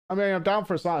I mean, I'm down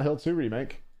for a Silent Hill 2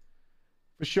 remake.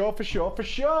 For sure, for sure, for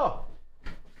sure.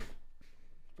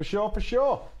 For sure, for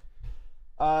sure.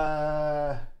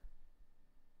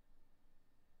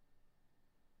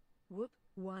 Whoop,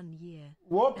 1 year.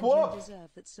 Whoop, and whoop. You deserve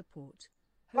that support.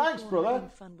 Thanks, Hope you're brother. having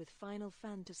fun with Final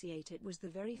Fantasy VIII. It was the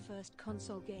very first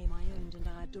console game I owned, and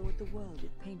I adored the world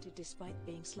it painted despite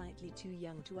being slightly too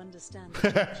young to understand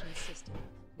the connection system.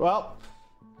 Well,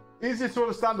 easy to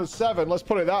understand as 7. Let's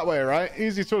put it that way, right?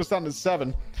 Easy to understand as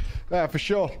 7. For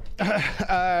sure.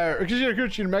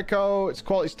 Rikuchi Meko, it's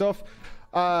quality stuff.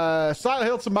 Silent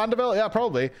Hill to Mandeville? Yeah,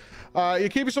 probably. You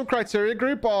keeping some criteria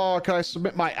group, or can I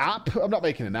submit my app? I'm not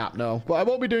making an app, no. But I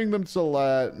won't be doing them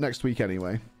till next week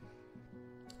anyway.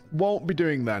 Won't be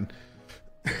doing then.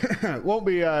 Won't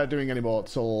be doing any more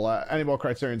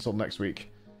criteria until next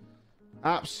week.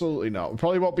 Absolutely not. We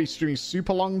probably won't be streaming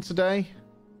super long today.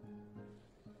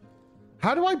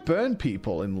 How do I burn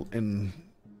people in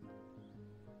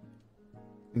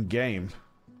game?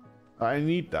 I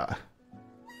need that.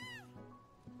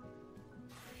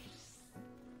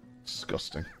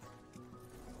 Disgusting.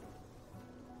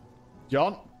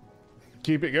 John,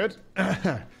 keep it good.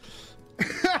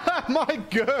 My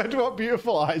God, what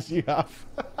beautiful eyes you have.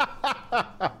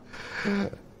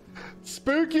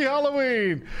 Spooky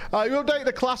Halloween. You update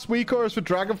the class week orders for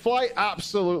Dragonflight?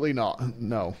 Absolutely not.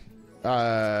 No.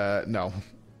 No.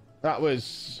 That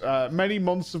was many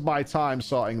months of my time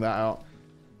sorting that out.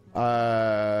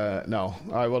 No,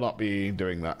 I will not be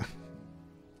doing that.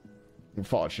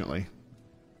 Unfortunately.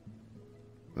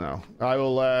 No, I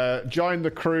will join the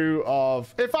crew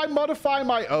of... If I modify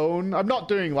my own... I'm not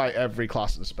doing, like, every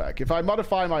class and spec. If I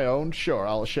modify my own, sure,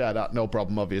 I'll share that. No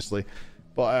problem, obviously.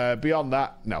 But beyond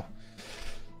that, no.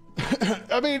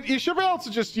 I mean, you should be able to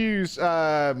just use...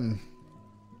 it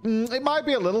might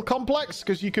be a little complex,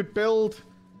 because you could build...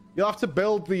 You'll have to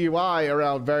build the UI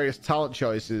around various talent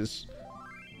choices.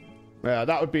 Yeah,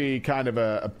 that would be kind of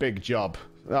a big job.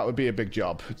 That would be a big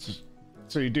job.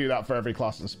 So you do that for every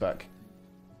class and spec.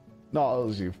 Not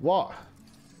elusive. What?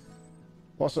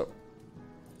 What's up?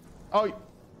 Oh.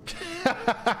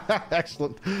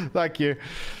 Excellent. Thank you.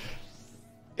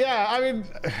 Yeah, I mean,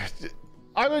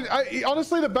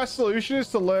 honestly, the best solution is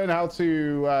to learn how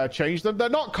to change them. They're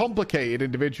not complicated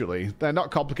individually. They're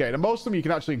not complicated. And most of them you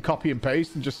can actually copy and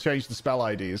paste and just change the spell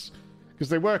IDs. Because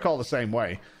they work all the same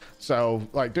way. So,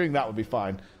 like, doing that would be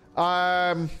fine.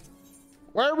 Where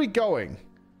are we going?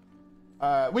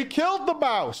 We killed the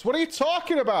mouse. What are you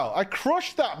talking about? I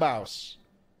crushed that mouse.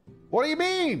 What do you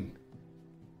mean?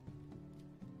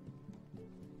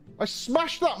 I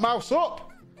smashed that mouse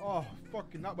up. Oh,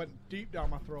 fucking, that went deep down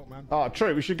my throat, man. Oh,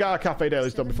 true. We should get our cafe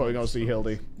dailies done before we go see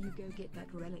Hildy. You go get that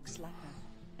relic slacker.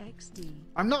 XD.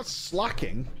 I'm not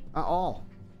slacking at all.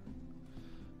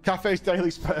 Cafe's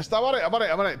dailies first. I'm on it. I'm on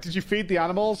it. I'm on it. Did you feed the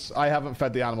animals? I haven't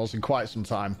fed the animals in quite some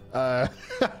time.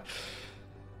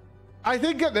 I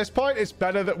think at this point, it's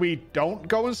better that we don't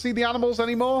go and see the animals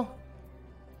anymore.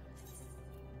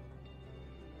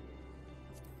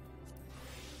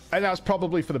 And that's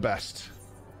probably for the best.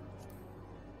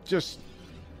 Just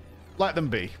let them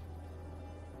be.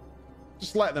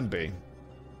 Just let them be.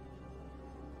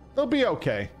 They'll be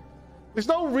okay. There's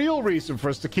no real reason for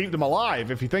us to keep them alive,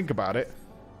 if you think about it.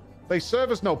 They serve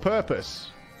us no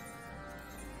purpose.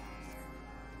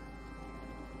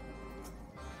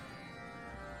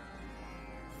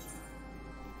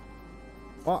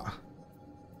 What?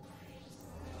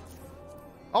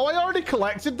 Oh, I already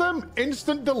collected them?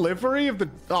 Instant delivery of the...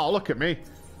 Oh, look at me.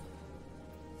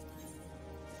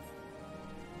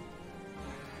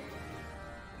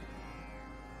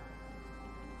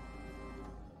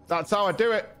 That's how I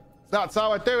do it. That's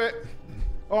how I do it.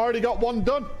 Already got one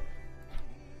done.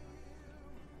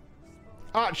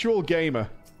 Actual gamer.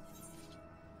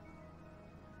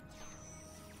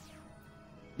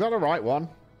 Is that a right one?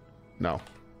 No.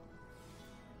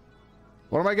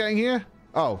 What am I getting here?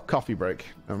 Oh, coffee break.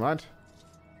 Never mind.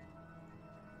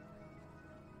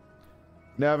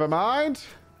 Never mind.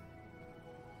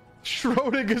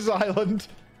 Schrodinger's Island.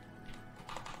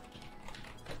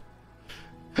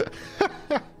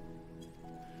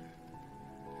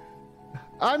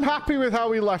 I'm happy with how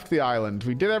we left the island.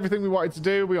 We did everything we wanted to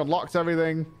do. We unlocked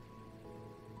everything.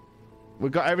 We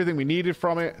got everything we needed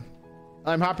from it.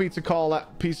 I'm happy to call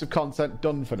that piece of content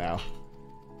done for now.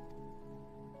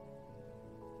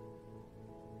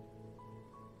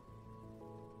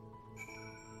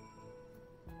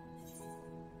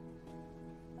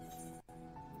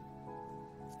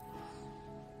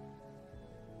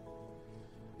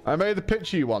 I made the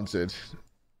picture you wanted.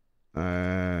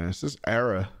 It says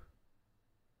error.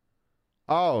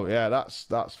 Oh, yeah, that's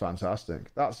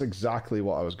fantastic. That's exactly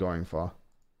what I was going for.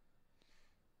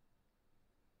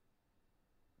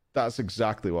 That's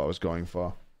exactly what I was going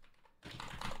for.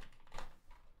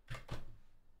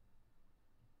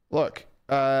 Look.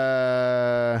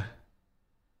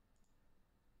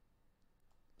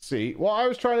 See, what I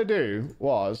was trying to do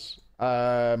was...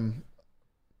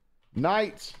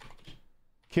 Knight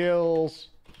kills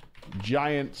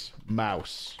giant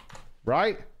mouse.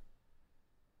 Right?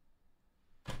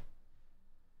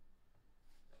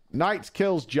 Knight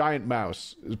kills giant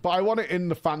mouse. But I want it in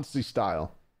the fantasy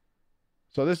style.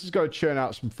 So this is going to churn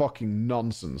out some fucking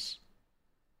nonsense.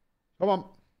 Come on.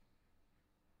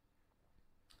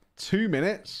 2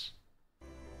 minutes?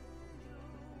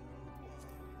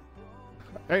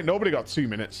 Ain't nobody got 2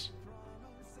 minutes.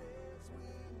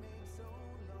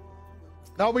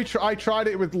 Now I tried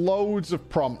it with loads of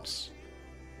prompts.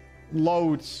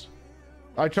 Loads.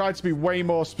 I tried to be way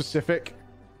more specific.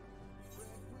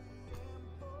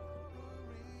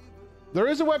 There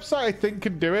is a website I think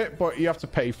can do it, but you have to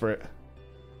pay for it.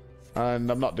 And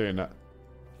I'm not doing that.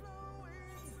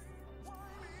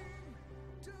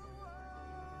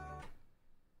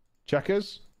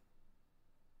 Checkers.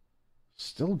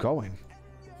 Still going.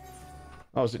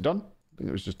 Oh, is it done? I think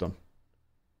it was just done.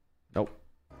 Nope.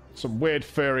 Some weird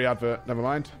furry advert. Never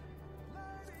mind.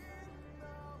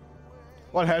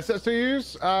 What headsets do you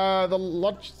use? The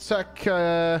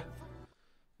Logitech...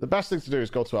 the best thing to do is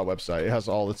go to our website. It has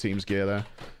all the team's gear there.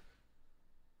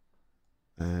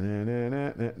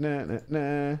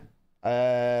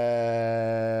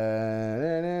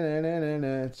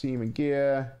 Team and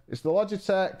gear. It's the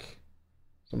Logitech.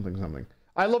 Something.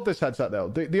 I love this headset though.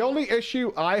 The only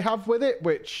issue I have with it,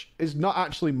 which is not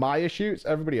actually my issue, it's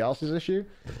everybody else's issue.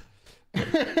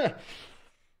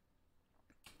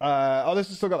 Oh, this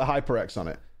has still got the HyperX on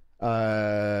it.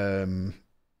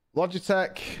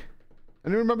 Logitech.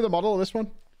 Anyone remember the model of this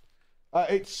one?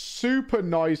 It's super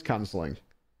noise cancelling.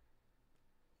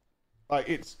 Like,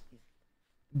 it's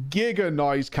giga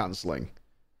noise cancelling.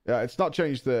 Yeah, it's not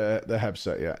changed the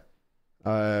headset yet.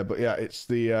 But yeah, it's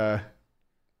the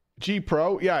G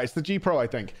Pro. Yeah, it's the G Pro, I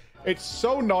think. It's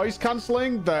so noise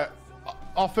cancelling that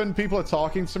often people are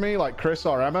talking to me, like Chris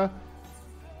or Emma.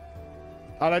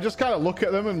 And I just kind of look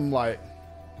at them and I'm like...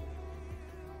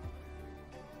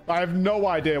 I have no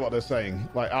idea what they're saying,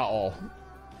 like, at all.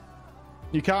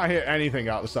 You can't hear anything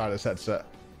out the side of this headset.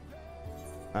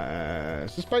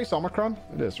 Is this Space Omicron?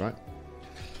 It is, right?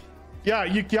 Yeah,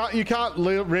 you can't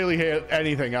really hear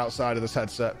anything outside of this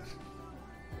headset.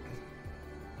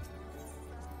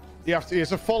 You have to.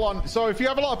 It's a full-on. So if you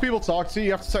have a lot of people talk to you,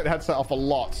 you have to take the headset off a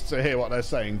lot to hear what they're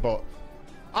saying. But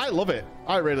I love it.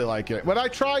 I really like it. When I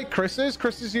try Chris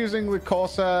is using the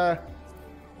Corsair,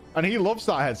 and he loves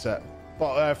that headset.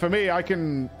 But for me, I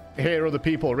can hear other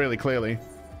people really clearly.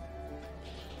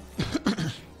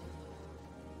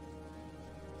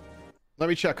 Let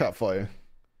me check that for you.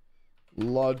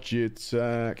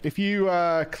 Logitech. If you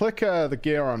click the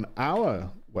gear on our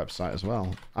website as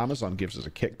well, Amazon gives us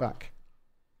a kickback.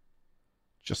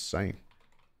 Just saying.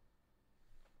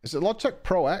 Is it Logitech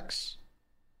Pro X?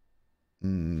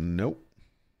 Nope.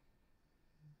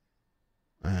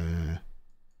 That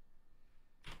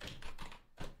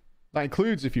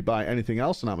includes if you buy anything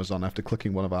else on Amazon after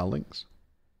clicking one of our links.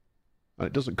 And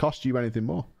it doesn't cost you anything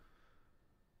more.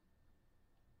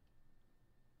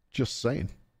 Just saying.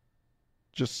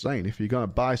 Just saying. If you're going to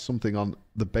buy something on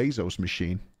the Bezos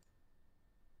machine.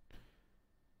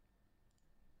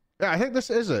 Yeah, I think this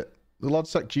is it. The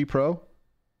Logitech G Pro.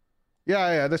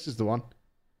 Yeah, this is the one.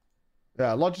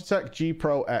 Yeah, Logitech G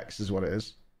Pro X is what it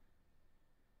is.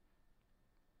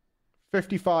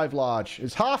 55 large.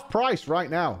 It's half price right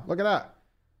now. Look at that.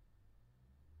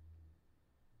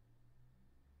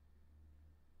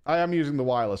 I am using the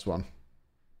wireless one.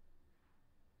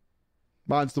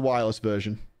 Mine's the wireless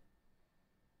version.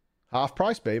 Half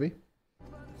price, baby.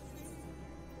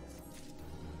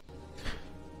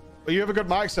 Well, you have a good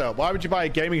mic setup. Why would you buy a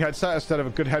gaming headset instead of a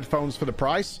good headphones for the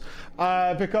price?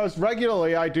 Because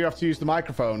regularly I do have to use the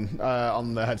microphone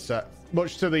on the headset.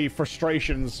 Much to the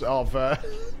frustrations of...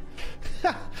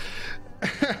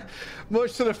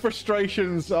 much to the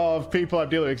frustrations of people I'm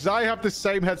dealing with. Because I have the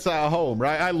same headset at home,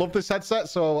 right? I love this headset,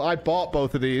 so I bought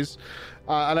both of these.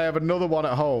 And I have another one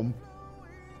at home.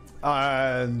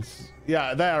 And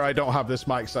yeah, there I don't have this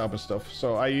mic setup and stuff,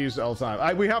 so I use it all the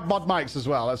time. We have mod mics as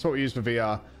well. That's what we use for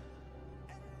VR.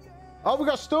 Oh, we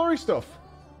got story stuff.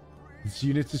 This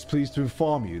unit is pleased to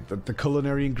inform you that the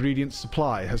culinary ingredients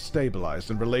supply has stabilized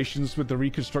and relations with the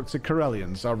reconstructed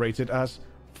Corellians are rated as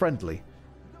friendly.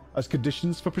 As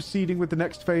conditions for proceeding with the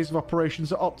next phase of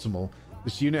operations are optimal,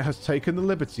 This unit has taken the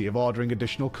liberty of ordering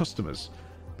additional customers.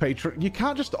 You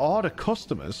can't just order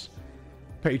customers.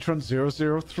 Patron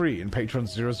 003 and Patron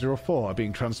 004 are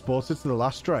being transported to the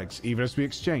last dregs, even as we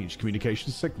exchange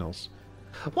communication signals.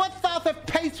 What sort of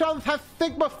patrons has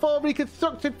Sigma 4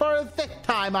 reconstructed for us this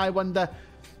time, I wonder?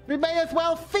 We may as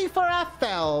well see for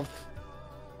ourselves.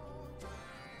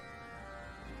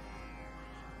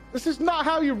 This is not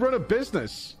how you run a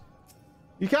business.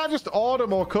 You can't just order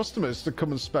more customers to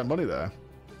come and spend money there.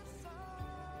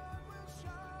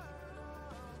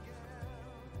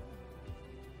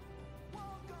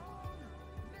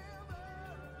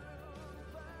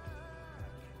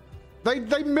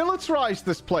 They militarized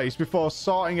this place before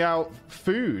sorting out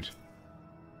food.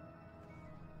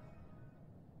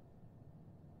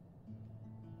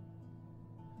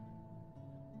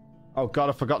 Oh god,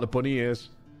 I forgot the bunny ears.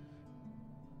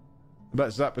 I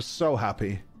bet Zap was so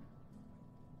happy.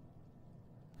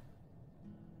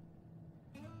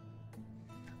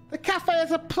 The cafe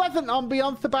has a pleasant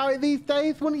ambiance about it these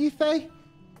days, wouldn't you say?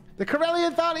 The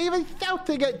Corellians aren't even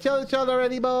shouting at each other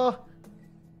anymore.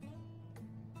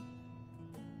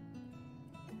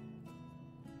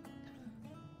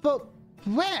 But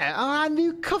where are our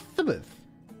new customers?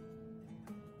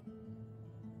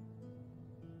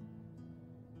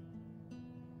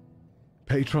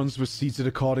 Patrons were seated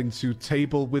according to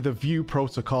table with a view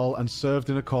protocol and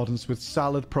served in accordance with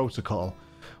salad protocol,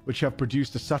 which have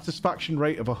produced a satisfaction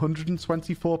rate of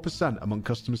 124% among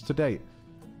customers to date.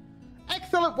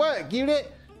 Excellent work,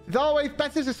 unit. It's always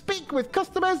better to speak with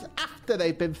customers after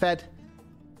they've been fed.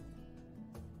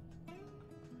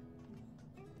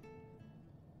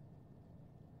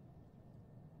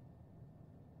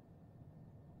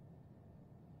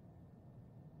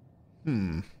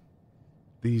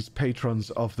 These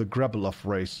patrons of the Grebelov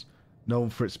race, known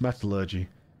for its metallurgy.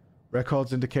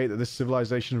 Records indicate that this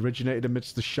civilization originated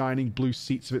amidst the shining blue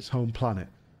seats of its home planet,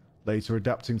 later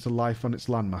adapting to life on its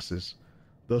landmasses.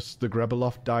 Thus, the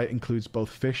Grebelov diet includes both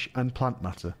fish and plant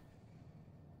matter.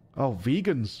 Oh,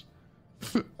 vegans.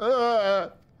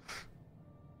 Oh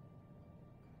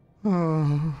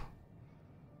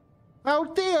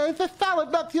dear, is the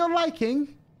salad not to your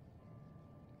liking?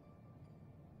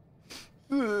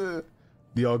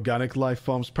 The organic life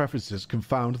form's preferences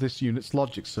confound this unit's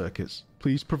logic circuits.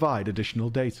 Please provide additional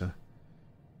data.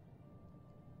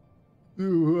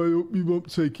 Oh, I hope you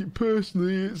won't take it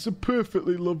personally. It's a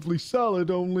perfectly lovely salad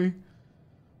only.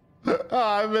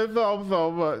 I miss home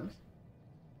so much.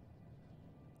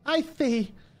 I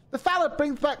see. The salad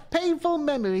brings back painful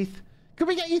memories. Could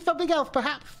we get you something else,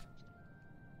 perhaps?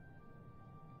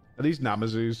 Are these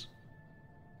Namazus?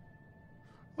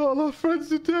 All our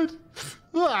friends are dead.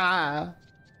 Ah.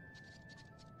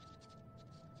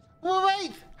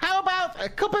 Wait, how about a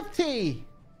cup of tea?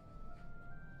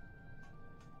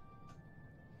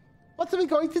 What are we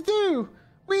going to do?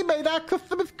 We made our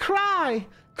customers cry.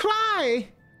 Cry!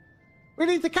 We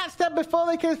need to catch them before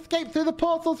they can escape through the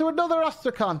portal to another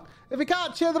Ostracon. If we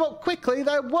can't cheer them up quickly,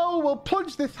 their woe will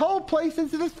plunge this whole place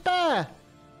into despair.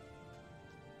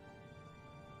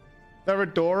 They're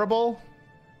adorable.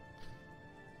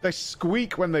 They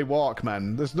squeak when they walk,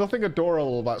 man. There's nothing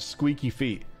adorable about squeaky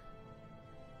feet.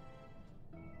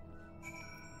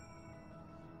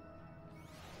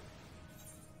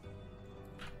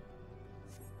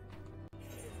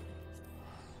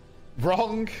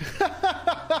 Wrong.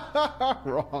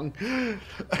 Wrong.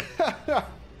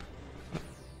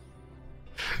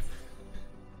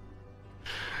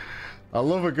 I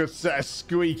love a good set of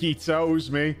squeaky toes,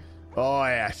 me. Oh,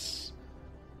 yes.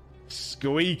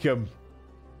 Squeak 'em.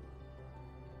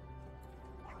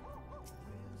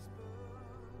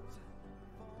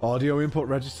 Audio input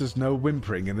registers no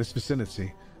whimpering in this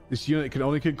vicinity. This unit can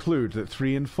only conclude that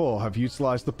 3 and 4 have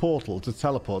utilized the portal to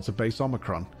teleport to base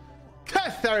Omicron.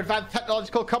 Curse their advanced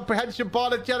technological comprehension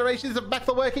born of generations of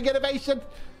metalworking innovation!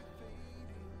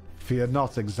 Fear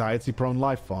not, anxiety-prone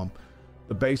lifeform.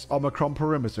 The base Omicron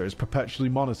perimeter is perpetually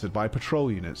monitored by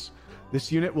patrol units.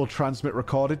 This unit will transmit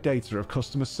recorded data of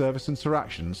customer service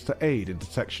interactions to aid in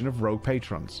detection of rogue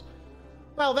patrons.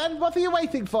 Well then, what are you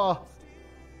waiting for?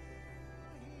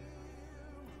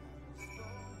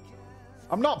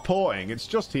 I'm not porting, it's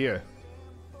just here.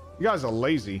 You guys are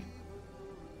lazy.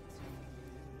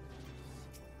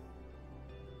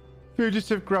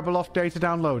 Fugitive Grebelov data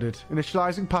downloaded.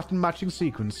 Initializing pattern matching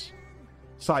sequence.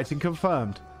 Sighting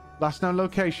confirmed. Last known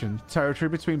location, territory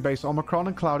between base Omicron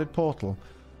and Clouded Portal.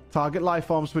 Target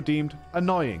lifeforms were deemed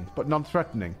annoying, but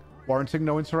non-threatening, warranting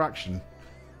no interaction.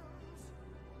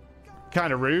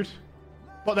 Kinda rude.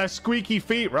 But they're squeaky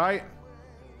feet, right?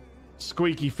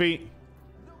 Squeaky feet.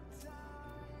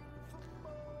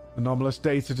 Anomalous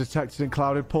data detected in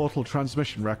clouded portal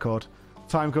transmission record.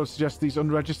 Timecode suggests these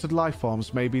unregistered life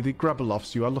forms may be the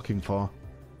Grebeloffs you are looking for.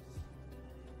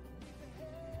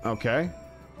 Okay.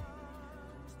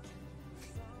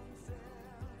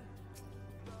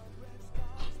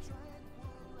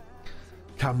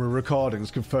 Camera recordings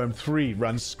confirmed 3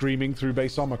 ran screaming through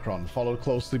base Omicron, followed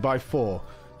closely by 4.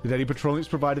 Did any patronics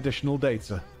provide additional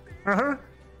data?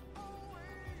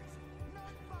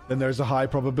 Then there is a high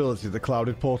probability the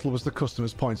clouded portal was the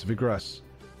customer's point of egress.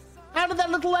 How did their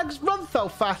little legs run so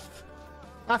fast?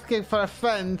 Asking for a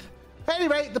friend. At any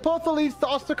rate, the portal leads to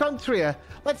Ostracon Tria.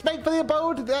 Let's make for the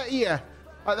abode here.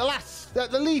 At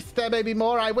the least, there may be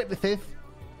more eyewitnesses.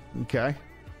 Okay.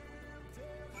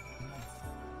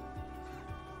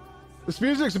 This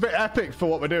music's a bit epic for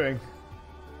what we're doing.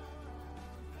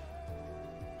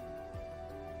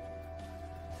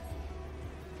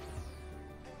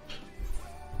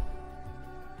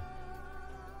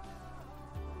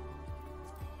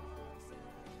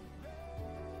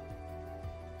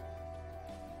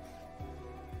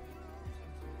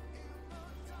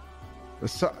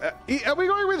 So, are we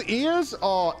going with ears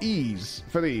or E's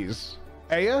for these?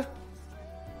 Aya?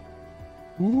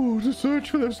 Ooh, to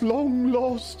search for this long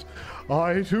lost.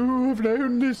 I too have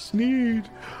known this need.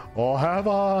 Or have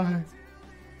I?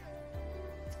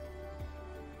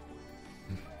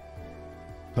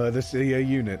 Per this EA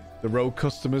unit, the rogue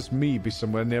customers may be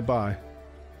somewhere nearby.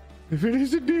 If it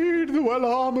is indeed the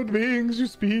well-armored beings you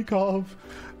speak of,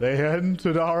 they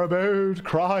entered our abode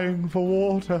crying for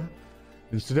water.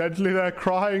 Incidentally, their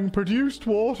crying produced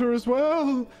water as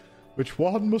well, which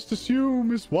one must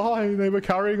assume is why they were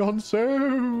carrying on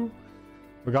so.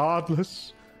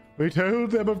 Regardless, we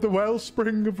told them of the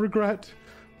wellspring of regret.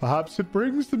 Perhaps it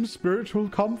brings them spiritual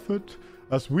comfort,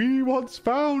 as we once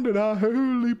found in our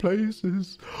holy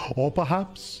places. Or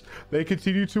perhaps they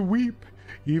continue to weep,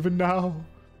 even now.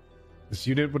 This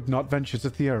unit would not venture to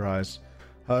theorize.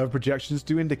 However, projections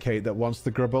do indicate that once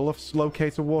the Grebeloffs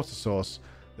locate a water source,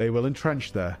 they will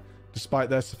entrench there. Despite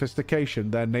their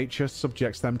sophistication, their nature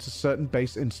subjects them to certain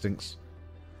base instincts.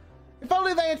 If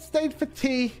only they had stayed for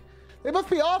tea. They must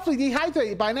be awfully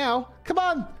dehydrated by now. Come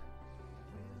on.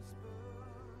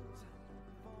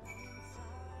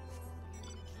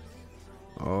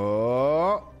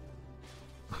 Oh.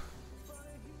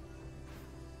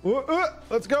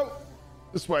 Let's go.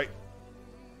 This way.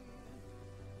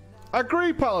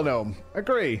 Agree, Palinome.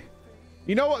 Agree.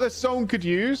 You know what this zone could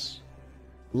use?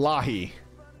 Lahi.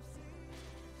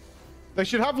 They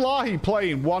should have Lahi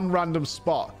play in one random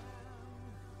spot.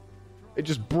 It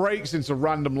just breaks into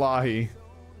random Lahi.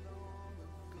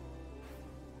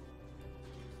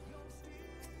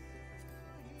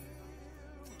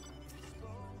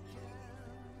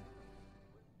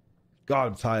 God,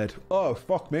 I'm tired. Oh,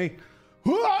 fuck me.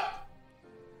 I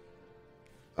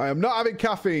am not having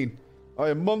caffeine. I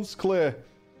am months clear.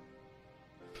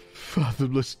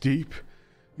 Fathomless deep.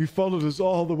 You followed us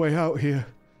all the way out here.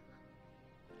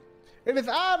 It is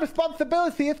our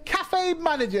responsibility as cafe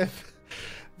managers.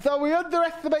 So we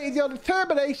underestimated your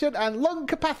determination and lung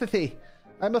capacity,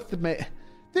 I must admit.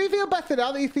 Do you feel better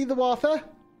now that you see the water?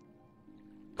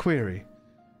 Query.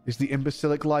 Is the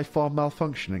imbecilic life form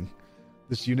malfunctioning?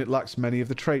 This unit lacks many of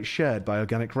the traits shared by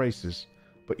organic races.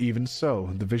 But even so,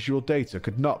 the visual data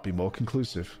could not be more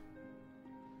conclusive.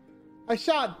 I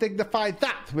shan't dignify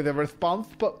that with a response,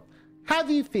 but how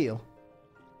do you feel?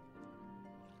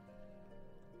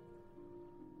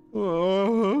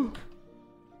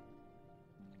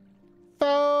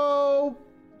 So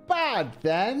bad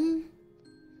then?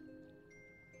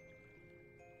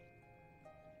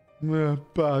 Yeah,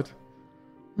 bad.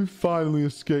 We finally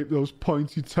escaped those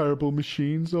pointy, terrible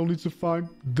machines, only to find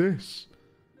this.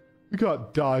 We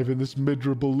can't dive in this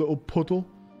miserable little puddle.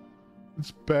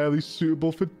 It's barely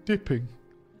suitable for dipping.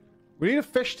 We need a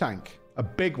fish tank. A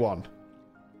big one.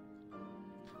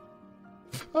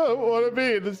 I don't want to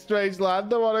be in the strange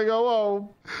land. I want to go home.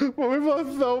 But we've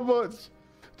lost so much.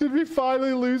 Did we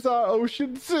finally lose our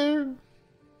ocean too?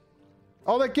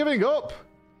 Oh, they're giving up.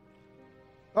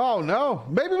 Oh no.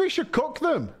 Maybe we should cook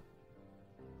them.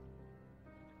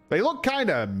 They look kind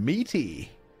of meaty.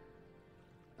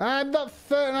 I'm not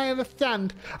certain I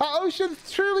understand. Are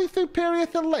oceans truly superior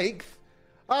to lakes?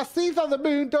 Our seas on the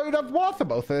moon don't have water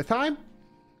most of the time.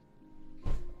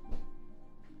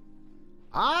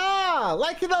 Ah,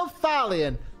 like an old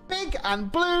Thalian. Big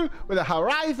and blue with a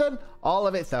horizon all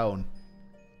of its own.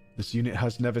 This unit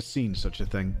has never seen such a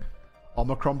thing.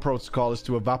 Omicron protocol is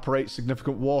to evaporate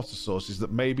significant water sources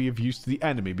that may be of use to the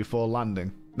enemy before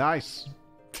landing. Nice.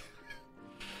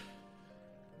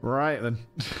 Right then.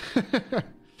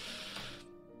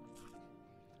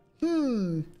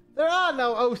 There are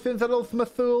no oceans on Ultima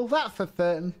Thule, that's for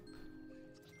certain.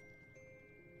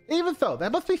 Even so, there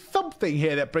must be something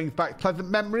here that brings back pleasant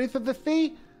memories of the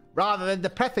sea, rather than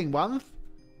depressing ones.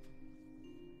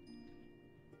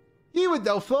 You would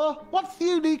know, Thor. What's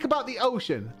unique about the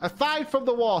ocean, aside from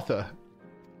the water?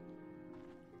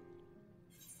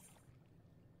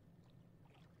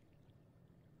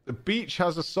 The beach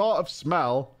has a sort of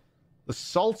smell. The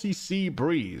salty sea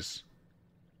breeze.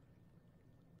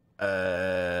 I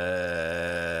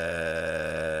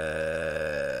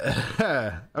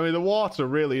mean, the water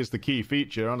really is the key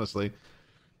feature, honestly.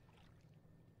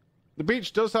 The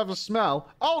beach does have a smell.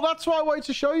 Oh, that's why I wanted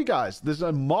to show you guys. There's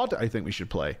a mod I think we should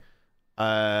play.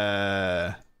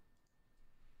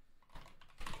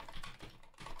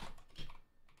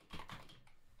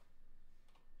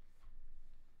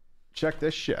 Check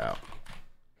this shit out.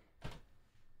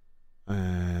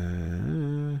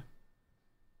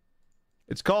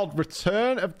 It's called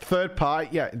Return of Third Party.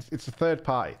 Yeah, it's a third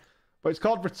party. But it's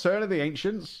called Return of the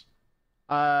Ancients.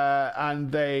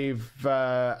 And they've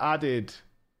added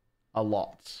a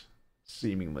lot,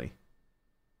 seemingly.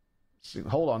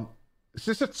 Hold on. Is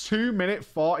this a 2-minute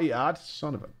 40 ad?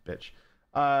 Son of a bitch.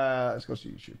 Let's go to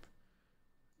YouTube.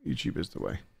 YouTube is the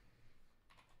way.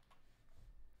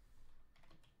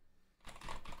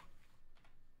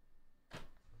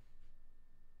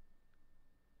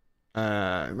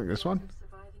 I think this one.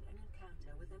 Surviving an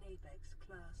encounter with an Apex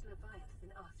class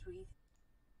Leviathan R3.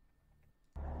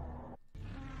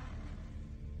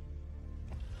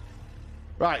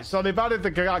 Right, so they've added the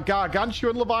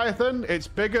Gargantuan Leviathan. It's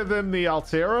bigger than the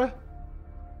Altera.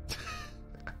 Passive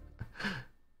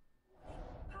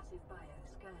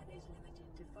bioscan is limited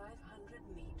to 500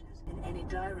 meters in any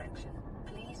direction.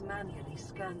 Please manually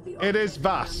scan the It is object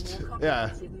vast, for a more yeah.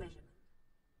 comprehensive measurement.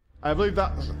 I believe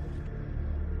that's...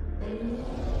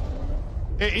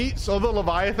 It eats other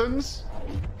Leviathans.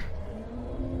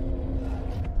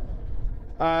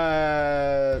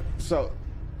 So...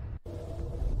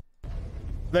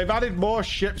 They've added more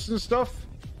ships and stuff.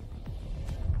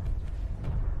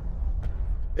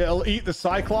 It'll eat the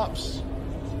Cyclops.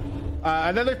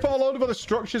 And then they put a load of other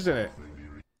structures in it.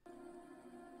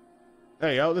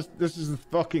 There you go. This is the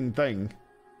fucking thing.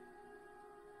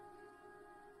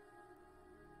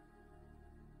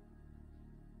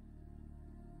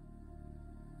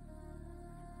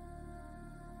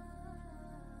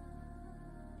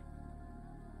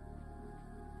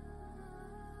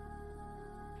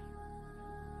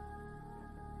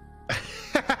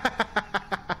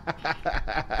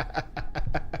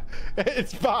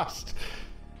 It's vast.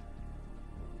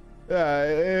 Yeah,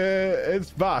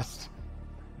 it's vast.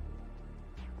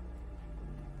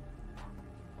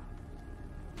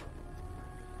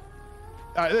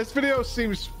 This video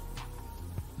seems...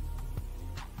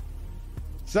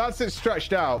 So that's it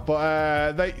stretched out,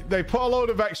 but they put a load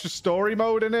of extra story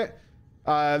mode in it.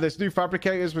 There's new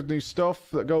fabricators with new stuff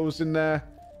that goes in there.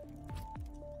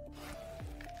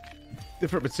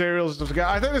 Different materials and stuff again.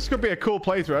 I think this could be a cool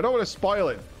playthrough. I don't want to spoil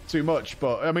it too much,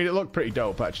 but I mean, it looked pretty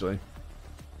dope, actually.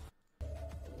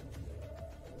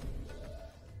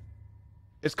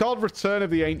 It's called Return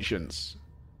of the Ancients.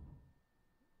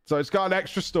 So it's got an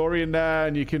extra story in there,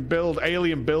 and you can build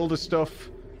alien builder stuff.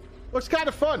 Looks kind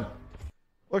of fun.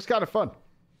 Looks kind of fun.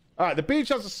 All right, the beach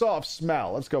has a sort of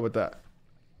smell. Let's go with that.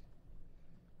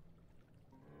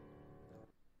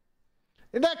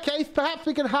 In that case, perhaps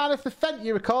we can harness the scent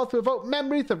you recall to evoke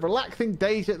memories of relaxing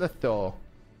days at the store.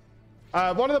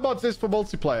 One of the mods is for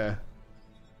multiplayer.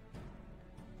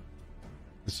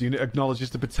 This unit acknowledges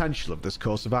the potential of this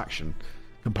course of action.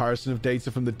 Comparison of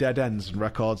data from the dead ends and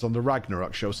records on the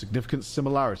Ragnarok show significant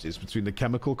similarities between the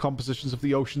chemical compositions of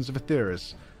the oceans of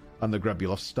Aetheris and the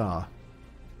Grebulov star.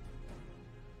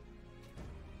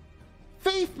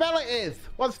 Sea smell it is!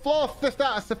 Once Floor sniffed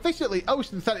out a sufficiently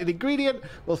ocean-scented ingredient,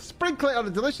 we'll sprinkle it on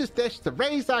a delicious dish to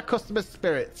raise our customers'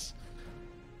 spirits.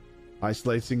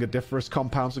 Isolating addiferous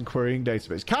compounds and querying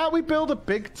database. Can't we build a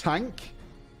big tank?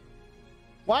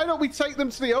 Why don't we take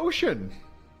them to the ocean?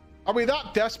 Are we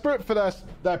that desperate for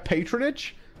their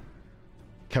patronage?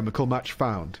 Chemical match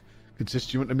found.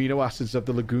 Constituent amino acids of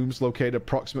the legumes located at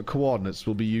approximate coordinates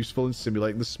will be useful in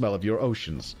simulating the smell of your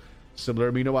oceans.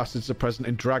 Similar amino acids are present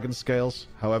in dragon scales.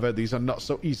 However, these are not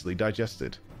so easily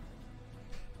digested.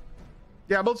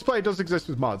 Yeah, multiplayer does exist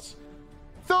with mods.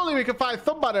 Surely we can find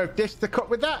some manner of dish to cook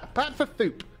with that. Perhaps a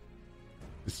soup.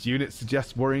 This unit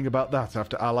suggests worrying about that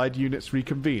after allied units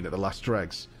reconvene at the last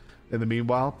dregs. In the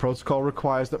meanwhile, protocol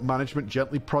requires that management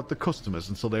gently prod the customers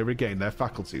until they regain their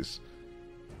faculties.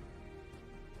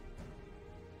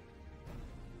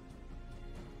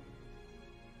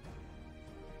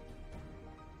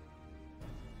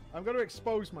 I'm going to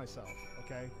expose myself,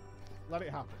 okay? Let it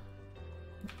happen.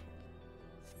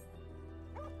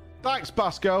 Thanks,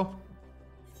 Basco.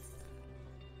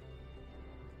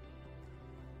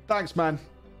 Thanks, man.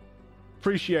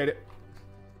 Appreciate it.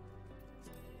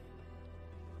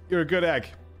 You're a good egg.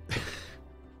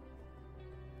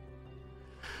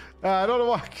 I don't know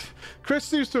why. Chris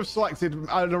seems to have selected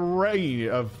an array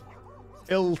of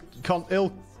ill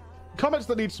comments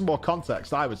that need some more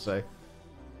context, I would say.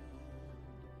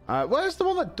 Where's the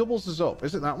one that doubles us up?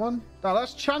 Is it that one? No,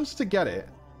 that's chance to get it.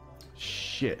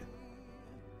 Shit.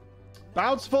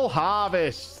 Bountiful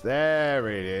harvest. There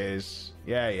it is.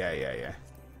 Yeah.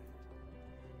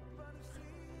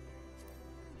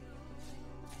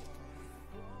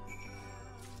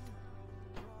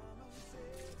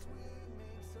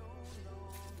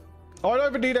 Oh, I don't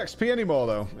even need XP anymore,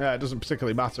 though. Yeah, it doesn't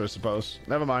particularly matter, I suppose.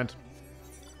 Never mind.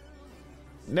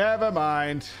 Never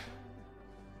mind.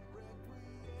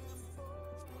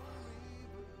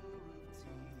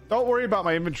 Don't worry about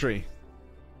my inventory.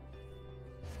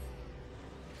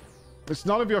 It's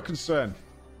none of your concern.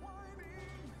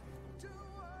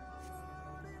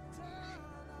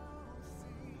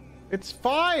 It's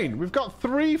fine. We've got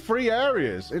 3 free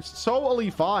areas. It's totally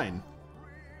fine.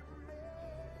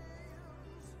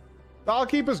 That'll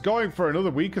keep us going for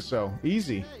another week or so.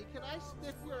 Easy. Hey, can I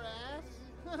sniff your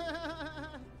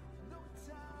ass?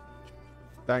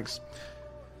 Thanks.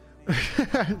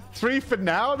 3 for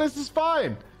now? This is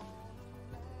fine.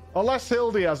 Unless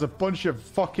Hildy has a bunch of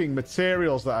fucking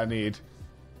materials that I need.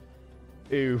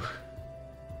 Ew.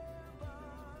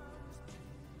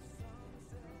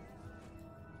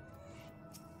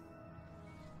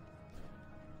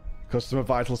 Customer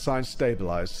vital signs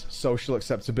stabilized. Social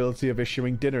acceptability of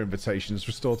issuing dinner invitations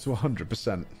restored to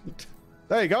 100%.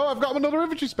 There you go. I've got another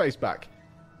inventory space back.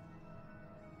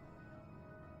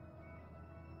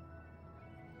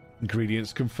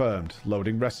 Ingredients confirmed.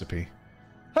 Loading recipe.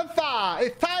 Huzzah!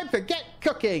 It's time to get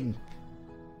cooking!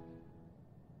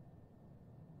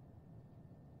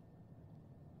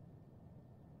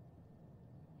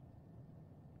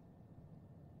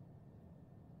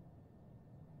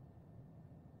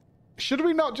 Should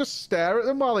we not just stare at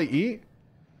them while they eat?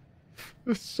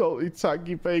 The salty,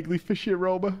 tangy, vaguely fishy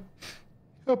aroma.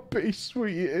 How bitty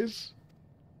sweet it is.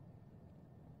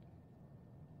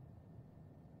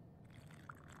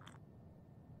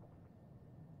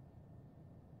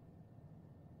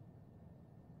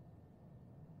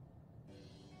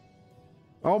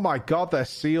 Oh my god, they're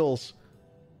seals.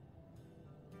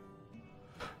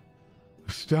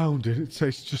 Astounding, it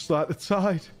tastes just like the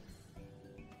tide.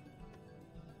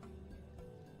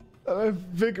 An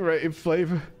invigorating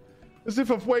flavour. As if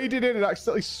I've waded in and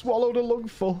accidentally swallowed a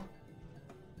lungful.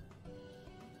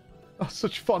 Oh,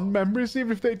 such fond memories,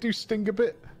 even if they do sting a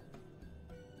bit.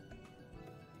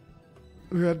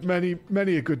 We had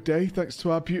many a good day, thanks to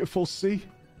our beautiful sea.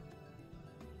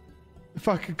 If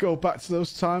I could go back to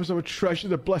those times, I would treasure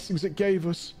the blessings it gave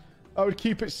us. I would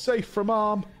keep it safe from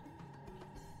harm.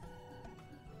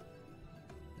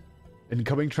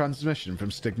 Incoming transmission from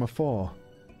Stigma 4.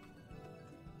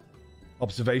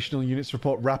 Observational units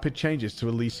report rapid changes to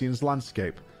Elysian's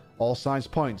landscape. All signs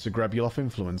point to Grebulov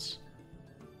influence.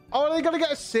 Oh, are they going to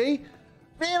get a C?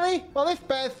 Really? Well, this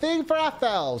bears thing for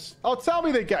ourselves. Oh, tell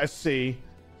me they get a C.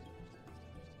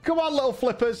 Come on, little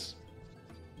flippers.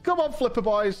 Come on, flipper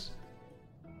boys.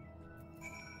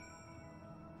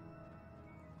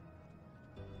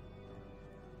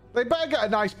 They better get a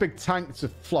nice big tank to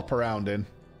flop around in.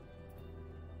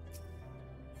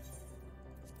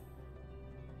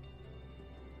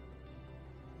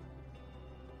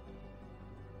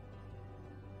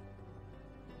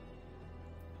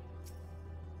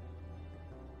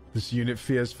 This unit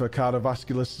fears for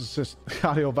cardiovascular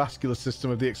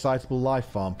system of the excitable life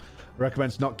form.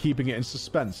 Recommends not keeping it in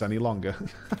suspense any longer.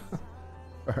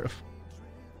 Fair enough.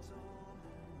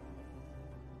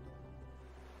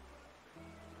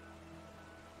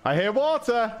 I hear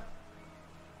water!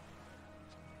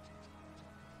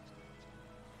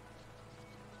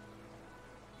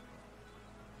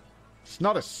 It's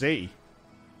not a sea.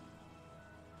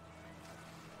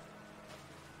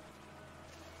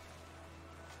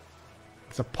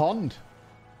 It's a pond.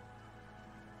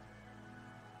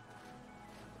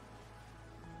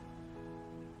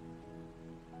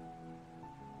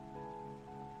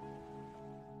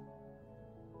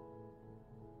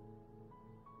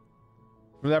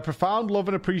 From their profound love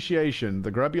and appreciation,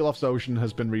 the Grebulov's ocean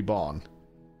has been reborn.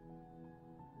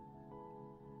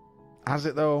 Has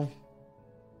it, though?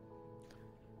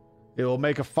 It will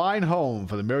make a fine home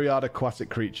for the myriad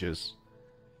aquatic creatures.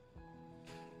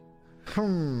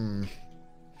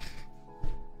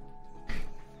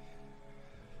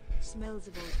 smells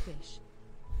of old fish.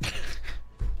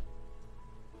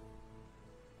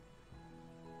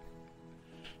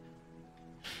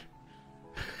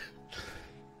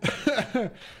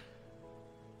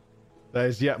 There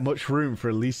is yet much room for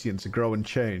Elysian to grow and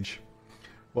change.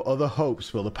 What other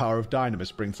hopes will the power of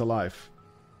Dynamis bring to life?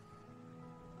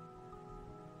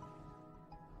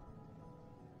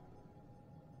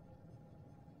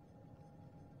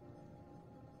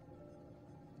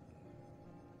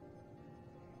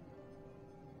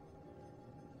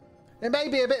 It may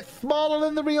be a bit smaller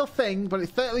than the real thing, but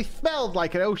it certainly smells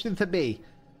like an ocean to me.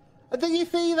 And did you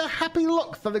see the happy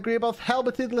looks on the Gribos'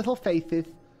 helmeted little faces?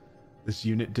 This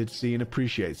unit did see and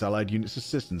appreciates Allied units'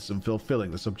 assistance in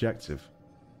fulfilling this objective.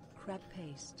 Crab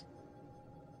paste.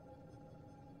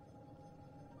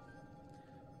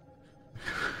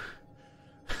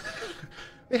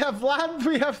 We have land,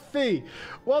 we have sea.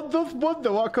 One does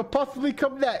wonder what could possibly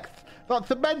come next, not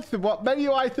to mention what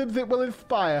menu items it will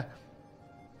inspire.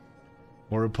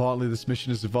 More importantly, this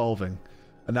mission is evolving.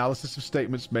 Analysis of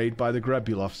statements made by the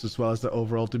Grebulovs as well as their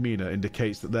overall demeanor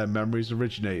indicates that their memories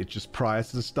originated just prior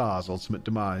to the star's ultimate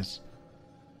demise.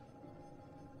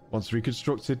 Once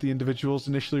reconstructed, the individuals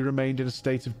initially remained in a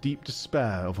state of deep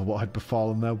despair over what had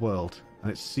befallen their world, and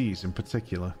its seas in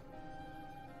particular.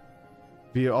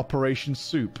 Via Operation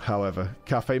Soup, however,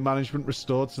 Cafe management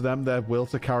restored to them their will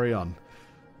to carry on.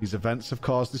 These events have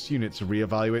caused this unit to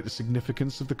re-evaluate the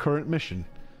significance of the current mission.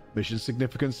 Mission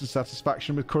significance and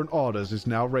satisfaction with current orders is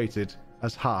now rated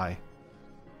as high.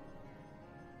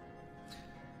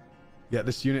 Yet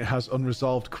this unit has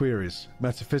unresolved queries.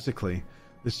 Metaphysically,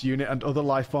 this unit and other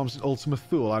life forms in Ultima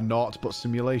Thule are naught but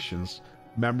simulations,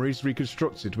 memories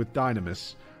reconstructed with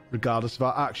Dynamis. Regardless of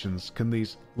our actions, can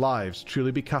these lives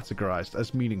truly be categorized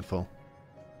as meaningful?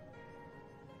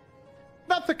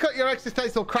 Not to cut your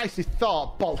existential crisis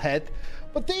thought, Bolthead,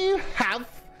 but do you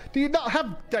not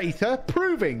have data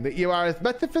proving that you are as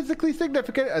metaphysically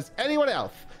significant as anyone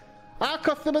else? Our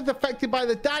customers are affected by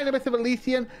the Dynamis of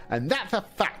Elysian, and that's a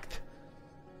fact.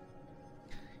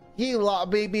 You lot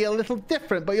may be a little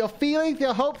different, but your feelings,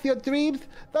 your hopes, your dreams,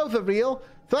 those are real.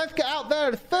 So let's get out there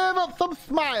and serve up some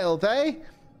smiles, eh?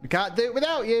 We can't do it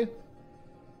without you.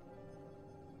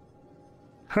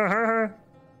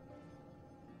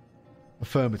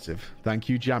 Affirmative. Thank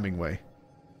you, Jammingway.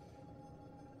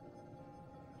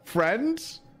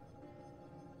 Friends?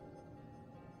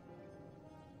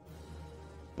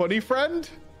 Bunny friend?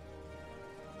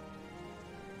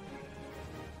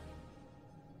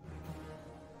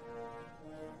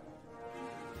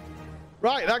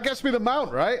 Right, that gets me the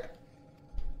mount, right?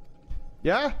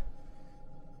 Yeah?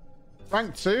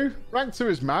 Rank 2? Rank 2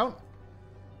 is mount.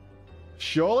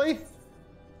 Surely?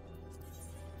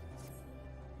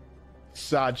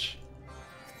 Sag.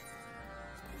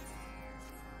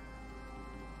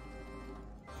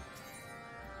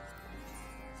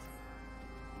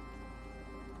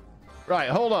 Right,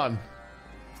 hold on.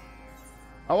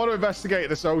 I want to investigate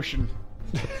this ocean.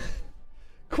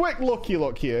 Quick looky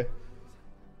look here.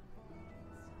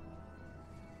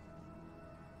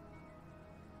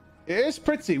 It is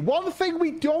pretty. One thing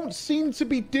we don't seem to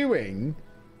be doing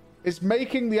is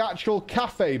making the actual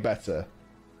cafe better.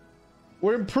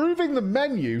 We're improving the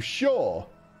menu, sure.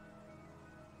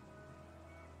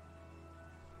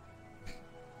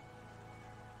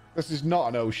 This is not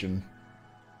an ocean.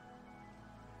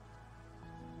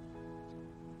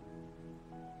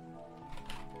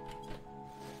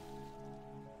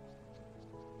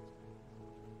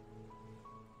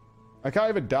 I can't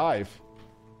even dive.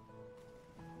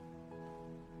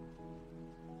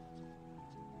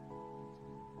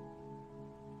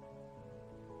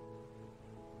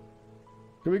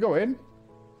 Can we go in?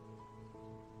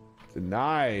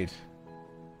 Denied.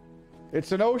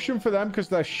 It's an ocean for them because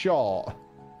they're short.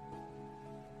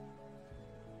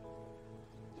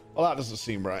 Well, that doesn't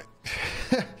seem right.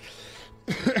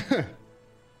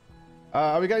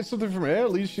 Are we getting something from here?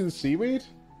 Elysian seaweed?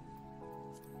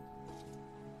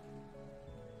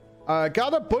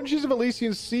 Gather bunches of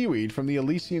Elysian seaweed from the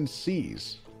Elysian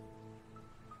seas.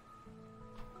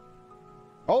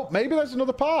 Oh, maybe there's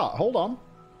another part. Hold on.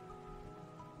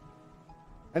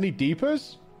 Any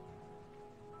deepers?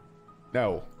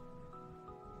 No.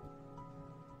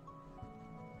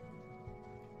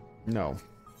 No.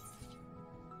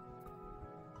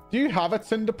 Do you have a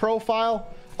Tinder profile?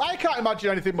 I can't imagine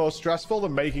anything more stressful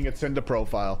than making a Tinder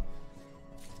profile.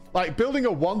 Like building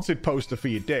a wanted poster for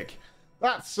your dick.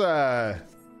 That's a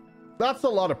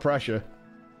lot of pressure.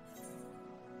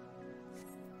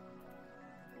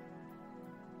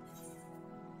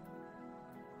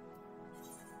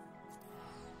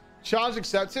 Charge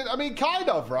accepted? I mean, kind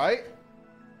of, right?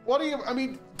 what do you... I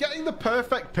mean, getting the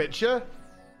perfect picture...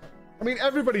 I mean,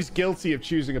 everybody's guilty of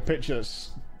choosing a picture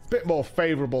that's a bit more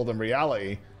favorable than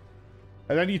reality.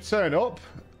 And then you turn up...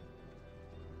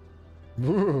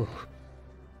 Ooh.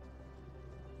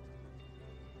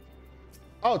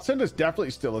 Oh, Tinder's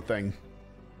definitely still a thing.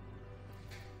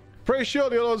 Pretty sure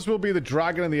the others will be the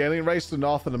dragon and the alien race to the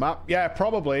north of the map. Yeah,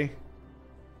 probably.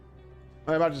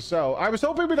 I imagine so. I was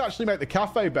hoping we'd actually make the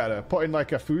cafe better. Put in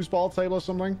like a foosball table or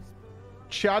something.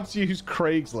 Chads use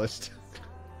Craigslist.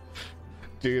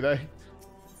 Do they?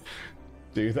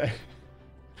 Do they?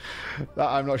 That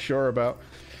I'm not sure about.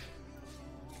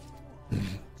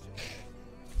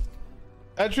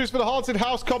 Entries for the Haunted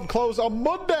House comp close on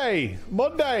Monday.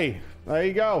 Monday. There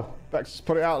you go. Let's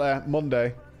put it out there.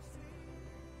 Monday.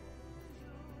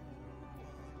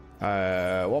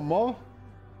 One more.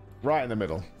 Right in the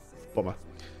middle. Bummer.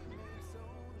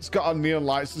 It's got on neon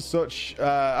lights and such.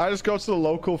 I just go to the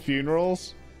local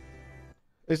funerals.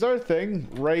 Is there a thing?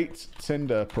 Rate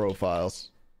Tinder profiles.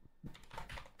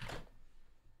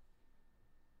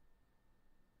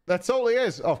 That totally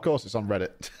is. Oh, of course, it's on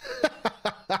Reddit.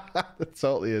 That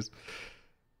totally is.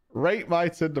 Rate my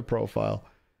Tinder profile.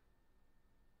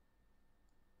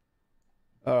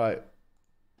 All right.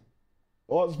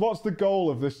 What's the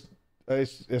goal of this? I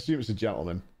assume it's a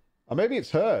gentleman. Or maybe it's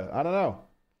her. I don't know.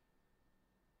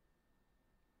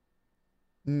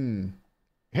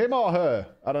 Him or her?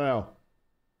 I don't know.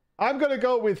 I'm going to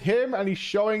go with him, and he's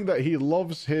showing that he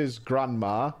loves his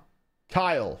grandma.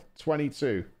 Kyle,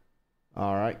 22.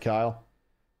 All right, Kyle.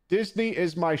 Disney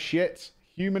is my shit.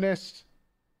 Humanist.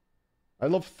 I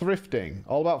love thrifting.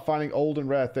 All about finding old and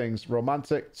rare things.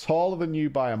 Romantic. Taller than you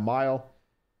by a mile.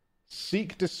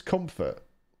 Seek discomfort.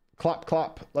 Clap,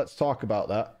 clap. Let's talk about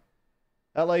that.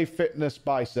 LA Fitness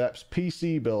Biceps.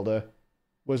 PC Builder.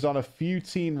 Was on a few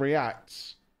teen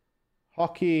reacts.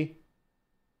 Hockey.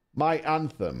 My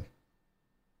Anthem.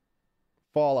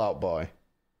 Fallout Boy.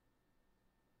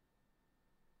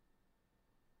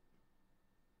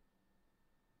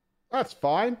 That's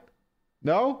fine.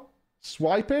 No?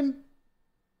 Swiping?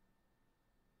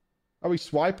 Are we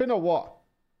swiping or what?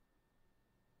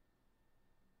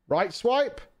 Right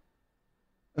swipe?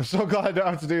 I'm so glad I don't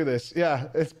have to do this. Yeah,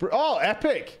 it's... Oh,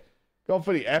 epic! Going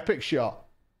for the epic shot.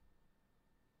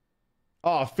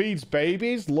 Oh, feeds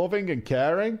babies, loving and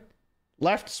caring.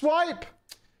 Left swipe?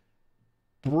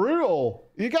 Brutal.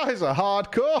 You guys are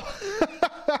hardcore.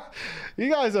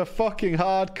 You guys are fucking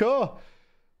hardcore.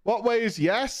 What way is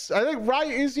yes? I think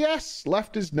right is yes.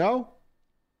 Left is no.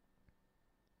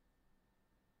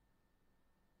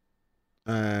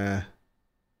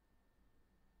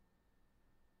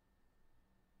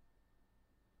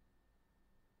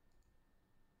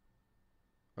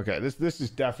 Okay, this is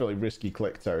definitely risky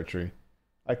click territory.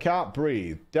 I can't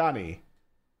breathe. Danny,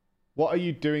 what are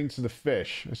you doing to the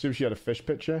fish? I assume she had a fish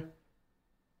picture.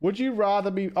 Would you rather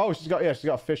be... Oh, she's got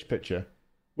a fish picture.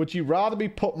 Would you rather me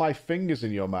put my fingers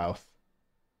in your mouth?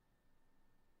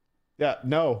 Yeah,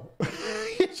 no.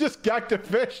 You just gagged a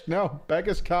fish. No,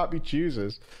 beggars can't be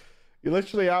choosers. You're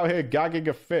literally out here gagging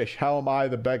a fish. How am I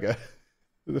the beggar?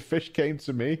 The fish came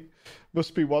to me.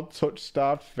 Must be one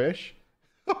touch-starved fish.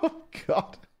 Oh,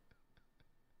 God.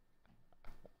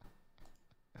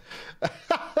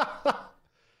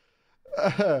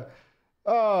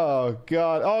 Oh,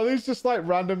 God. Oh, these just like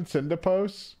random Tinder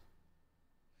posts.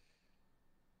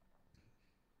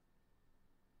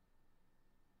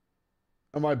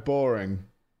 Am I boring?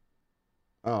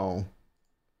 Oh.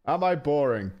 Am I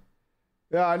boring?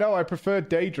 Yeah, I know. I prefer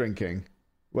day drinking.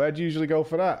 Where do you usually go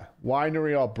for that?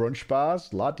 Winery or brunch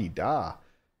bars? La-di-da.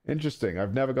 Interesting.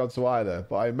 I've never gone to either.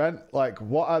 But I meant, like,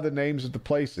 what are the names of the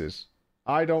places?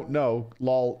 I don't know.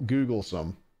 Lol, Google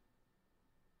some.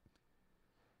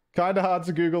 Kind of hard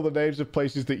to Google the names of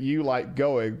places that you like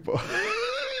going, but...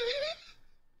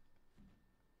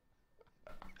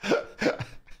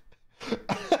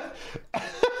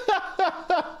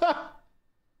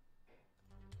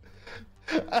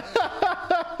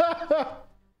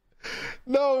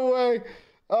 No way.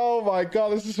 Oh my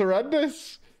God, this is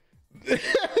horrendous.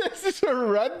 This is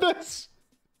horrendous.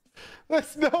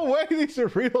 There's no way these are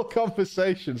real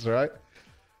conversations, right?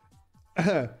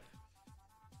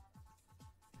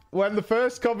 When the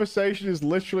first conversation is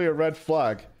literally a red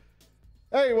flag.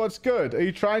 Hey, what's good? Are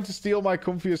you trying to steal my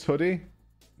comfiest hoodie?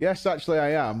 Yes, actually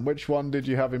I am. Which one did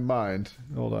you have in mind?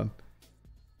 Hold on.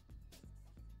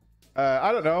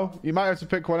 I don't know. You might have to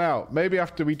pick one out. Maybe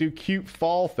after we do cute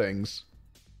fall things.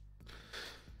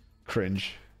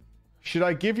 Cringe. Should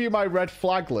I give you my red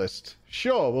flag list?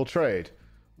 Sure, we'll trade.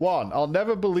 1. I'll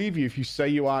never believe you if you say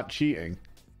you aren't cheating.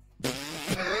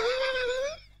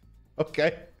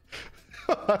 Okay.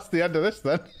 That's the end of this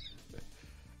then.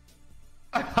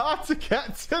 I'm hard to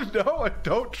get to know and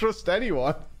don't trust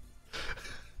anyone.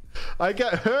 I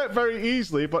get hurt very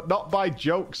easily, but not by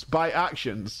jokes, by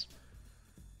actions.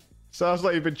 Sounds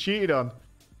like you've been cheated on.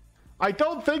 I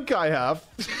don't think I have.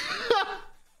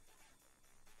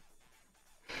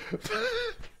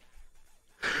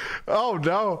 Oh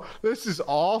no, this is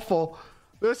awful.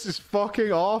 This is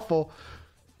fucking awful.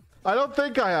 I don't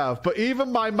think I have, but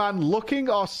even my man looking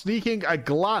or sneaking a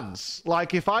glance,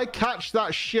 like if I catch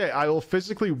that shit, I will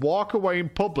physically walk away in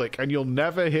public and you'll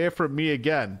never hear from me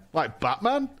again. Like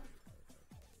Batman?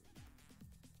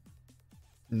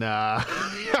 Nah.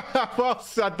 Well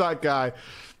said, that guy.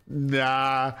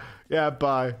 Nah. Yeah,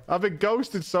 bye. I've been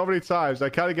ghosted so many times, I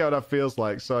kind of get what that feels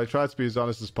like, so I try to be as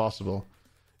honest as possible.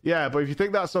 Yeah, but if you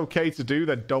think that's okay to do,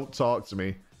 then don't talk to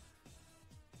me.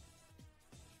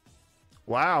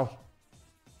 Wow.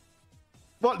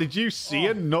 What, did you see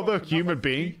another human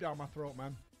being? Deep down my throat,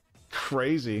 man.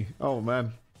 Crazy. Oh,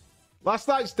 man. Last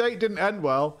night's date didn't end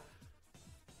well.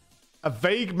 A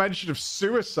vague mention of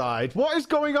suicide. What is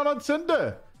going on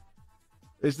Tinder?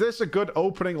 Is this a good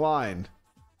opening line?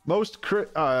 Most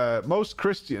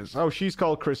Christians... Oh, she's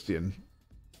called Christian.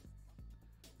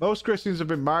 Most Christians have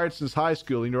been married since high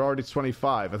school and you're already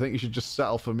 25. I think you should just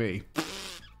settle for me.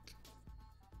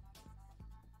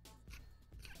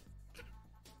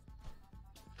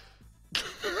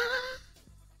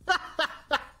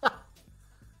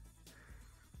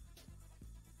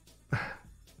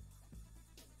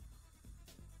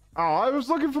 Oh, I was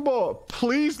looking for more.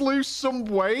 Please lose some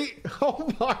weight.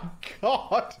 Oh my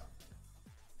god.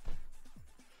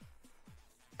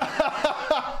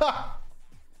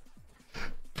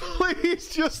 Please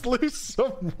just lose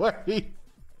some weight.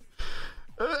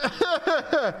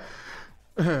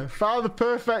 Found the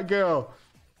perfect girl.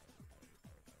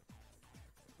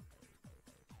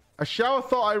 A shower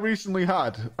thought I recently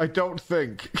had. I don't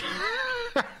think.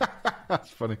 That's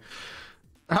funny.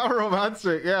 How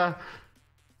romantic, yeah.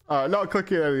 Not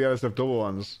clicking any of the NSF double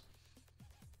ones.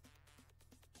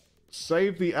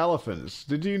 Save the elephants.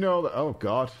 Did you know that? Oh,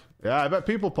 God. Yeah, I bet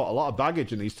people put a lot of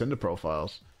baggage in these Tinder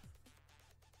profiles.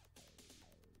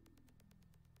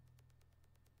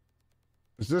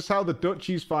 Is this how the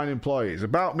Dutchies find employees?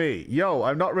 About me. Yo,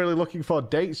 I'm not really looking for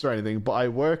dates or anything, but I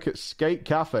work at Skate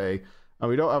Cafe, and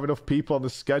we don't have enough people on the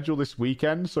schedule this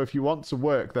weekend, so if you want to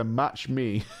work, then match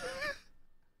me.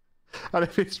 And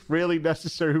if it's really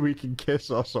necessary, we can kiss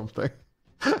or something.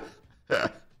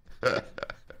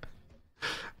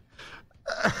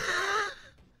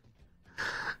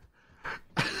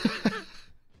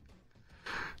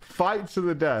 Fight to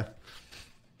the death.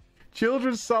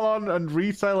 Children's salon and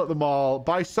retail at the mall.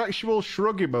 Bisexual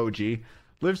shrug emoji.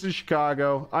 Lives in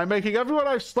Chicago. I'm making everyone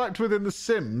I've slept with in The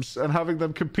Sims and having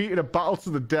them compete in a battle to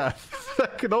the death. There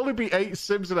can only be 8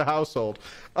 Sims in a household.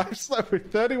 I've slept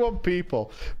with 31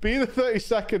 people. Be the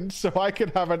 32nd so I can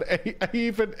have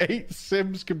even 8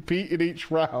 Sims compete in each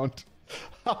round.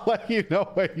 I'll let you know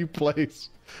where you place.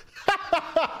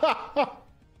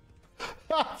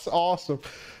 That's awesome.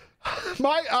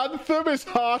 My anthem is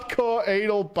hardcore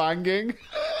anal banging.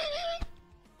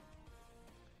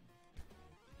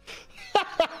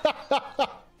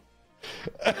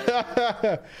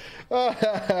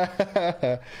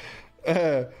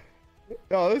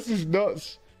 Oh, this is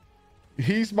nuts.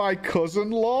 He's my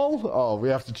cousin, lol. Oh, we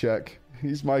have to check.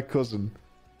 He's my cousin.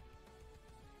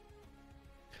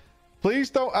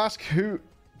 Please don't ask who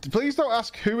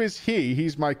is he.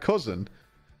 He's my cousin.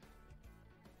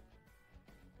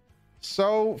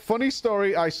 So, funny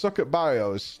story, I suck at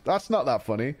bios. That's not that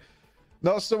funny.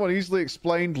 Not someone easily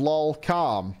explained, lol,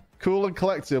 calm. Cool and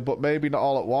collected, but maybe not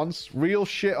all at once. Real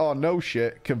shit or no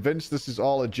shit. Convinced this is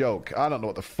all a joke. I don't know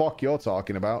what the fuck you're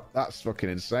talking about. That's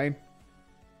fucking insane.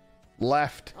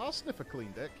 Left. I'll sniff a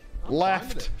clean dick.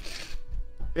 Left.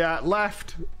 Yeah,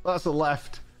 left. That's a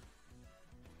left.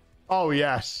 Oh,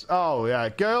 yes. Oh, yeah.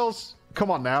 Girls, come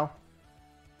on now.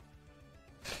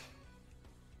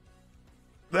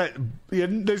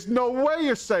 There's no way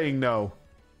you're saying no.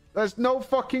 There's no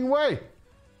fucking way.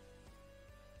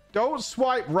 Don't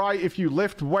swipe right if you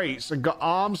lift weights and got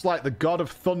arms like the god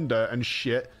of thunder and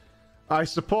shit. I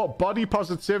support body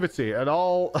positivity and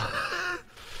all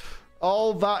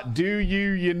all that do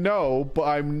you know, but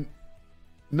I'm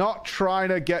not trying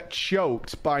to get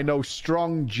choked by no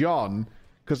strong John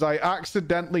because I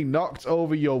accidentally knocked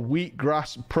over your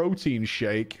wheatgrass protein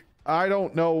shake. I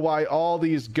don't know why all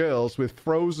these girls with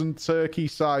frozen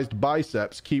turkey-sized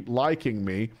biceps keep liking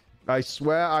me. I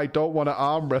swear I don't want to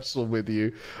arm wrestle with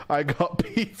you. I got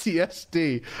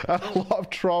PTSD and a lot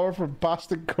of trauma from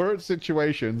past and current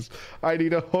situations. I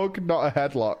need a hug, not a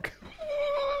headlock.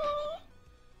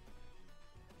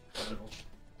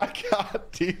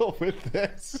 deal with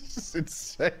this. This is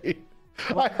insane.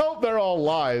 I hope they're all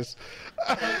lies.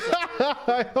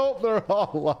 I hope they're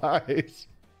all lies.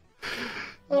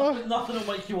 Nothing will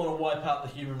make you want to wipe out the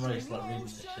human race like reading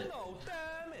this shit.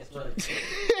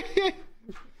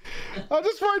 I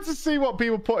just wanted to see what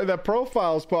people put in their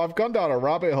profiles, but I've gone down a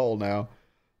rabbit hole now.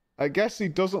 I guess he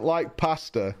doesn't like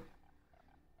pasta.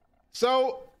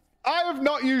 So, I have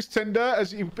not used Tinder,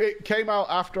 as it came out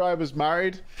after I was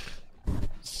married.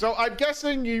 So, I'm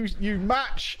guessing you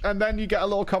match, and then you get a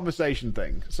little conversation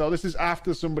thing. So, this is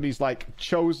after somebody's, like,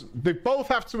 chosen... They both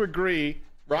have to agree,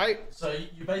 right? So,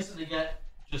 you basically get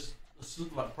just,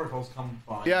 like, profiles come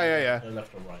by. Yeah. Go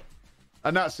left or right.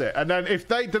 And that's it. And then if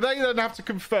they then have to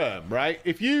confirm, right?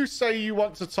 If you say you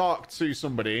want to talk to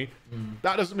somebody,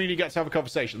 that doesn't mean you get to have a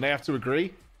conversation. They have to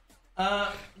agree.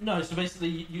 No. So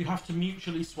basically, you have to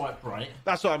mutually swipe right.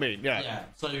 That's what I mean. Yeah. Yeah.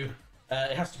 So it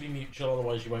has to be mutual,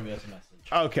 otherwise you won't be able to message.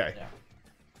 Okay. Yeah.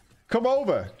 Come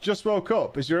over. Just woke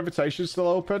up. Is your invitation still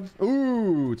open?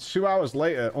 Ooh, 2 hours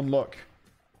later. Unlock.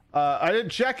 I didn't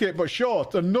check it, but sure.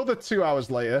 Another 2 hours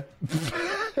later.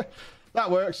 That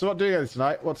works. So what are you doing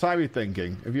tonight? What time are you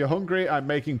thinking? If you're hungry, I'm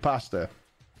making pasta.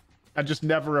 I just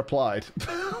never replied.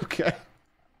 Okay.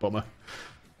 Bummer.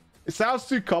 It sounds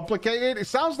too complicated. It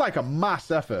sounds like a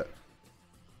mass effort.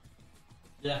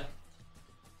 Yeah.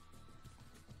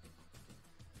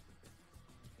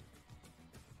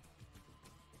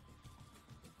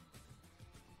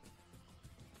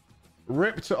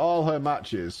 Rip to all her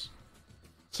matches.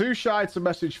 Too shy to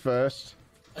message first.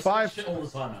 I 5... shit all the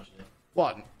time, actually.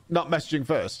 What? Not messaging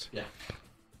first? Yeah.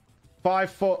 5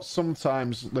 foot,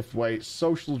 sometimes lift weights,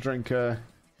 social drinker.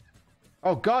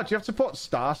 Oh god, you have to put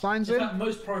star signs in? In fact,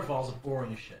 most profiles are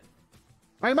boring as shit.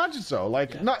 I imagine so.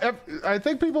 Like, Yeah. I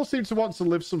think people seem to want to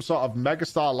live some sort of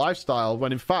megastar lifestyle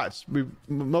when in fact,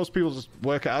 most people just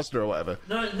work at Asda or whatever.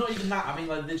 No, not even that. I mean,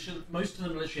 like, most of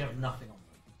them literally have nothing on them.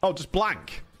 Oh, just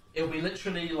blank? It'll be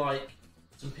literally, like,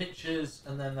 some pictures,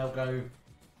 and then they'll go,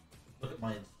 look at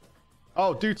my Insta.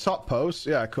 Oh, do top posts?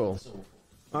 Yeah, cool. It's awful.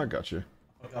 I got you.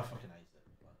 I fucking hate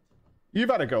it. You've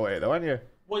had a go at it though, haven't you?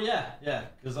 Well, yeah,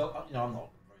 because I'm not a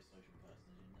very social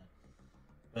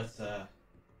person, but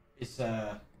it's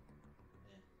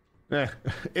Yeah,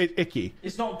 icky.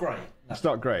 It's not great. No. It's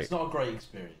not great. It's not a great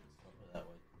experience. I'll put it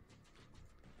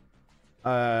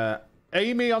that way.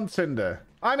 Amy on Tinder.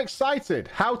 I'm excited.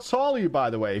 How tall are you, by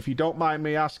the way, if you don't mind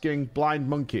me asking, blind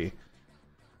monkey?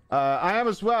 I am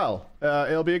as well.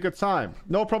 It'll be a good time.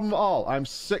 No problem at all. I'm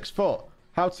 6 foot.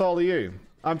 How tall are you?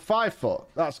 I'm 5 foot.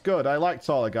 That's good. I like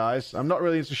taller guys. I'm not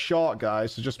really into short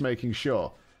guys, so just making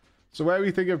sure. So where are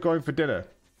you thinking of going for dinner?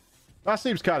 That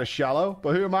seems kind of shallow,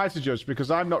 but who am I to judge?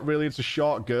 Because I'm not really into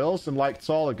short girls and like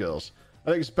taller girls. I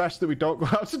think it's best that we don't go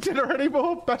out to dinner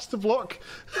anymore. Best of luck.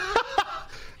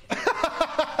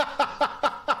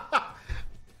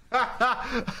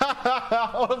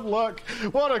 Oh, look.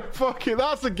 What a fucking...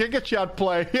 That's a Giga Chad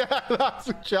play. Yeah, that's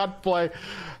a Chad play.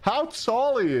 How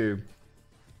tall are you?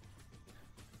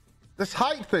 This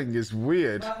height thing is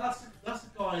weird. That's a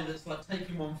guy that's like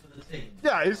taking one for the team.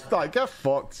 Yeah, it's like, get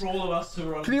fucked. For all of us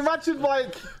who are... Can you imagine,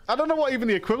 like... I don't know what even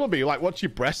the equivalent would be. Like, what's your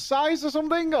breast size or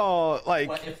something? Or, like...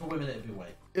 If for women, it'd be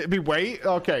weight. It'd be weight?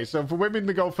 Okay, so for women,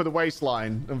 they go for the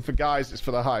waistline. And for guys, it's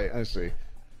for the height. I see.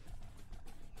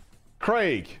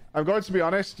 Craig, I'm going to be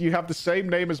honest, you have the same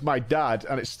name as my dad,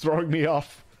 and it's throwing me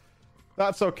off.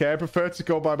 That's okay, I prefer to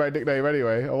go by my nickname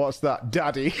anyway. Or what's that?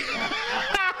 Daddy.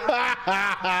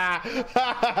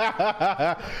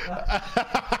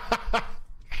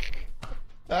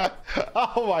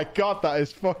 Oh my god, that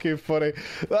is fucking funny.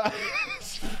 That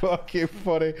is fucking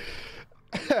funny.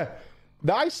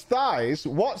 Nice thighs?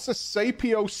 What's a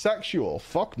sapiosexual?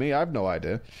 Fuck me, I have no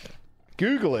idea.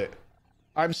 Google it.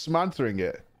 I'm smantering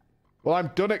it. Well,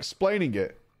 I'm done explaining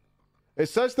it. It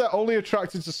says they're only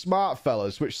attracted to smart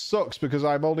fellas, which sucks because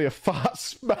I'm only a fart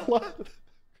smeller.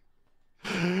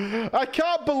 I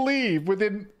can't believe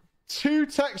within 2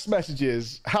 text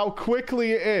messages how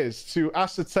quickly it is to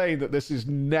ascertain that this is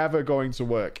never going to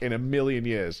work in a million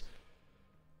years.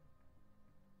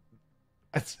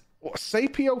 It's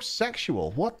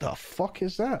sapiosexual. What the fuck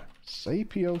is that?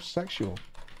 Sapiosexual.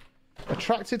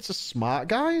 Attracted to smart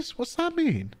guys? What's that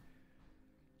mean?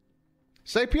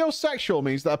 Sapiosexual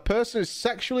means that a person is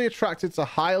sexually attracted to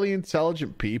highly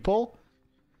intelligent people.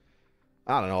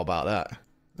 I don't know about that.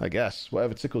 I guess.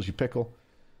 Whatever tickles your pickle.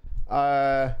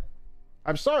 I'm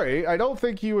sorry. I don't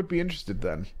think you would be interested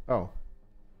then. Oh.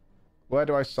 Where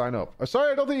do I sign up? I'm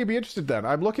sorry, I don't think you'd be interested then.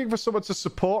 I'm looking for someone to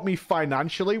support me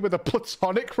financially with a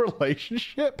platonic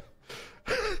relationship.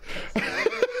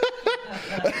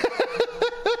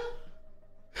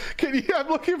 Yeah, I'm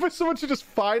looking for someone to just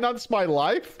finance my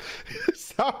life.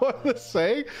 Is that what they're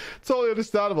saying? Totally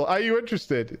understandable. Are you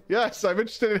interested? Yes, I'm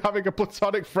interested in having a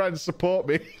platonic friend support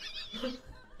me.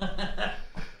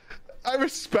 I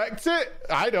respect it.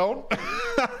 I don't.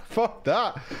 Fuck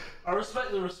that. I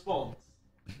respect the response.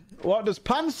 What does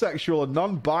pansexual and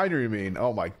non-binary mean?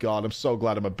 Oh my god, I'm so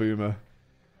glad I'm a boomer.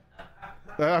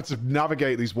 I have to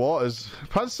navigate these waters.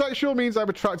 Pansexual means I'm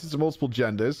attracted to multiple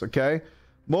genders, okay?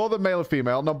 More than male and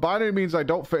female. Non-binary means I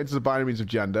don't fit into the binary means of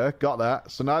gender. Got that.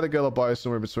 So neither girl or boy is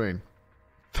somewhere in between.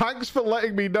 Thanks for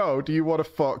letting me know. Do you want to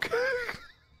fuck?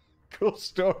 Cool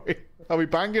story. Are we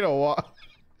banging or what?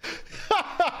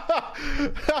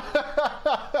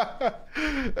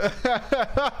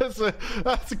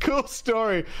 That's a cool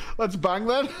story. Let's bang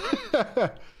then.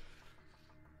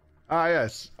 Ah,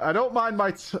 yes. I don't mind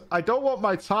I don't want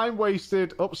my time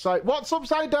wasted upside... What's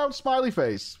upside down smiley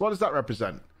face? What does that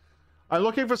represent? I'm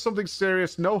looking for something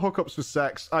serious. No hookups for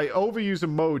sex. I overuse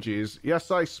emojis. Yes,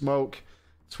 I smoke.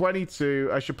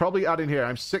 22. I should probably add in here.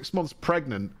 I'm 6 months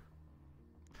pregnant.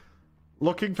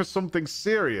 Looking for something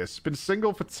serious. Been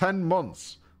single for 10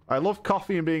 months. I love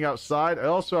coffee and being outside. I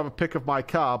also have a pic of my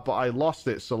car, but I lost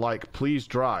it, so, like, please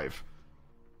drive.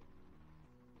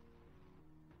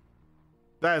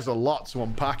 There's a lot to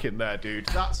unpack in there, dude.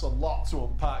 That's a lot to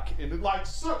unpack in, like,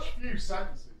 such few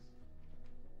sentences.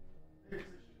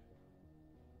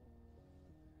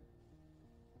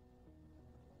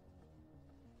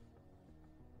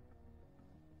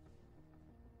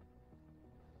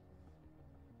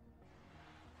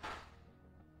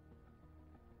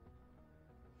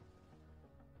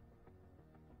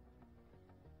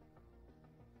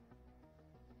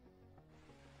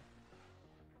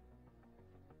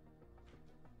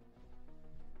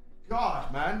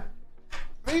 God, man.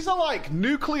 These are like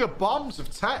nuclear bombs of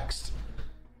text.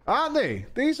 Aren't they?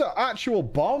 These are actual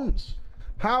bombs.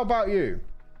 How about you?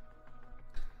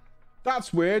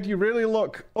 That's weird. You really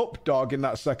look up dog in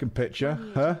that second picture,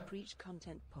 huh? Preach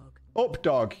content pog. Up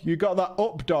dog. You got that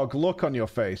up dog look on your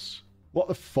face. What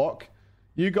the fuck?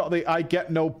 You got the I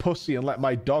get no pussy and let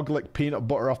my dog lick peanut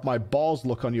butter off my balls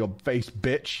look on your face,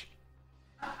 bitch.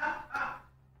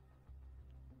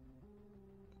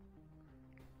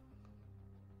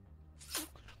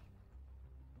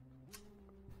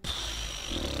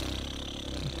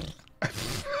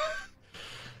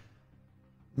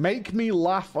 Make me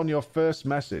laugh on your first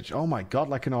message. Oh my god,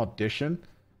 like an audition.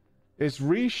 Is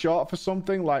re short for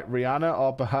something like Rihanna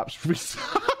or perhaps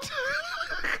Rizad?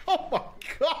 Oh my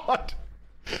god.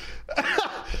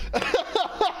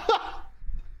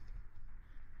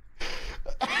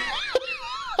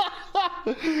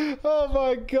 Oh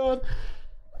my god.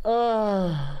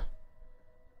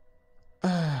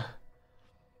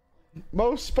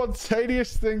 Most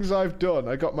spontaneous things I've done.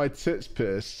 I got my tits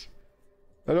pierced.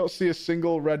 I don't see a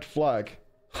single red flag.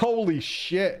 Holy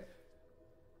shit.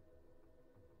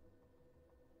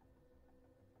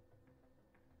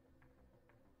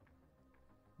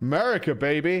 America,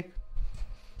 baby.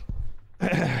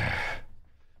 I'm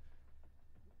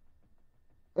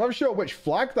not sure which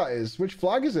flag that is. Which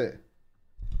flag is it?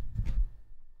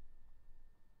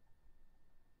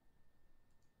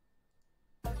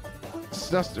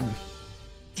 Disgusting.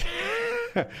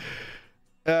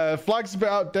 Flag's a bit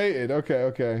outdated.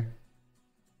 Okay.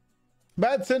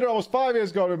 Met Tinder almost 5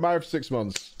 years ago. Been married for 6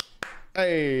 months.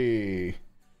 Hey.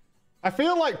 I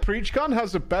feel like PreachCon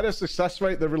has a better success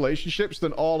rate than relationships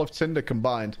than all of Tinder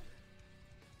combined.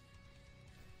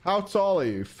 How tall are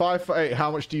you? 5'8".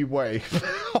 How much do you weigh?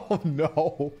 Oh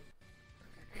no.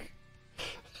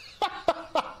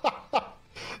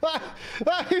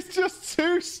 That is just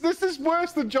too... This is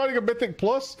worse than joining a Mythic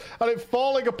Plus and it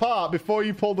falling apart before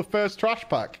you pull the first trash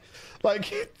pack.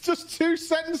 Like, just 2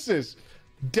 sentences.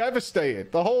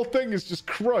 Devastated. The whole thing is just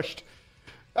crushed.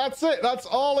 That's it. That's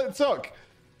all it took.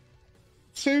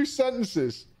 2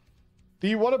 sentences. Do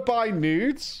you want to buy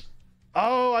nudes?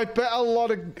 Oh, I bet a lot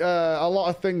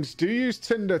of things do use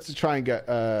Tinder to try and get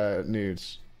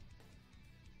nudes.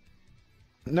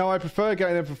 No, I prefer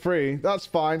getting them for free. That's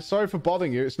fine. Sorry for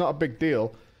bothering you. It's not a big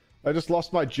deal. I just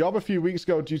lost my job a few weeks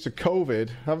ago due to COVID.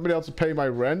 Haven't been able to pay my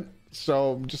rent,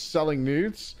 so I'm just selling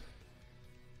nudes.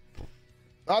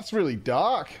 That's really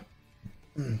dark.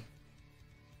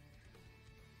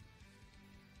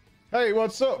 Hey,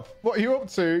 what's up? What are you up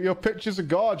to? Your pictures are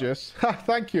gorgeous. Ha,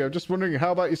 thank you. I'm just wondering,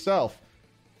 how about yourself?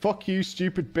 Fuck you,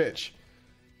 stupid bitch.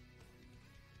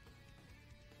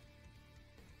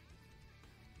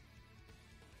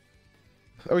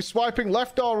 Are we swiping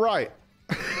left or right?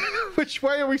 Which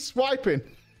way are we swiping?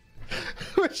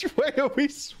 Which way are we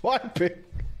swiping?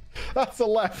 That's a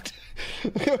left.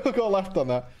 We'll go left on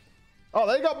that. Oh,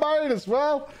 they got married as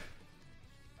well.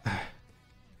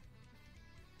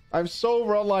 I'm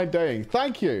sober online dating.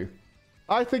 Thank you.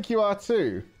 I think you are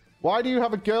too. Why do you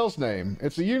have a girl's name?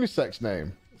 It's a unisex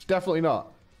name. It's definitely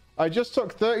not. I just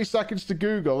took 30 seconds to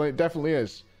Google and it definitely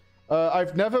is.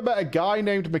 I've never met a guy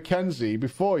named Mackenzie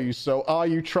before you, so are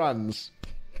you trans?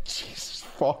 Jesus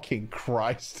fucking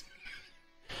Christ.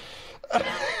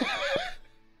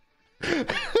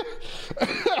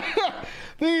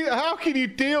 How can you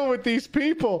deal with these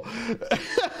people?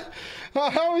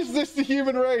 How is this the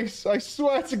human race? I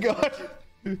swear to God.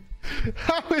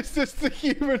 How is this the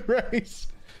human race?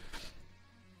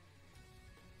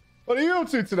 What are you up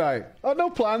to tonight? Oh, no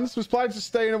plans. Was planning to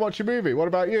stay in and watch a movie. What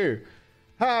about you?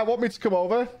 Want me to come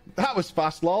over? That was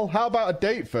fast, lol. How about a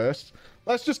date first?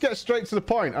 Let's just get straight to the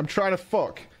point. I'm trying to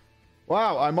fuck.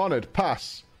 Wow, I'm honored.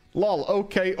 Pass. Lol,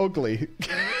 okay, ugly.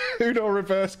 Uno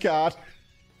reverse card.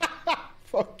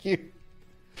 Fuck you.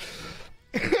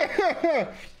 I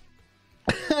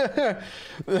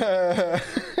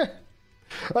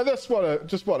just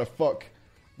wanna fuck.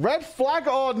 Red flag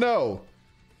or no?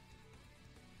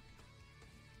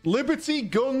 Liberty,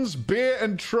 guns, beer,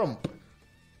 and Trump.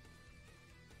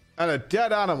 And a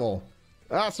dead animal.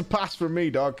 That's a pass from me,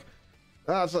 dog.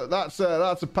 That's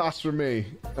a pass from me.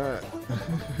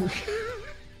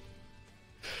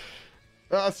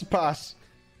 That's a pass.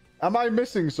 Am I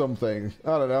missing something?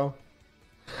 I don't know.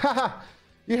 Haha.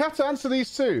 You have to answer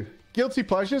these too. Guilty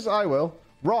pleasures? I will.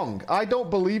 Wrong. I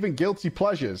don't believe in guilty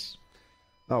pleasures.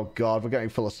 Oh God, we're getting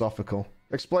philosophical.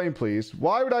 Explain, please.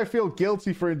 Why would I feel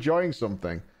guilty for enjoying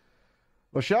something?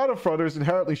 Well, Schadenfreude is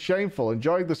inherently shameful,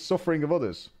 enjoying the suffering of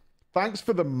others. Thanks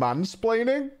for the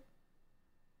mansplaining?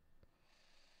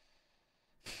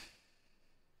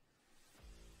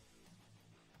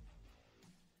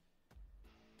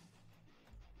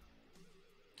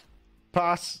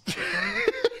 Pass.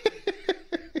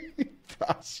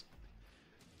 Pass.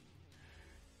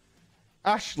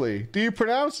 Ashley, do you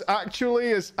pronounce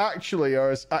actually as actually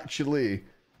or as actually?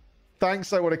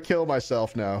 Thanks, I want to kill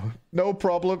myself now. No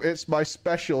problem, it's my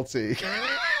specialty.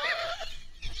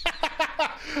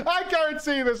 I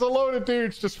guarantee there's a load of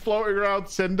dudes just floating around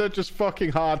Tinder, just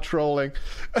fucking hard trolling.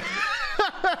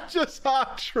 Just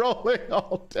hard trolling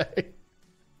all day.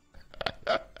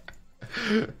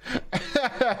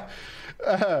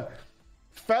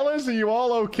 Fellas, are you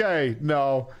all okay?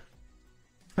 No.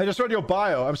 I just read your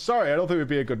bio. I'm sorry, I don't think it would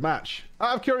be a good match.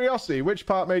 Out of curiosity, which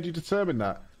part made you determine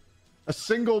that? A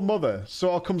single mother, so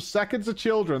I'll come second to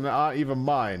children that aren't even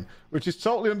mine, which is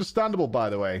totally understandable, by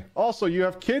the way. Also, you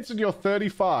have kids and you're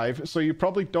 35, so you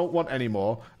probably don't want any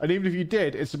more, and even if you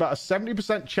did, it's about a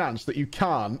 70% chance that you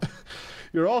can't.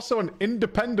 You're also an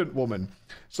independent woman,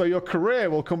 so your career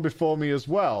will come before me as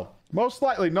well. Most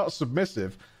likely not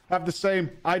submissive. Have the same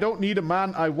I don't need a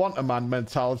man, I want a man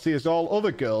mentality as all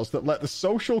other girls that let the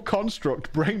social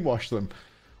construct brainwash them.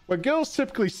 When girls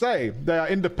typically say they are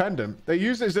independent, they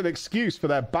use it as an excuse for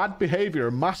their bad behavior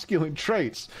and masculine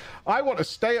traits. I want a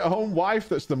stay-at-home wife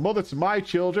that's the mother to my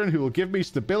children who will give me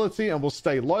stability and will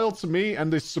stay loyal to me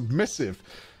and is submissive.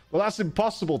 Well, that's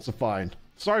impossible to find.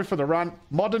 Sorry for the rant.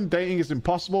 Modern dating is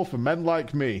impossible for men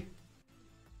like me.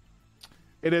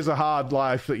 It is a hard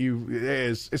life that it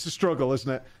is. It's a struggle,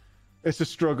 isn't it? It's a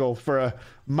struggle for a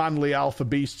manly alpha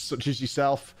beast such as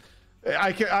yourself.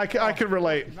 I can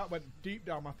relate. That went deep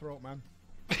down my throat, man.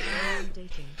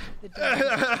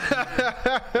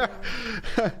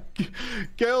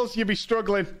 Girls, you be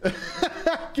struggling.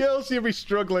 Girls, you be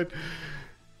struggling.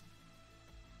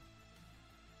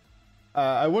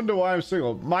 I wonder why I'm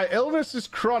single. My illness is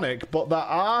chronic, but that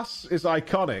ass is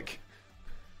iconic.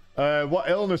 What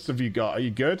illness have you got? Are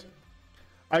you good?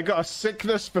 I got a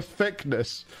sickness for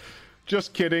thickness.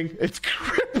 Just kidding. It's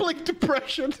crippling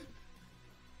depression.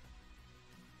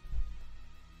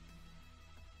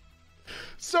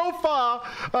 So far,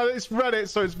 it's Reddit,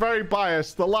 so it's very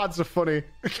biased. The lads are funny.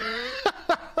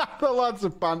 The lads are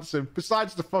bouncing.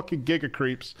 Besides the fucking giga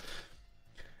creeps.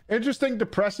 Interesting,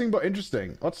 depressing, but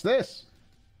interesting. What's this?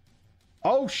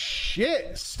 Oh,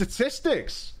 shit.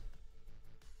 Statistics.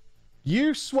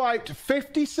 You swiped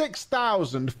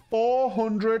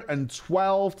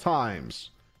 56,412 times.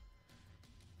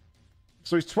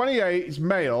 So he's 28, he's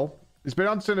male. He's been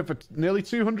on Tinder for nearly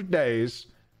 200 days.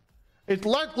 It's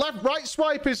right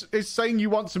swipe is saying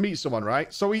you want to meet someone,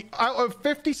 right? So he, out of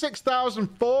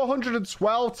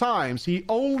 56,412 times, he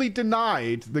only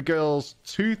denied the girls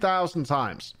 2,000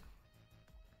 times.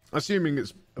 Assuming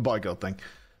it's a boy-girl thing.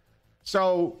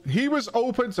 So he was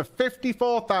open to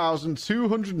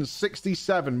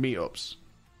 54,267 meetups.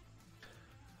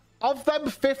 Of them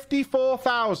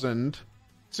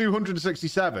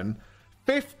 54,267,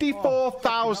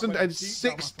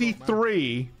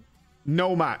 54,063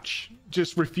 no match.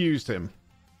 Just refused him.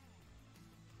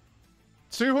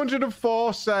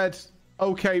 204 said,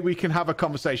 okay, we can have a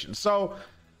conversation. So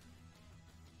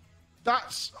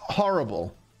that's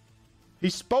horrible. He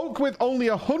spoke with only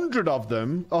 100 of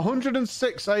them.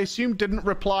 106, I assume, didn't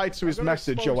reply to his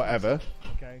message or whatever.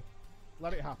 Okay,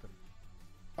 let it happen.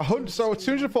 So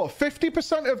 204,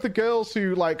 50% of the girls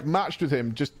who like matched with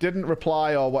him just didn't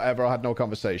reply or whatever, or had no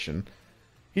conversation.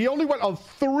 He only went on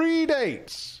 3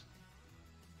 dates.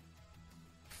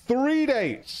 3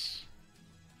 dates.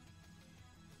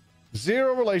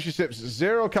 0 relationships,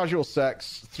 0 casual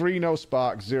sex, 3 no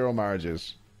spark, 0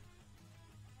 marriages.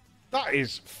 That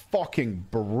is fucking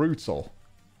brutal.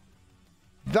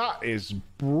 That is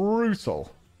brutal.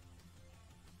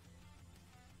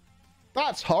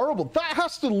 That's horrible. That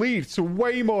has to lead to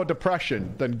way more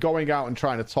depression than going out and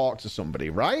trying to talk to somebody,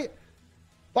 right?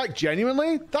 Like,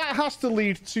 genuinely, that has to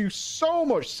lead to so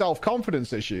much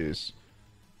self-confidence issues.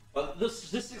 But the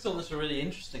statistics on this are really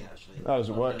interesting, actually. That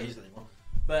doesn't work. I don't use it anymore.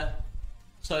 But,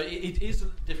 so it is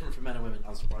different for men and women,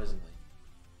 unsurprisingly.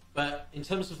 But in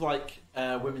terms of, like,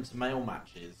 women to male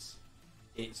matches,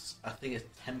 it's, I think, a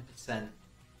 10%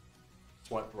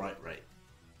 swipe right rate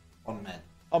on men.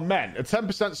 On men, a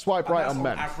 10% swipe right on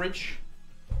men. Average.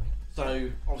 So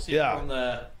obviously, yeah. On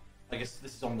the, I guess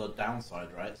this is on the downside,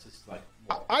 right? So it's like.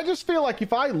 I just feel like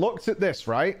if I looked at this,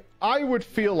 right, I would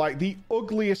feel like the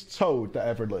ugliest toad that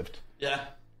ever lived. Yeah.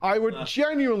 I would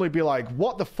genuinely be like,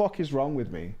 what the fuck is wrong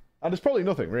with me? And there's probably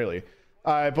nothing really,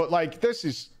 but like this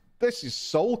is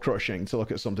soul crushing to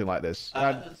look at something like this.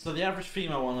 So the average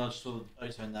female one, I just saw the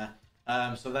auto in there.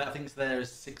 So that I think there is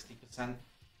 60%.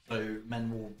 So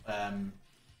men will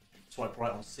swipe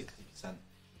right on 60%.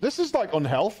 This is like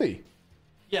unhealthy.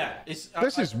 Yeah,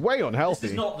 this is way unhealthy.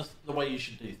 This is not the way you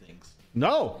should do things.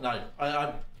 No. No,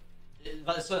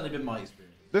 that's certainly been my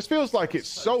experience. This feels like it's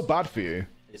so bad for you.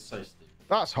 It's so stupid.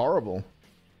 That's horrible.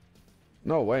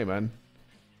 No way, man.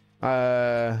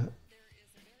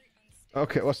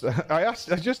 Okay, what's that? I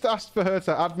just asked for her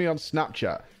to add me on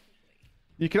Snapchat.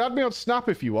 You can add me on Snap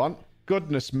if you want.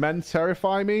 Goodness, men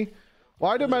terrify me.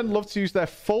 Why do men love to use their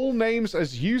full names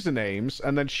as usernames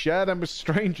and then share them with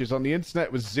strangers on the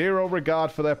internet with zero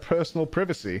regard for their personal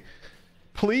privacy?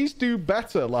 Please do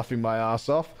better, laughing my ass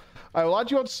off. I will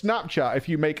add you on Snapchat if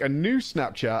you make a new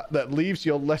Snapchat that leaves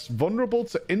you less vulnerable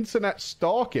to internet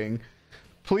stalking.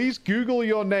 Please Google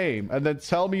your name and then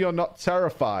tell me you're not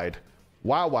terrified.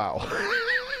 Wow, wow.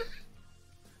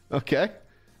 Okay.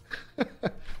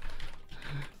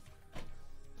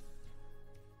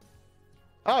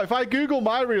 Oh, if I Google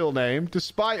my real name,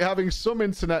 despite having some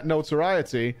internet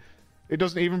notoriety, it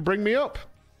doesn't even bring me up.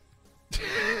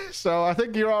 So I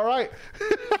think you're all right.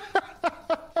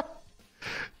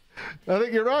 I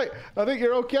think you're right. I think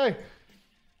you're okay.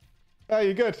 Yeah,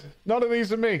 you're good. None of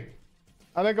these are me.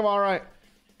 I think I'm all right.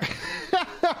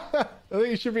 I think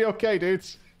you should be okay,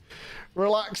 dudes.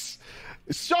 Relax.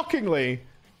 Shockingly,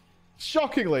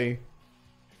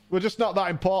 we're just not that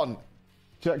important.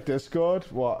 Check Discord.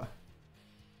 What?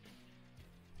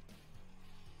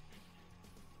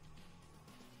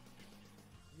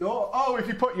 Oh, if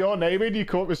you put your name in, you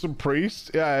come up with some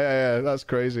priest. Yeah. That's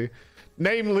crazy.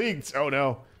 Name leaked. Oh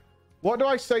no. What do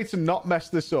I say to not mess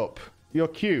this up? You're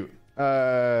cute.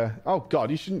 Oh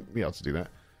god, you shouldn't be able to do that.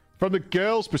 From the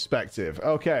girl's perspective.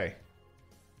 Okay.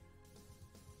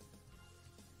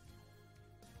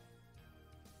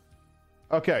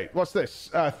 Okay, what's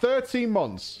this? 13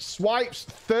 months. Swipes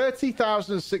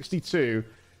 30,062.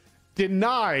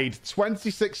 Denied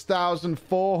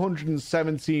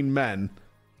 26,417 men.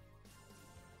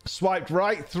 Swiped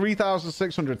right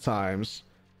 3,600 times.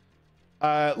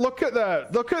 Look at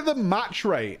the match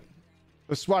rate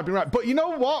of swiping right. But you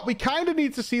know what? We kind of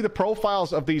need to see the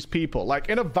profiles of these people. Like,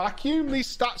 in a vacuum, these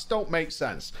stats don't make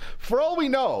sense. For all we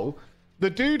know, the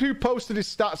dude who posted his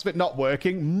stats of it not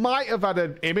working might have had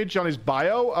an image on his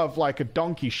bio of, like, a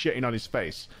donkey shitting on his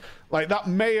face. Like, that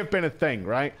may have been a thing,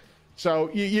 right? So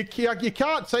you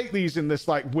can't take these in this,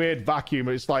 like, weird vacuum.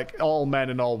 It's, like, all men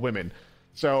and all women.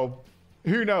 So,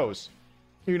 who knows?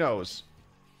 Who knows?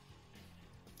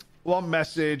 One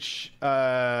message,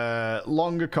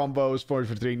 longer combos,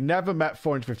 453. Never met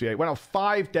 458. Went on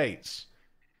 5 dates.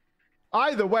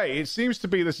 Either way, it seems to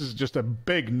be this is just a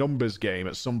big numbers game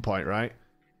at some point, right?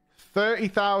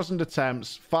 30,000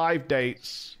 attempts, 5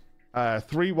 dates,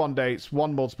 3 one dates,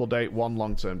 1 multiple date, 1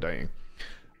 long-term dating.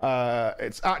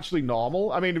 It's actually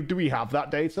normal. I mean, do we have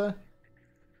that data?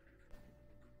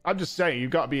 I'm just saying,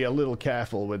 you've got to be a little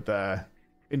careful with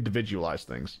individualized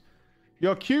things.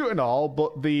 You're cute and all,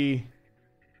 but the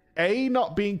A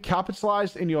not being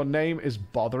capitalized in your name is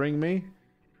bothering me.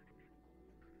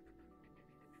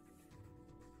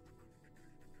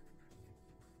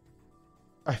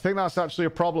 I think that's actually a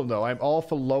problem, though. I'm all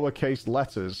for lowercase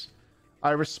letters.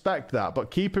 I respect that, but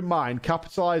keep in mind,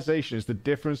 capitalization is the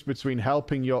difference between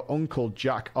helping your uncle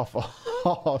jack off a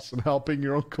horse and helping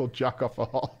your uncle jack off a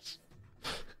horse.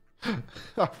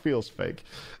 That feels fake.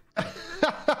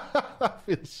 That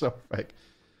feels so fake.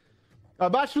 I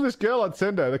matched with this girl on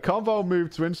Tinder. The convo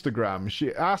moved to Instagram.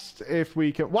 She asked if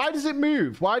we can... Why does it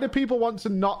move? Why do people want to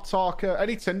not talk?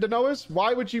 Any Tinder knowers?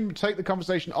 Why would you take the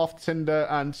conversation off Tinder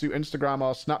and to Instagram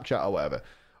or Snapchat or whatever?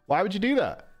 Why would you do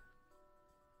that?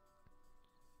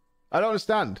 I don't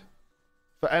understand.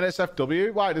 For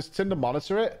NSFW? Why? Does Tinder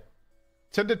monitor it?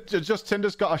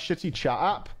 Tinder's got a shitty chat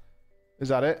app? Is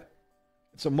that it?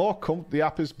 It's a more... The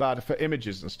app is bad for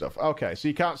images and stuff. Okay, so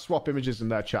you can't swap images in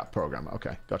their chat program.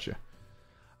 Okay, gotcha.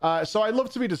 So I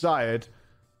love to be desired.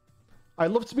 I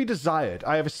love to be desired.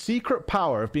 I have a secret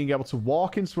power of being able to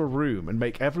walk into a room and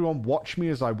make everyone watch me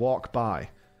as I walk by.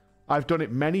 I've done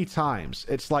it many times.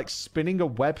 It's like spinning a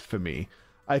web for me.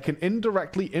 I can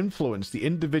indirectly influence the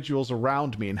individuals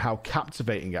around me and how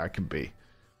captivating I can be.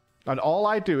 And all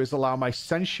I do is allow my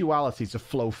sensuality to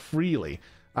flow freely,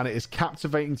 and it is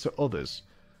captivating to others.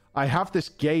 I have this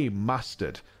game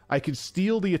mastered. I can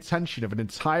steal the attention of an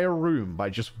entire room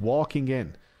by just walking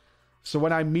in. So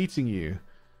when I'm meeting you,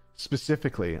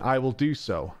 specifically, I will do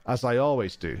so, as I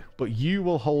always do, but you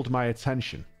will hold my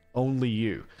attention, only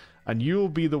you, and you will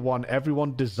be the one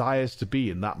everyone desires to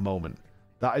be in that moment.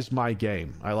 That is my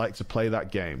game. I like to play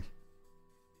that game.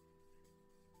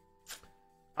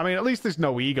 I mean, at least there's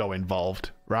no ego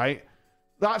involved, right?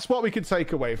 That's what we can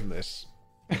take away from this.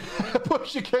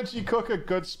 Push your kids, you cook a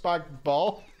good spag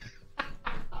ball.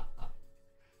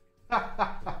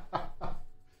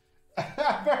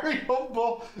 Very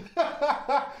humble.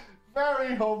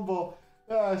 Very humble.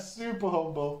 Super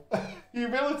humble.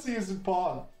 Humility is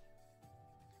important.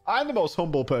 I'm the most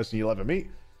humble person you'll ever meet.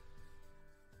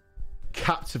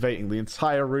 Captivating the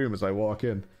entire room as I walk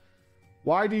in.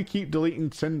 Why do you keep deleting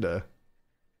Tinder?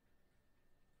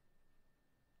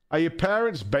 Are your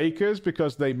parents bakers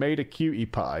because they made a cutie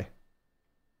pie?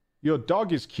 Your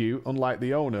dog is cute, unlike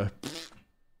the owner.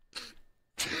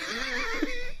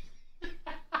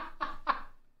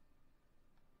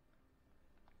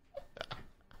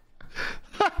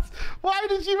 Why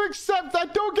did you accept? I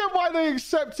don't get why they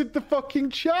accepted the fucking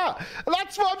chat.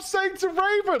 That's what I'm saying to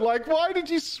Raven. Like, why did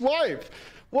you swipe?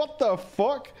 What the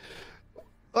fuck?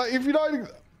 Like, if you don't...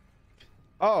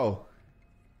 Oh.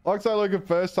 Long time looking,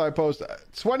 first time post.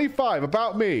 25,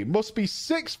 about me. Must be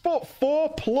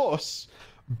 6'4" plus.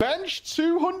 Bench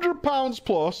 200 pounds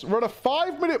plus. Run a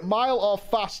 5-minute mile or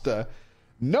faster.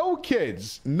 No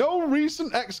kids. No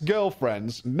recent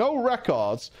ex-girlfriends. No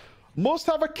records. Must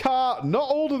have a car not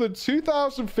older than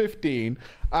 2015,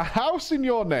 a house in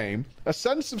your name, a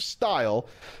sense of style,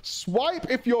 swipe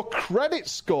if your credit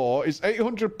score is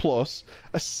 800 plus,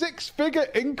 a 6-figure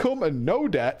income and no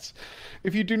debt.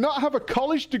 If you do not have a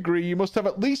college degree, you must have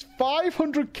at least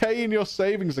 500k in your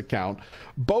savings account.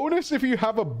 Bonus if you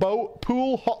have a boat,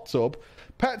 pool, hot tub.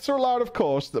 Pets are allowed, of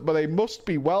course, but they must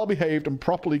be well behaved and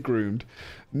properly groomed.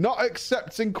 Not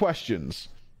accepting questions.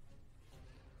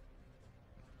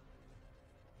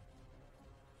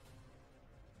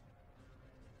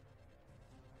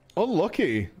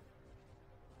 Unlucky.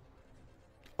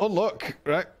 Unluck,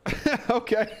 right?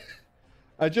 Okay.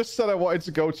 I just said I wanted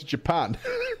to go to Japan.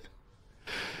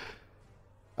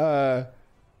 I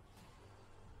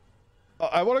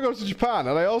want to go to Japan,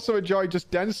 and I also enjoy just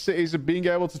dense cities and being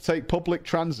able to take public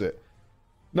transit.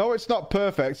 No, it's not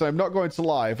perfect, I'm not going to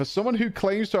lie. For someone who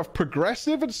claims to have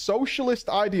progressive and socialist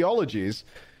ideologies,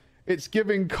 it's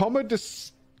giving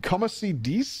Commerce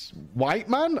white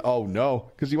man? Oh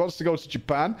no, because he wants to go to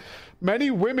Japan.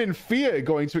 Many women fear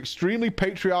going to extremely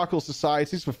patriarchal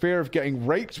societies for fear of getting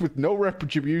raped with no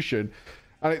retribution.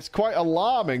 And it's quite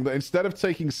alarming that instead of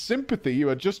taking sympathy, you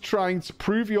are just trying to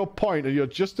prove your point and your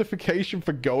justification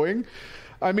for going.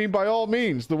 I mean, by all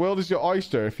means, the world is your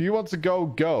oyster. If you want to go,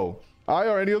 go. I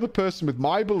or any other person with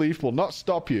my belief will not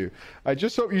stop you. I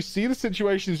just hope you see the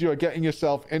situations you are getting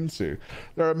yourself into.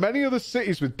 There are many other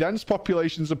cities with dense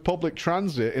populations of public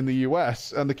transit in the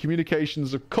US and the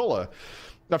communities of color.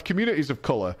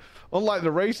 Unlike the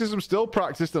racism still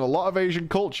practiced in a lot of Asian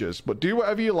cultures. But do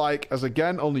whatever you like, as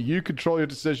again, only you control your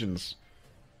decisions.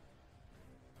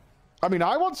 I mean,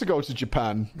 I want to go to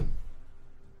Japan.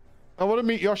 I want to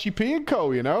meet Yoshi P and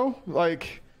Co, you know?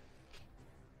 Like...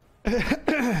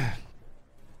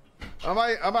 Am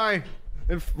I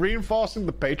reinforcing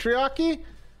the patriarchy?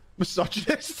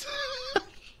 Misogynist?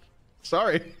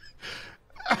 Sorry.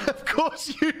 Of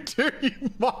course you do,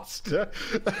 you monster.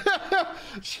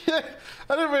 Shit.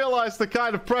 I didn't realize the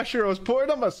kind of pressure I was putting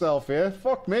on myself here.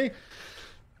 Fuck me.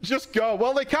 Just go.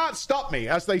 Well, they can't stop me,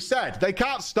 as they said. They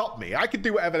can't stop me. I can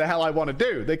do whatever the hell I want to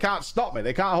do. They can't stop me.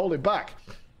 They can't hold it back.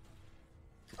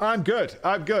 I'm good.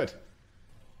 I'm good.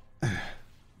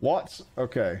 What?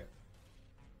 Okay.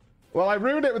 Well, I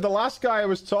ruined it with the last guy I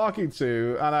was talking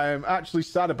to, and I'm actually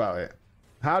sad about it.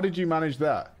 How did you manage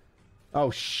that? Oh,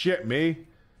 shit, me.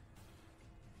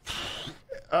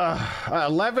 At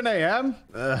 11 a.m.?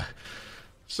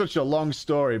 Such a long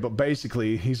story, but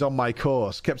basically, he's on my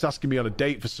course. Kept asking me on a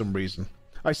date for some reason.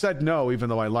 I said no, even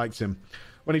though I liked him.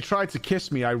 When he tried to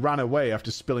kiss me, I ran away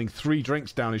after spilling 3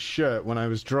 drinks down his shirt when I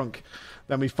was drunk.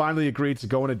 Then we finally agreed to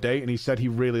go on a date, and he said he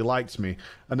really liked me,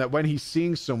 and that when he's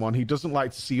seeing someone, he doesn't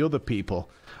like to see other people.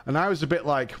 And I was a bit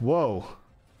like, whoa,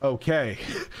 okay.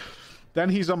 Then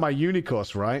he's on my uni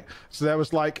course, right? So there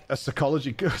was like a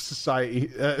psychology society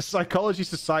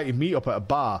meetup at a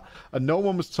bar, and no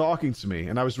one was talking to me,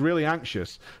 and I was really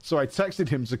anxious. So I texted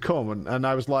him to come, and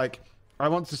I was like, I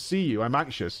want to see you, I'm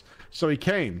anxious. So he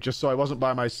came, just so I wasn't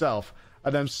by myself,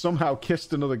 and then somehow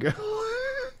kissed another girl.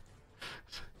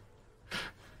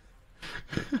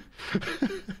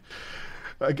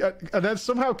 And then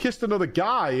somehow kissed another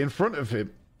guy in front of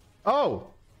him. Oh,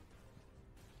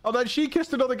 then she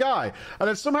kissed another guy, and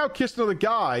then somehow kissed another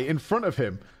guy in front of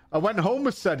him. I went home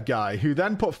with said guy, who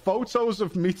then put photos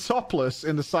of me topless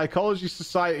in the Psychology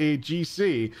Society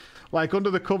GC, like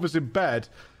under the covers in bed,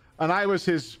 and I was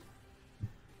his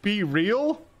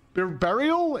burial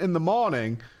in the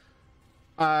morning.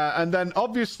 And then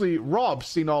obviously Rob's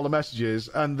seen all the messages,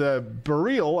 and the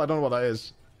burial, I don't know what that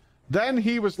is. Then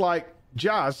he was like,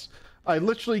 Jazz, I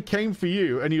literally came for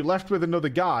you, and you left with another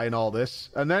guy and all this.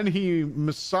 And then he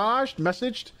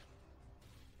messaged.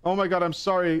 Oh my god, I'm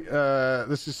sorry,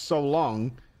 this is so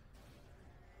long.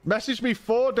 Messaged me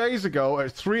 4 days ago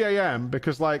at 3 a.m.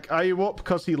 because, like, are you up?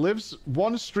 Because he lives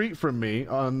 1 street from me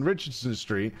on Richardson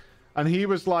Street. And he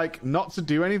was like, not to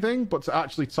do anything, but to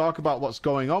actually talk about what's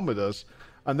going on with us.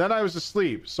 And then I was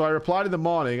asleep, so I replied in the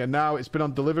morning, and now it's been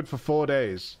undelivered for 4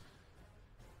 days.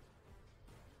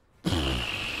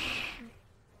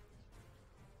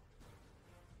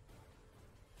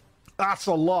 That's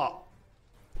a lot.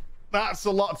 That's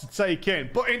a lot to take in.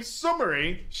 But in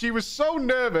summary, she was so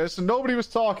nervous and nobody was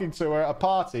talking to her at a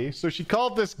party, so she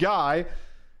called this guy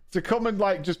to come and,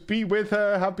 like, just be with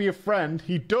her, be a friend.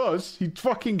 He does. He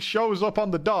fucking shows up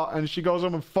on the dot, and she goes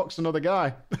home and fucks another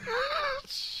guy.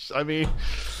 I mean,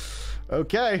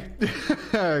 okay.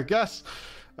 I guess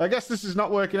this is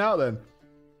not working out then.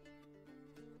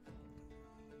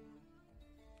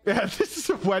 Yeah, this is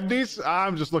a Wendy's.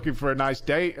 I'm just looking for a nice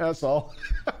date, that's all.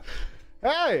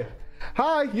 Hey!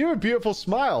 Hi, you're a beautiful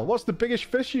smile. What's the biggest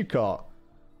fish you caught?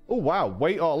 Oh, wow.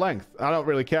 Weight or length? I don't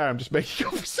really care. I'm just making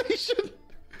conversation.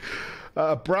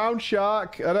 Brown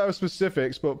shark. I don't have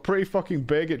specifics, but pretty fucking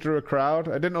big. It drew a crowd.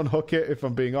 I didn't unhook it, if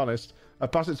I'm being honest. I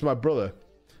passed it to my brother.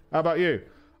 How about you?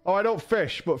 Oh, I don't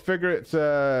fish, but figure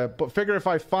if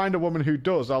I find a woman who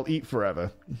does, I'll eat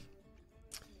forever.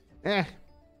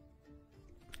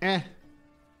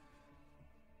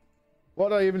 What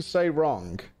did I even say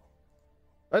wrong?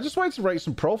 I just wanted to rate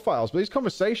some profiles, but these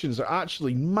conversations are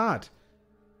actually mad.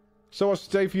 So what's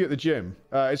today for you at the gym?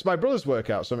 It's my brother's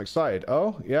workout, so I'm excited.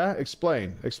 Oh, yeah?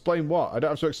 Explain. Explain what? I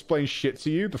don't have to explain shit to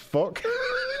you? The fuck?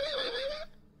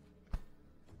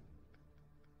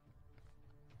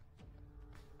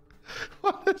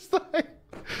 What is that?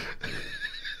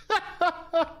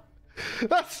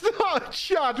 That's not a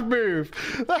Chad move.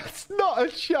 That's not a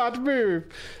Chad move.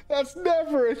 That's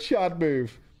never a Chad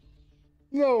move.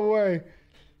 No way.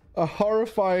 A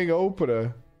horrifying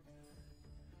opener.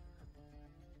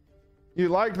 You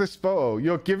like this photo?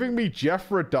 You're giving me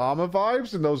Jeffrey Dahmer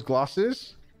vibes in those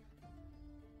glasses?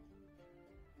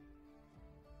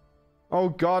 Oh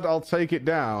god, I'll take it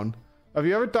down. Have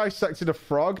you ever dissected a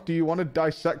frog? Do you want to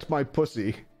dissect my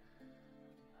pussy?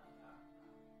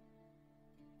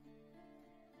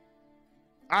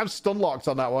 I'm stun locked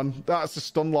on that one. That's a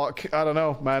stun lock. I don't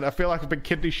know, man. I feel like I've been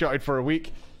kidney shotted for a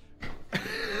week.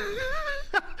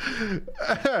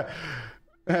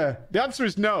 The answer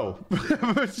is no.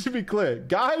 To be clear.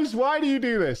 Guys, why do you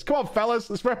do this? Come on, fellas.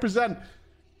 Let's represent.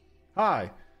 Hi.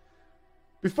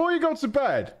 Before you go to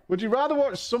bed, would you rather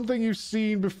watch something you've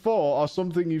seen before or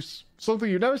something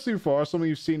you've never seen before or something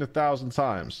you've seen 1,000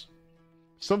 times?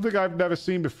 Something I've never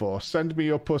seen before. Send me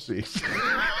your pussies.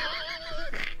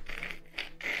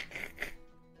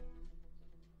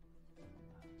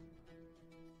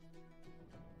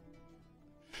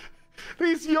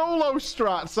 These YOLO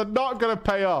strats are not going to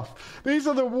pay off. These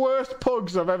are the worst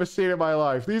pugs I've ever seen in my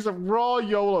life. These are raw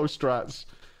YOLO strats.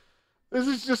 This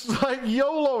is just like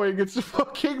YOLOing. It's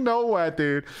fucking nowhere,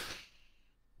 dude.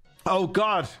 Oh,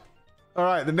 God. All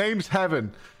right, the name's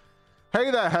Heaven. Hey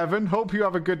there, Heaven. Hope you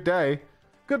have a good day.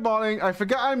 Good morning. I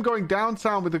forget I'm going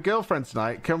downtown with a girlfriend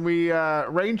tonight. Can we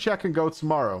rain check and go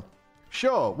tomorrow?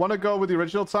 Sure. Want to go with the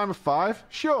original time of 5?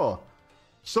 Sure.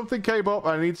 Something came up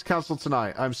and I need to cancel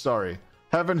tonight. I'm sorry.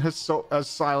 Heaven has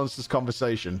silenced this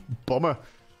conversation. Bummer.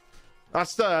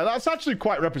 That's actually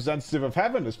quite representative of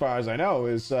Heaven, as far as I know.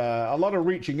 Is a lot of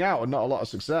reaching out and not a lot of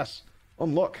success.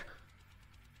 Unlock.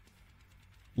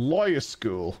 Lawyer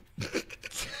school.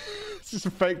 This is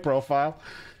a fake profile.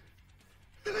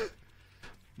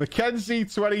 Mackenzie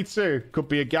 22 could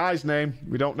be a guy's name.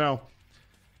 We don't know.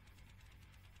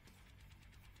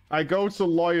 I go to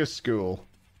lawyer school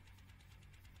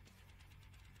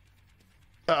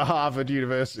at Harvard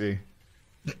University.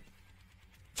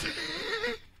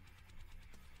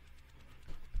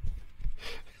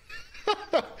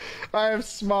 I am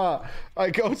smart.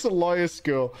 I go to lawyer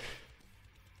school.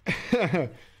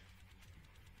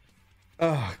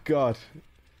 Oh, God.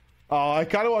 Oh, I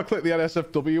kind of want to click the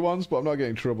NSFW ones, but I'm not getting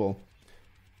in trouble.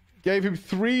 Gave him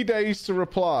 3 days to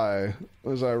reply.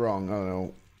 Was I wrong? I don't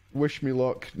know. Wish me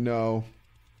luck. No.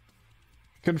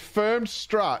 Confirmed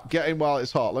strat. Get in while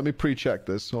it's hot. Let me pre-check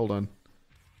this. Hold on.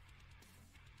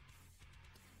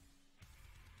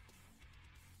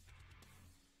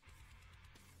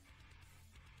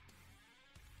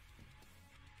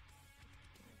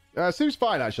 Seems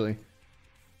fine, actually.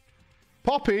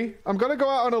 Poppy, I'm gonna go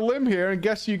out on a limb here and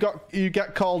guess you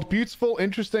get called beautiful,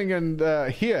 interesting, and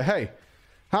here. Hey,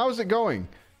 how's it going?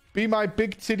 Be my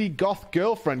big titty goth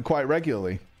girlfriend quite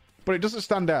regularly, but it doesn't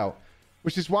stand out,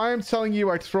 which is why I'm telling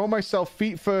you I'd throw myself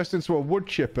feet first into a wood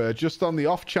chipper just on the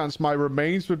off chance my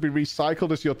remains would be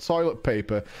recycled as your toilet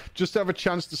paper, just to have a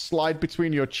chance to slide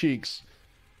between your cheeks.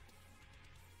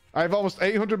 I have almost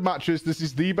 800 matches. This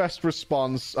is the best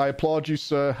response. I applaud you,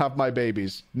 sir. Have my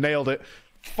babies. Nailed it.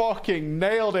 Fucking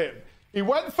nailed it. He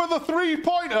went for the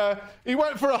three-pointer. He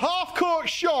went for a half-court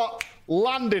shot.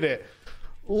 Landed it.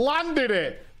 Landed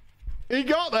it. He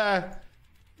got there.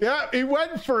 Yeah, he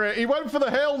went for it. He went for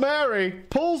the Hail Mary.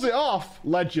 Pulls it off.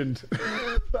 Legend.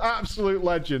 Absolute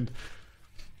legend.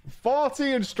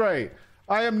 40 and straight.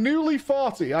 I am newly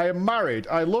 40. I am married.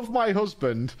 I love my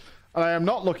husband. And I am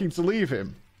not looking to leave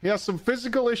him. He has some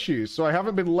physical issues, so I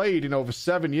haven't been laid in over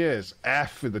 7 years.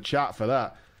 F in the chat for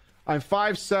that. I'm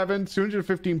 5'7",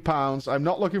 215 pounds. I'm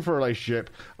not looking for a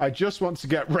relationship. I just want to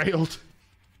get railed.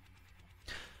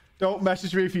 Don't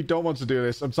message me if you don't want to do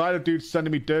this. I'm tired of dudes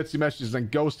sending me dirty messages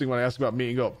and ghosting when I ask about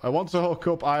meeting up. I want to hook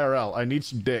up IRL. I need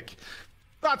some dick.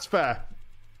 That's fair.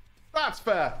 That's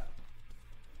fair.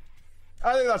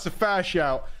 I think that's a fair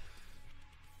shout.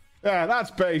 Yeah,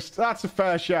 that's based. That's a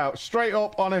fair shout. Straight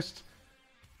up, honest.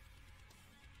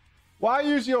 Why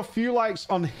use your few likes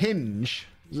on Hinge?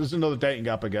 This is another dating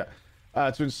app I get.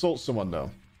 To insult someone, though.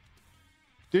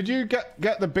 Did you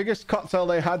get the biggest cocktail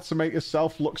they had to make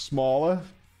yourself look smaller?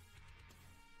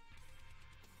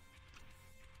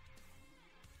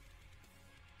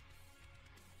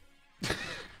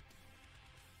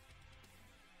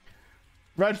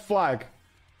 Red flag.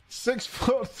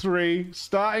 6'3",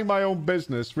 starting my own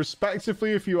business.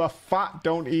 Respectively, if you are fat,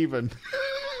 don't even.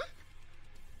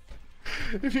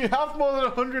 If you have more than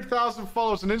 100,000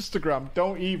 followers on Instagram,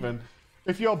 don't even.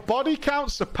 If your body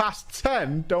count surpassed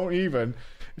 10, don't even.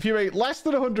 If you make less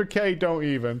than 100k, don't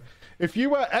even. If you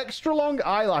wear extra long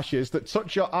eyelashes that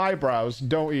touch your eyebrows,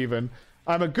 don't even.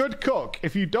 I'm a good cook.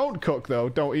 If you don't cook, though,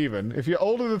 don't even. If you're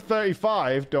older than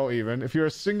 35, don't even. If you're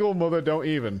a single mother, don't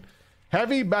even.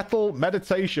 Heavy metal,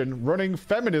 meditation, running,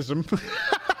 feminism.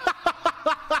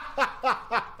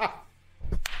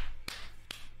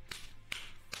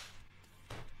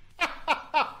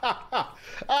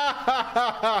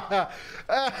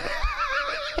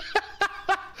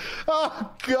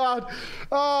 Oh, God.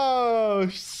 Oh,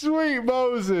 sweet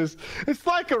Moses. It's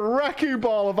like a wrecking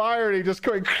ball of irony just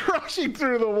going crashing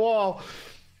through the wall.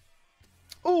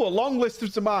 Oh, a long list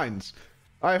of demands.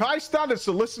 I have high standards,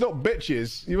 so listen up,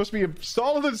 bitches. You must be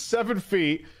taller than 7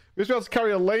 feet. You must be able to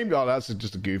carry a lame... Oh, that's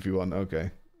just a goofy one.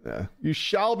 Okay. Yeah. You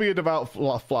shall be a devout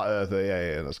flat earther.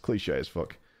 Yeah, that's cliche as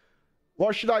fuck.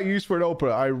 What should I use for an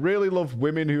opener? I really love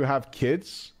women who have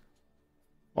kids.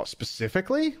 What,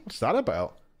 specifically? What's that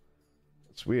about?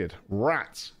 That's weird.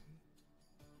 Rat.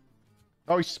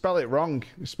 Oh, he spelled it wrong.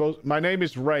 My name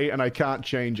is Ray, and I can't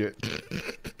change it.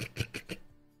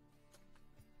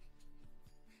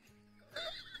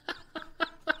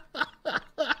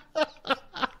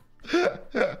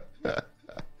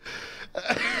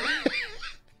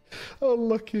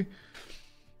 lucky.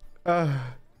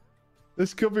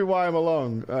 This could be why I'm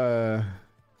alone.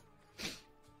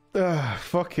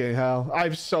 Fucking hell.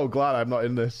 I'm so glad I'm not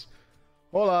in this.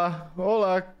 Hola.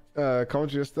 Hola. ¿Cómo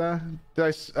está?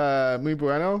 Muy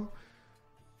bueno?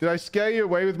 Did I scare you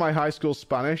away with my high school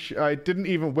Spanish? I didn't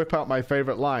even whip out my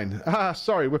favorite line. Ah,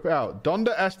 sorry, whip it out.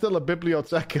 ¿Dónde está la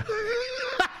biblioteca?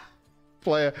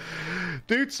 Player.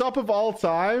 Dude, top of all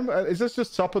time? Is this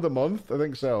just top of the month? I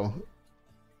think so.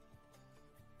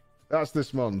 That's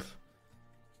this month.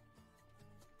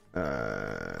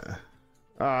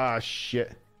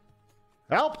 Shit.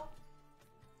 Help!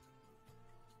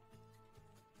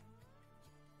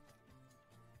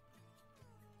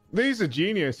 These are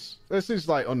genius. This is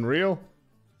like unreal.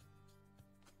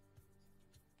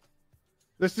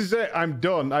 This is it. I'm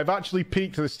done. I've actually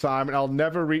peaked this time and I'll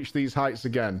never reach these heights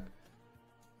again.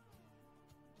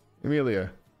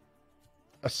 Amelia.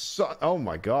 Oh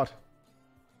my god.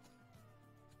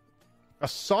 A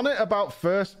sonnet about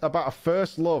a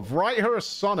first love. Write her a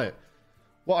sonnet.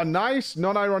 What a nice,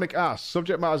 non-ironic ass.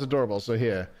 Subject matter's adorable, so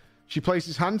here. She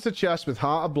places hand to chest with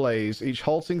heart ablaze, each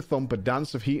halting thump a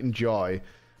dance of heat and joy.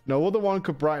 No other one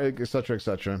could brighten, etc.,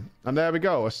 etc. And there we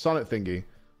go, a sonnet thingy.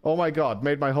 Oh my god,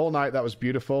 made my whole night, that was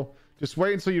beautiful. Just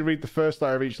wait until you read the first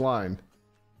letter of each line.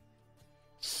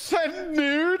 Send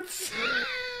nudes!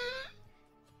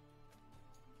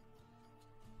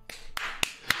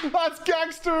 That's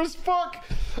gangster as fuck!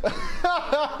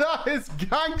 That is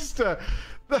gangster!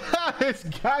 That is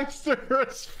gangster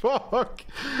as fuck!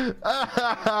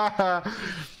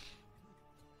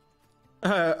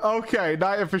 Okay,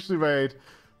 night officially made.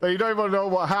 You don't even know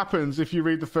what happens if you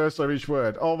read the first letter of each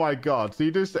word. Oh my god. Do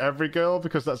you do this to every girl?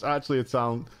 Because that's actually a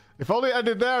talent. If only it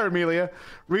ended there, Amelia.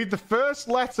 Read the first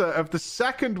letter of the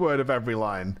second word of every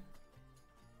line.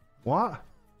 What?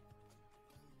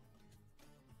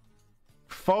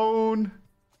 Phone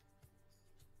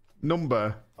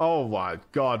number. Oh my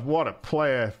god, what a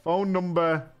player. Phone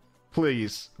number,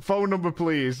 please. Phone number,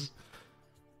 please.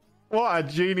 What a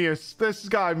genius. This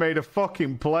guy made a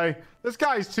fucking play. This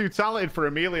guy's too talented for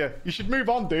Amelia. You should move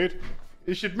on, dude.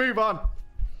 You should move on.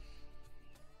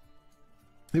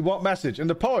 What message? In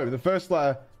the poem, the first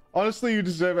letter. Honestly, you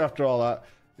deserve it after all that.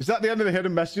 Is that the end of the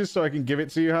hidden messages so I can give it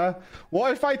to you, huh?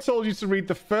 What if I told you to read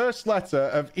the first letter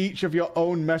of each of your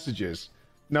own messages?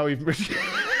 No, you've...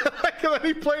 Like, then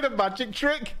he played a magic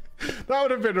trick? That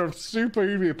would have been a super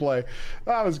easy play.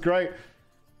 That was great.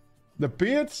 The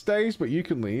beard stays, but you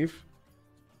can leave.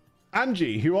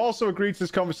 Angie, who also agreed to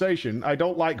this conversation, I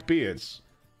don't like beards.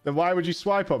 Then why would you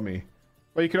swipe on me?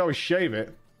 Well, you could always shave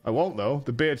it. I won't, though.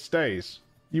 The beard stays.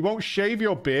 You won't shave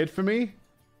your beard for me?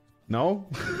 No?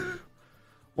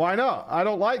 Why not? I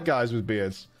don't like guys with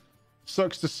beards.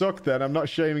 Sucks to suck, then. I'm not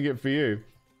shaving it for you.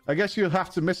 I guess you'll have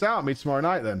to miss out on me tomorrow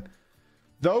night, then.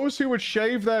 Those who would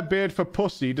shave their beard for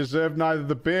pussy deserve neither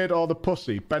the beard or the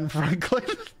pussy. Ben Franklin.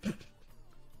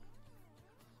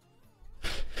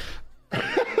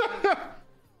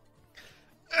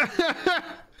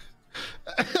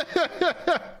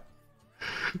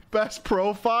 Best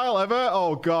profile ever?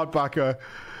 Oh god, Backer.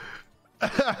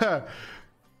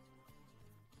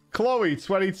 Chloe,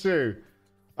 22.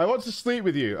 I want to sleep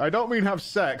with you. I don't mean have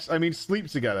sex, I mean sleep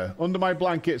together. Under my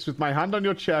blankets with my hand on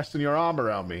your chest and your arm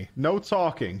around me. No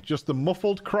talking, just the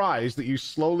muffled cries that you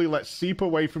slowly let seep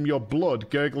away from your blood,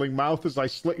 gurgling mouth as I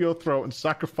slit your throat and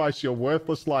sacrifice your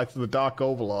worthless life to the Dark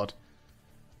Overlord.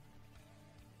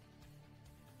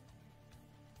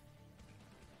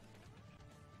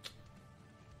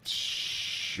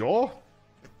 Sure.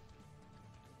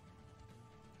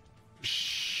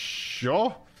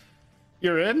 Sure.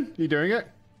 You're in? You doing it?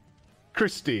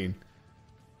 Christine.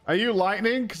 Are you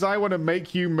lightning? Because I want to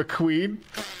make you McQueen.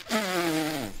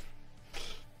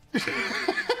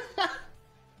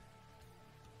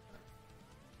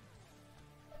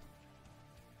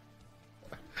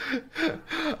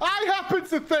 I happen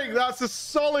to think that's a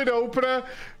solid opener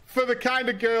for the kind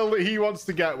of girl that he wants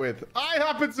to get with. I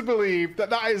happen to believe that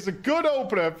that is a good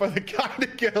opener for the kind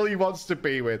of girl he wants to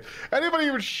be with. Anybody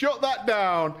who would shut that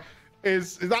down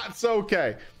that's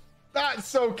okay.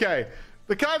 That's okay.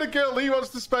 The kind of girl he wants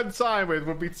to spend time with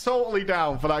would be totally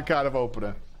down for that kind of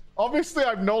opener. Obviously,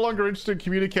 I'm no longer interested in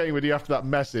communicating with you after that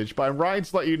message, but I'm writing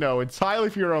to let you know, entirely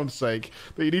for your own sake,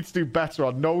 that you need to do better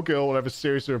or no girl will ever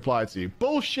seriously reply to you.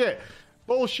 Bullshit.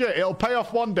 Bullshit. It'll pay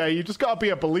off one day. You just got to be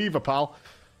a believer, pal.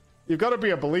 You've got to be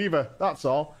a believer. That's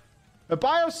all. The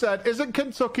bio said, isn't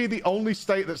Kentucky the only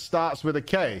state that starts with a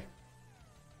K?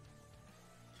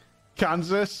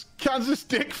 Kansas. Kansas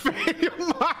dick fit in your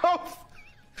mouth.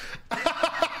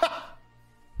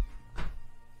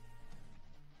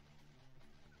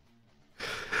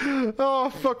 Oh,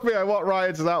 fuck me. I walked right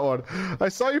into that one. I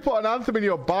saw you put an anthem in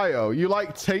your bio. You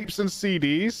like tapes and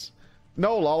CDs?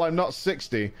 No, lol, I'm not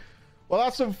 60. Well,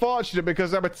 that's unfortunate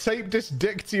because I'm going to tape this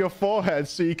dick to your forehead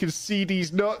so you can see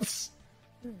these nuts.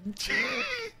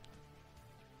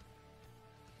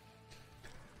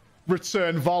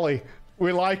 Return volley.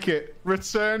 We like it.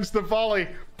 Returns the volley.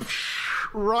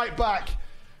 Right back.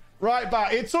 Right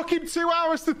back. It took him 2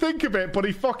 hours to think of it, but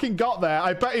he fucking got there.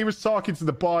 I bet he was talking to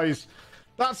the boys.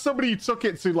 That's somebody who took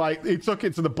it to, like, he took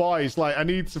it to the boys. Like, I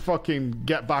need to fucking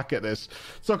get back at this.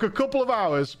 Took a couple of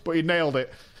hours, but he nailed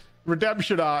it.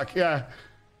 Redemption arc, yeah.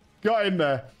 Got in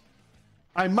there.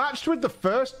 I matched with the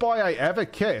first boy I ever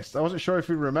kissed. I wasn't sure if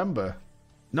you remember.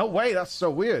 No way, that's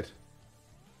so weird.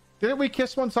 Didn't we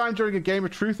kiss one time during a game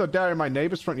of Truth or Dare in my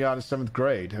neighbor's front yard in 7th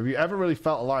grade? Have you ever really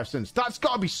felt alive since? That's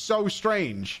got to be so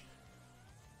strange.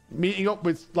 Meeting up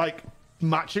with, like,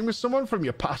 matching with someone from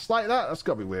your past like that? That's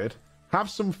got to be weird. Have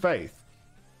some faith.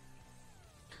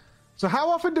 So how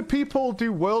often do people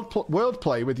do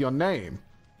wordplay with your name?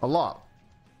 A lot.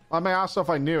 I may ask if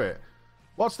I knew it.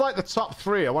 What's like the top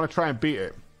 3? I want to try and beat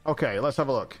it. Okay, let's have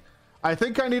a look. I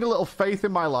think I need a little faith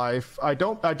in my life. I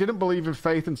didn't believe in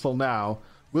faith until now.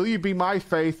 Will you be my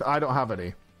faith? I don't have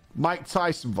any. Mike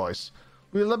Tyson voice.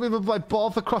 Will you let me move my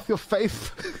balls across your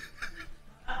face?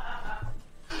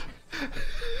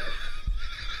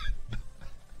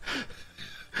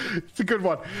 It's a good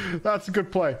one. That's a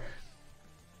good play.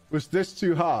 Was this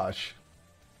too harsh?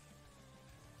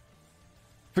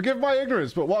 Forgive my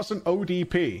ignorance, but what's an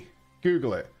ODP?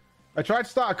 Google it. I tried to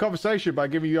start a conversation by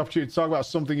giving you the opportunity to talk about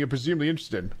something you're presumably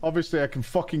interested in. Obviously, I can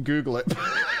fucking Google it.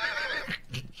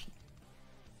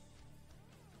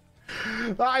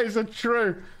 That is a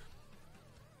true.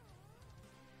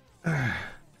 That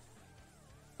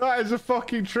is a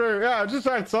fucking true. Yeah, I'm just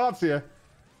trying to talk to you.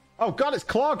 Oh god, it's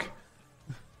Clog.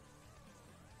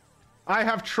 I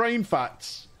have train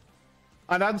facts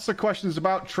and answer questions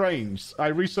about trains. I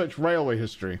research railway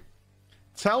history.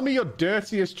 Tell me your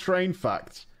dirtiest train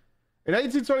fact. In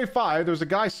 1825, there was a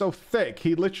guy so thick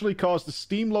he literally caused the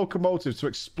steam locomotive to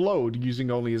explode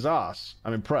using only his arse.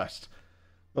 I'm impressed.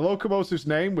 The locomotive's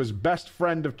name was Best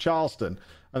Friend of Charleston,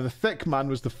 and the thick man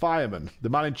was the fireman, the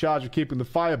man in charge of keeping the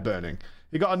fire burning.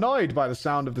 He got annoyed by the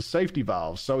sound of the safety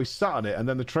valves, so he sat on it, and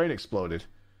then the train exploded.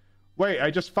 Wait,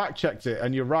 I just fact-checked it,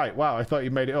 and you're right. Wow, I thought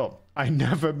you made it up. I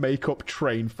never make up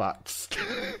train facts.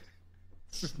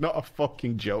 This is not a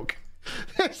fucking joke.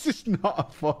 This is not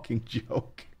a fucking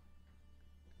joke.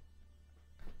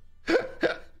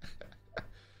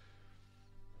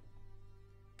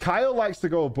 Kyle likes to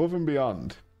go above and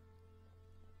beyond.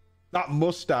 That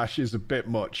mustache is a bit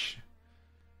much.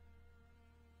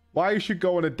 Why you should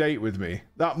go on a date with me?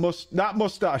 That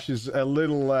mustache is a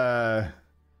little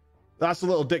that's a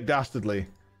little Dick Dastardly.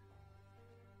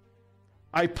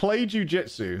 I play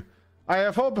jiu-jitsu. I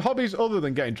have hobbies other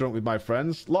than getting drunk with my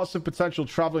friends. Lots of potential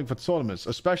traveling for tournaments,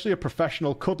 especially a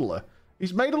professional cuddler.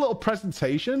 He's made a little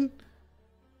presentation.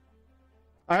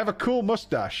 I have a cool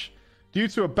mustache. Due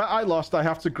to a bet I lost, I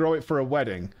have to grow it for a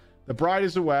wedding. The bride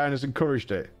is aware and has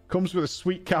encouraged it. Comes with a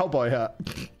sweet cowboy hat.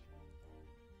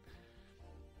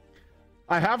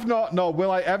 I have not, nor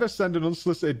will I ever send an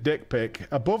unsolicited dick pic.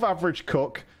 Above average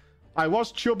cook. I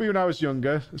was chubby when I was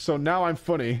younger, so now I'm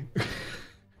funny.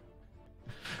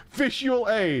 Visual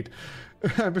aid.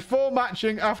 Before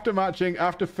matching, after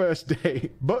first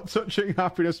date. Butt touching,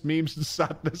 happiness, memes, and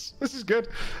sadness. This is good.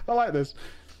 I like this.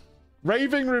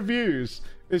 Raving reviews.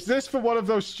 Is this for one of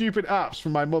those stupid apps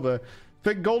from my mother?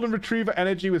 Think golden retriever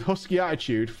energy with husky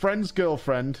attitude. Friend's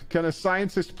girlfriend. Can a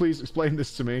scientist please explain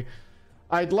this to me?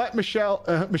 I'd let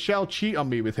Michelle cheat on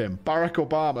me with him. Barack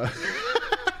Obama.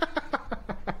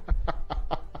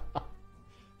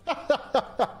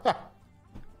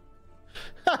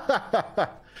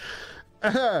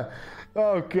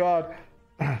 Oh god.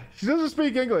 She doesn't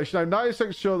speak English, and I'm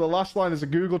 96% sure the last line is a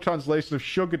Google translation of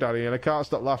sugar daddy, and I can't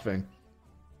stop laughing.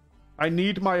 I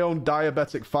need my own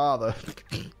diabetic father.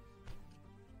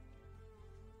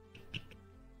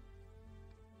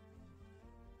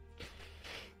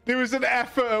 There was an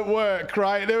effort at work,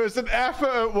 right? There was an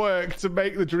effort at work to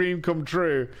make the dream come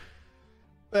true.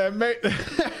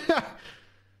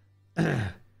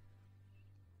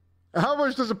 How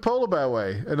much does a polar bear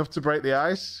weigh? Enough to break the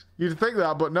ice? You'd think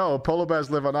that, but no, polar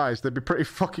bears live on ice. They'd be pretty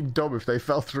fucking dumb if they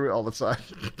fell through it all the time.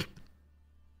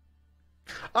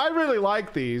 I really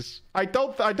like these. I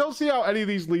don't see how any of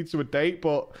these lead to a date,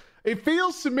 but it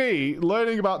feels to me,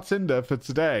 learning about Tinder for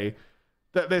today,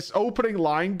 that this opening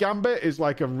line gambit is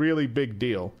like a really big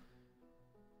deal.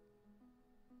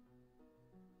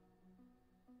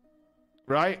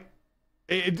 Right?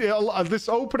 This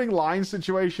opening line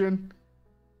situation,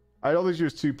 I don't think she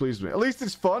was too pleased with it. At least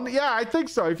it's fun. Yeah, I think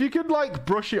so. If you could like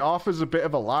brush it off as a bit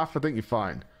of a laugh, I think you're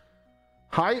fine.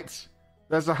 Height.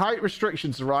 There's a height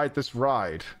restriction to ride this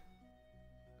ride.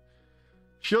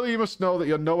 Surely you must know that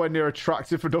you're nowhere near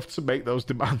attractive enough to make those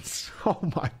demands. Oh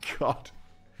my god.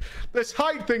 This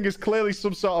height thing is clearly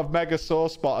some sort of mega sore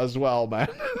spot as well, man.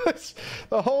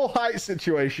 The whole height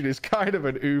situation is kind of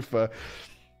an oofer.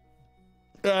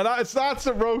 Yeah, that's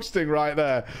a roasting right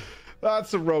there.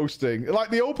 That's a roasting.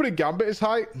 Like, the opening gambit is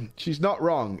height. She's not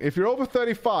wrong. If you're over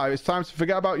 35, it's time to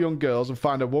forget about young girls and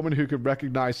find a woman who can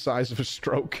recognize size of a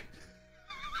stroke.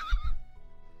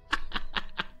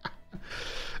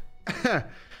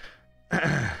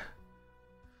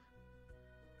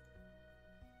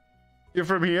 You're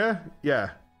from here?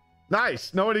 Yeah.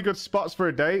 Nice. Know any good spots for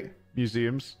a date?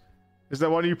 Museums. Is there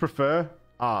one you prefer?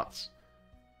 Arts.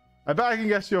 I bet I can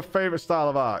guess your favorite style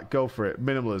of art. Go for it.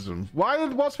 Minimalism.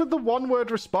 What's with the one-word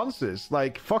responses?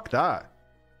 Like, fuck that.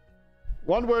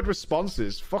 One-word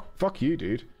responses. Fuck you,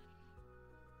 dude.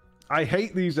 I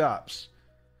hate these apps.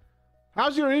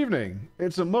 How's your evening?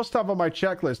 It's a must-have on my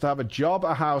checklist to have a job,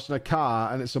 a house, and a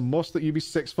car, and it's a must that you be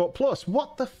 6 foot plus.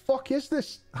 What the fuck is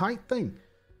this height thing?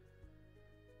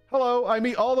 Hello, I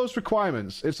meet all those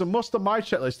requirements. It's a must on my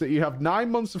checklist that you have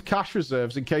 9 months of cash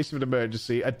reserves in case of an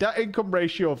emergency, a debt-income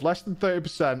ratio of less than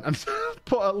 30%, and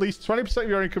put at least 20% of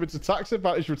your income into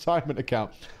tax-advantaged retirement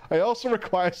account. I also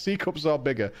require C cups or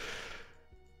bigger.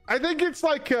 I think it's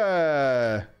like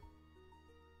a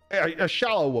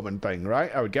shallow woman thing,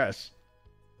 right? I would guess.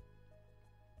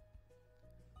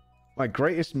 My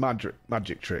greatest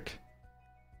magic trick.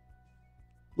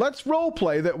 Let's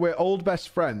roleplay that we're old best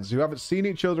friends who haven't seen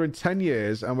each other in 10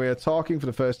 years and we are talking for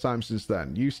the first time since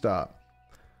then. You start.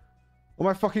 Oh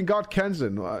my fucking god,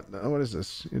 Kenzen. What is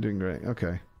this? You're doing great.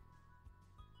 Okay.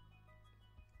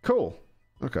 Cool.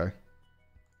 Okay.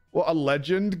 What, a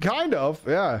legend? Kind of,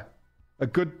 yeah. A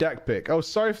good deck pick. Oh,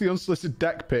 sorry for the unsolicited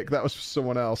deck pick. That was for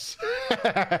someone else.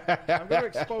 I'm going to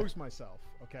expose myself,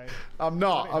 okay? I'm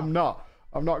not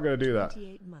going to do that.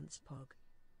 28 months, Pog.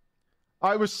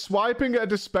 I was swiping at a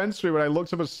dispensary when I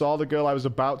looked up and saw the girl I was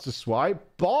about to swipe.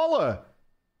 Baller!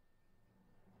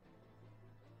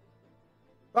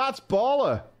 That's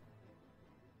baller.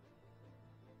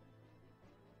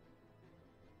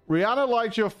 Rihanna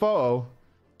liked your photo.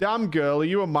 Damn girl, are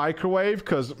you a microwave?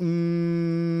 Because,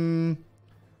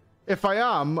 if I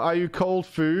am, are you cold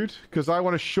food? Because I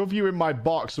want to shove you in my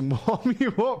box and warm you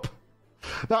up.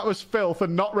 That was filth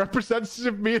and not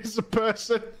representative of me as a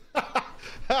person.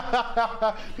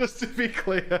 Just to be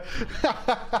clear.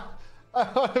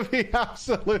 I want to be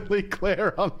absolutely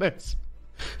clear on this.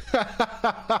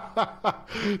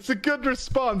 It's a good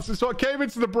response. It's what came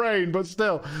into the brain, but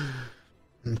still.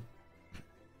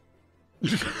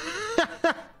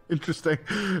 Interesting.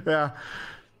 Yeah.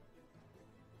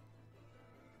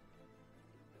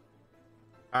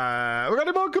 We got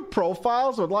any more good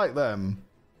profiles? I'd like them.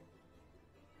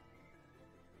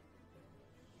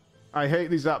 I hate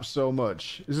these apps so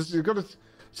much.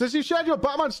 Since you shared your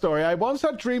Batman story, I once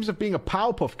had dreams of being a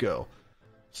Powerpuff Girl.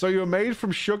 So you were made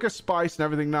from sugar, spice, and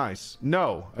everything nice.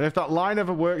 No. And if that line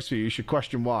ever works for you, you should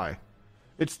question why.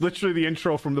 It's literally the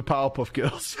intro from the Powerpuff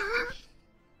Girls.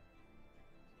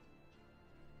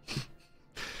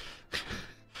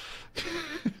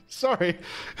 Sorry.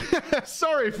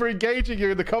 Sorry for engaging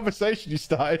you in the conversation you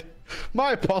started.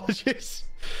 My apologies.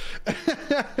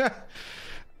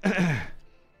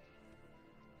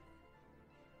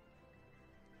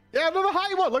 Yeah, another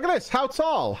height one. Look at this. How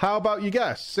tall? How about you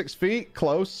guess? 6 feet?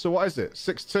 Close. So what is it?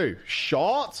 6'2".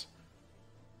 Short?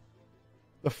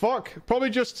 The fuck? Probably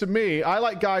just to me. I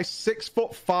like guys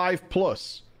 6'5"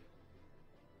 plus.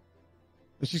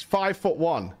 And she's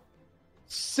 5'1".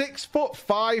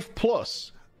 6'5"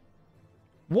 plus.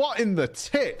 What in the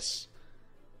tits?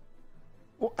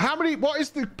 What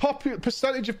is the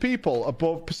percentage of people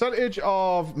above, percentage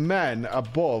of men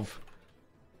above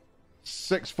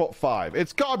 6'5"?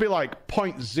 It's got to be like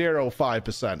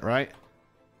 0.05%, right?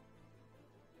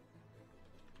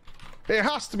 It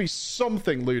has to be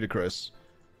something ludicrous.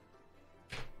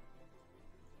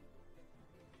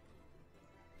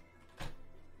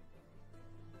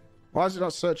 Why is it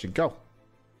not searching? Go.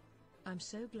 I'm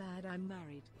so glad I'm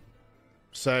married.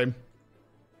 Same.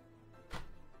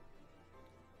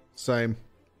 Same.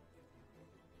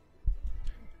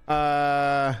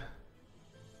 99th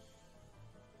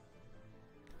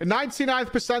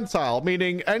percentile,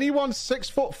 meaning anyone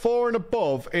 6'4" and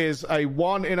above is a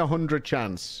 1 in 100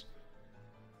 chance.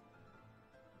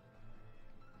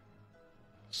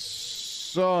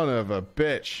 Son of a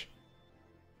bitch.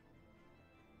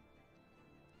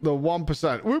 The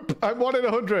 1%. Whoop! I'm 1 in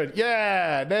 100.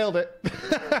 Yeah, nailed it.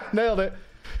 Nailed it.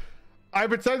 I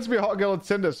pretend to be a hot girl on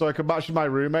Tinder so I can match with my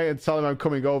roommate and tell him I'm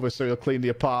coming over so he'll clean the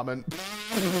apartment.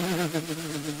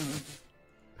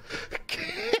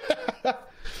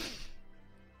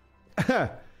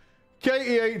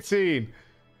 Katie18.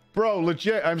 Bro,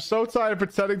 legit, I'm so tired of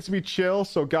pretending to be chill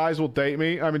so guys will date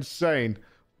me. I'm insane.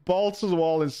 Balls to the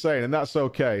wall insane, and that's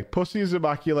okay. Pussy is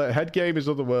immaculate. Head game is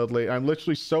otherworldly. I'm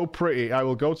literally so pretty. I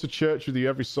will go to church with you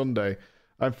every Sunday.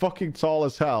 I'm fucking tall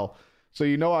as hell. So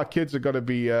you know our kids are going to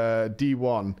be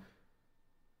D1.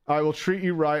 I will treat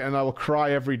you right and I will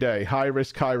cry every day. High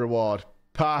risk, high reward.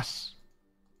 Pass.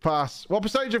 Pass. What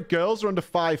percentage of girls are under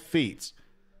 5 feet?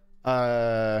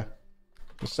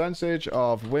 Percentage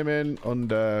of women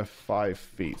under 5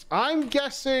 feet. I'm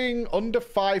guessing under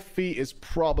 5 feet is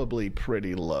probably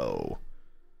pretty low.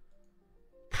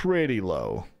 Pretty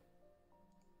low.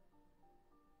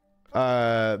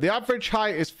 The average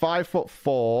height is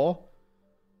 5'4".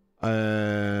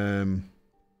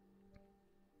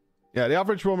 Yeah, the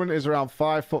average woman is around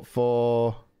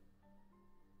 5'4".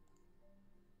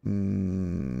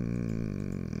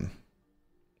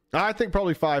 I think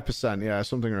probably 5%. Yeah,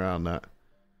 something around that.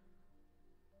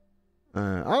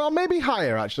 Maybe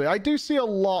higher, actually. I do see a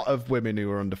lot of women who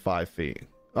are under 5 feet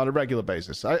on a regular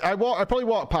basis. I probably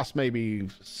walk past maybe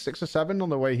 6 or 7 on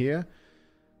the way here.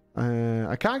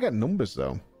 I can't get numbers,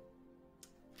 though.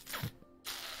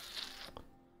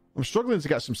 I'm struggling to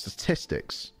get some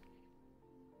statistics.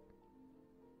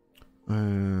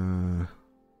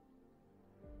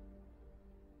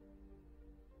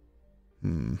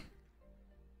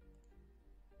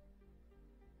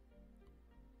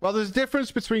 Well, there's a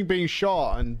difference between being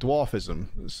short and dwarfism.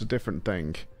 It's a different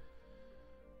thing.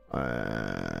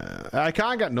 I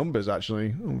can't get numbers,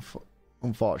 actually,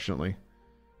 unfortunately.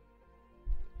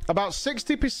 About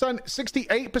 60%,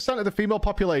 68% of the female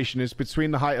population is between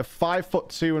the height of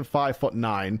 5'2" and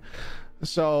 5'9".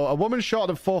 So a woman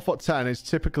shorter than 4'10" is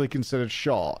typically considered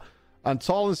short, and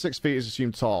taller than 6 feet is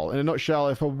assumed tall. In a nutshell,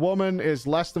 if a woman is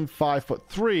less than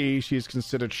 5'3", she is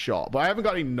considered short. But I haven't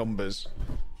got any numbers.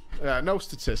 No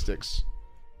statistics,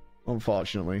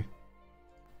 unfortunately.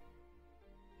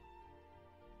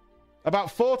 About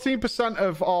 14%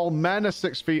 of all men are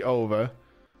 6 feet over.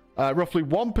 Roughly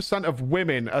 1% of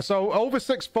women. So over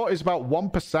 6 foot is about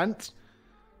 1%.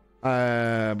 I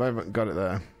haven't got it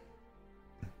there.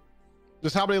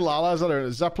 Just how many Lalas are there?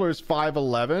 Zeppler is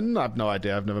 5'11". I have no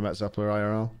idea. I've never met Zeppler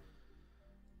IRL.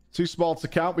 Too small to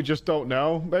count. We just don't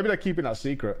know. Maybe they're keeping that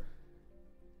secret.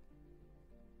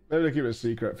 Maybe they keep it a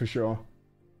secret for sure.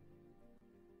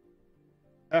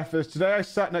 F is today I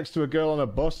sat next to a girl on a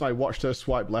bus and I watched her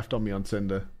swipe left on me on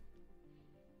Tinder.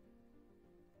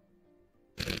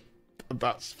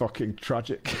 That's fucking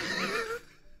tragic.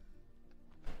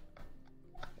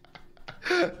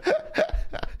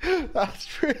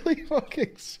 That's really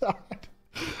fucking sad.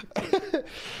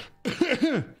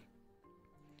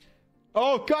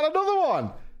 Oh, got another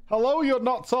one. Hello, you're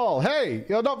not tall. Hey,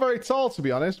 you're not very tall, to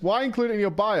be honest. Why include it in your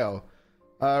bio?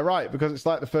 Right, because it's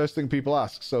like the first thing people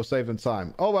ask, so save them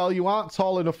time. Oh, well, you aren't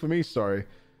tall enough for me, sorry.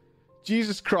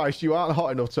 Jesus Christ, you aren't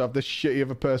hot enough to have this shitty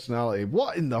of a personality.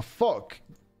 What in the fuck?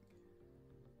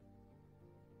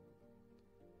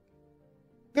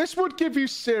 This would give you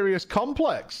serious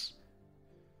complex.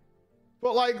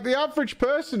 But, like, the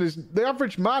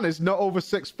average man is not over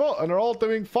 6 foot, and they're all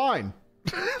doing fine.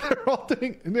 They're all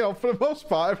doing, you know, for the most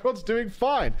part, everyone's doing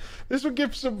fine. This would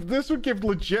give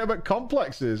legitimate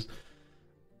complexes.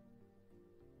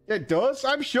 It does?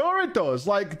 I'm sure it does.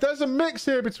 Like, there's a mix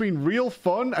here between real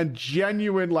fun and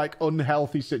genuine, like,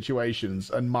 unhealthy situations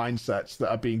and mindsets that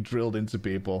are being drilled into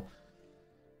people.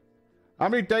 How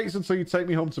many dates until you take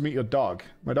me home to meet your dog?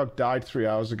 My dog died 3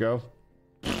 hours ago.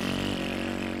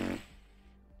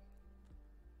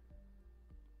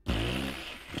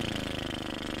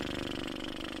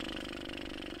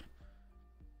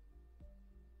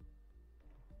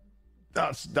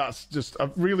 That's just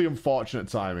a really unfortunate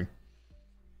timing.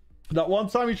 That one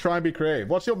time you try and be creative.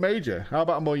 What's your major? How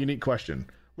about a more unique question?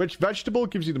 Which vegetable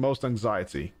gives you the most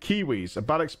anxiety? Kiwis. A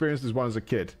bad experience as one as a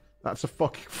kid. That's a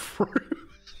fucking fruit.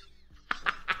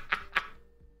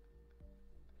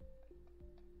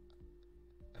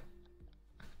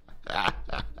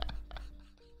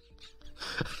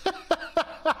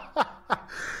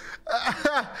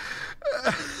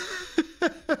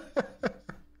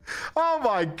 Oh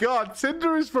my god,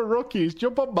 Tinder is for rookies.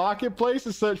 Jump on Marketplace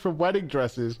and search for wedding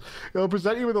dresses. It'll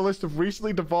present you with a list of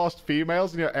recently divorced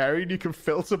females in your area and you can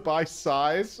filter by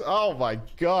size. Oh my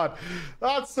god.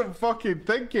 That's some fucking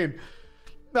thinking.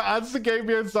 That answer gave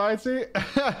me anxiety.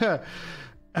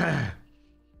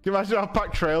 you imagine how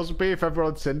packed trails would be if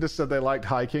everyone on Tinder said they liked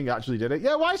hiking, actually did it?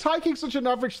 Yeah, why is hiking such an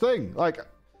average thing? Like,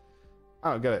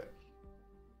 I don't get it.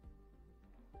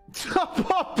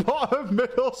 Bottom,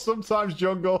 middle, sometimes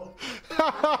jungle.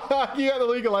 You get the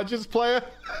League of Legends player.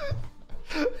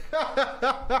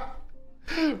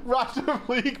 Random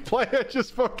league player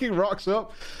just fucking rocks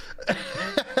up.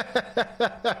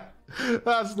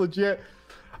 That's legit.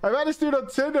 I met this dude on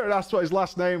Tinder and asked what his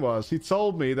last name was. He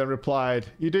told me, then replied,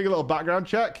 "You doing a little background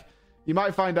check? You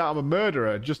might find out I'm a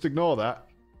murderer. Just ignore that."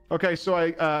 Okay, so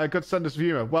I got send us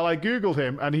humor. Well, I googled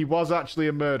him and he was actually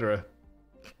a murderer.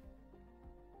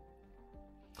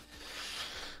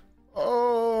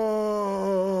 Oh,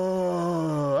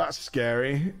 that's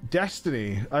scary.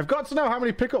 Destiny. I've got to know how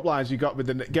many pickup lines you got with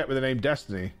the name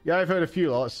Destiny. Yeah, I've heard a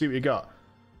few. Let's see what you got.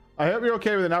 I hope you're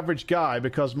okay with an average guy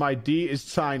because my D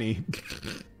is tiny.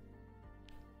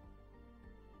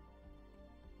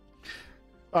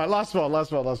 All right, last one.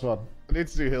 I need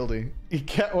to do Hildy. You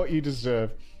get what you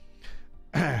deserve.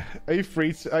 Are you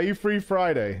free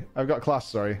Friday? I've got class,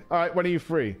 sorry. All right, when are you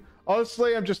free?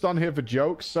 Honestly, I'm just on here for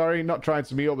jokes. Sorry, not trying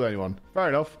to meet up with anyone. Fair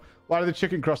enough. Why did the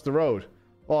chicken cross the road?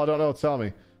 Well, I don't know. Tell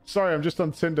me. Sorry, I'm just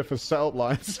on Tinder for setup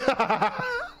lines.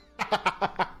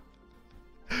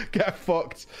 Get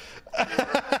fucked.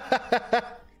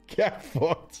 Get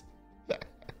fucked.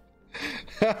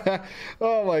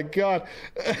 Oh my god.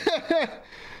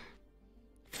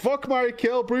 Fuck, marry,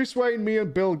 kill. Bruce Wayne, me,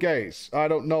 and Bill Gates. I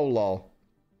don't know, lol.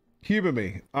 Humor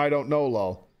me. I don't know,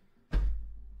 lol.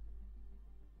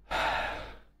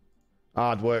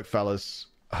 Hard work, fellas.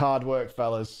 Hard work,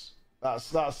 fellas. That's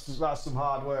some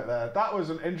hard work there. That was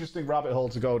an interesting rabbit hole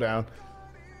to go down.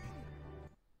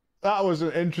 That was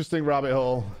an interesting rabbit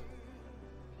hole.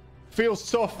 Feels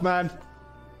tough, man.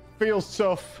 Feels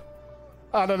tough.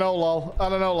 I don't know, lol. I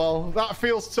don't know, lol. That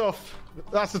feels tough.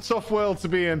 That's a tough world to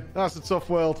be in. That's a tough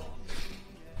world.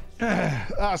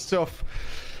 That's tough.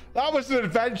 That was an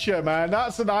adventure, man.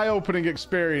 That's an eye-opening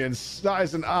experience. That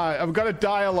is an eye. I'm gonna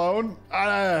die alone.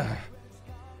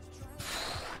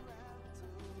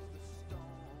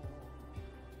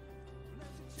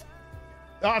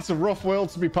 That's a rough world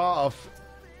to be part of.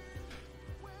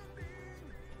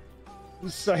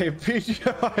 Say,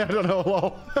 I don't know,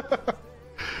 lol.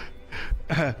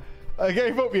 I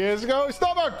gave up years ago. It's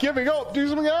not about giving up. Do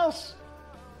something else.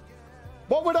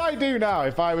 What would I do now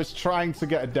if I was trying to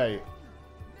get a date?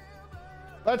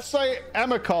 Let's say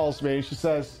Emma calls me. She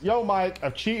says, "Yo, Mike,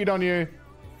 I've cheated on you.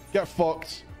 Get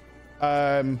fucked.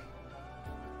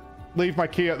 Leave my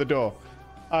key at the door."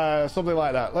 Something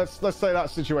like that. Let's say that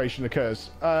situation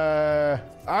occurs. I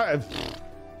don't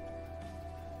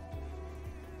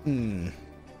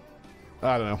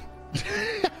know.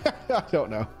 I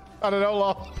don't know. I don't know,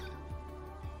 lol.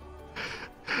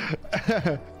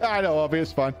 I know, Obby,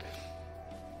 it's fine.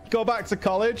 Go back to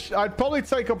college. I'd probably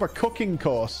take up a cooking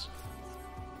course.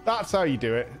 That's how you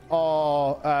do it.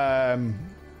 Or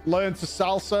learn to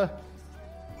salsa.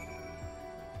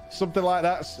 Something like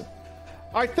that.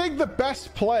 I think the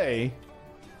best play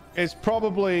is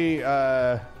probably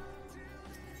go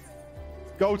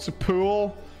to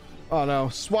pool. Oh no,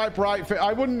 swipe right.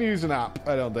 I wouldn't use an app.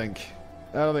 I don't think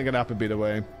an app would be the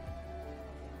way.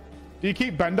 Do you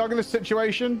keep Bendog in this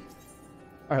situation?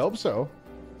 I hope so.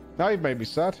 Now you've made me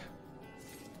sad.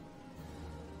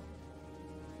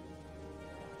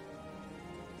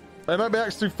 I might be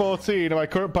X314 and my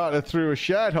current partner through a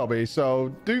shared hobby.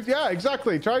 So yeah,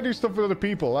 exactly. Try and do stuff with other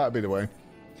people. That'd be the way.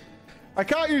 I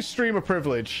can't use streamer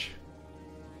privilege.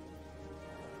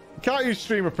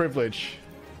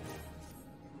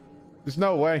 There's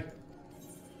no way.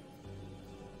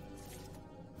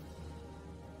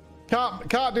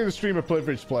 Can't do the streamer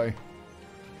privilege play.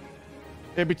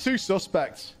 It'd be too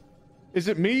suspect. Is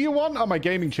it me you want or my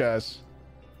gaming chairs?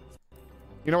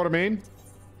 You know what I mean?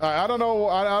 I don't know.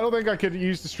 I don't think I could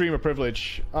use the streamer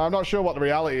privilege. I'm not sure what the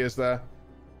reality is there.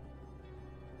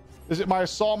 Is it my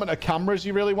assortment of cameras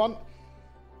you really want?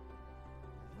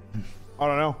 I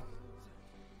don't know.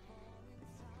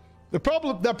 The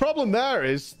problem there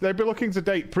is they'd be looking to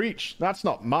date Preach. That's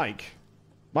not Mike.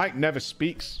 Mike never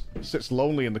speaks. Sits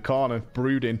lonely in the corner,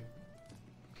 brooding.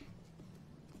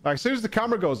 Like, as soon as the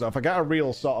camera goes off, I get a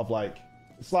real sort of like...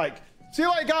 It's like, see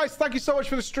you later, guys. Thank you so much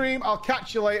for the stream. I'll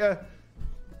catch you later.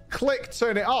 Click,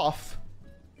 turn it off.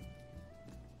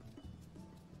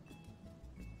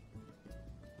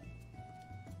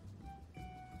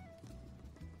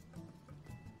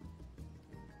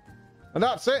 And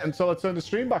that's it until I turn the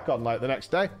stream back on, like, the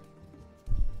next day.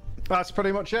 That's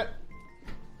pretty much it.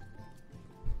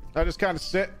 I just kind of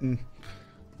sit and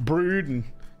brood and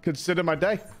consider my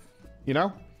day. You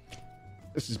know?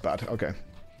 This is bad. Okay.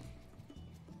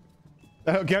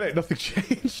 I don't get it. Nothing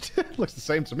changed. Looks the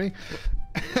same to me.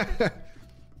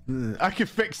 I can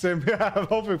fix him. Yeah, I'm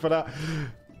hoping for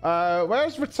that.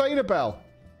 Where's Retainer Bell?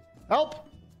 Help!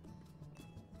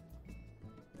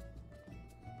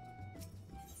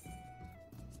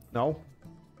 No.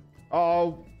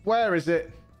 Oh, where is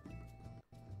it?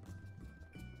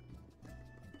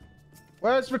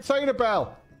 Where's Retainer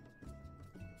Bell?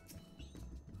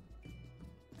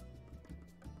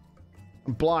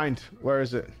 I'm blind. Where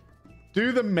is it?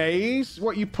 Do the maze?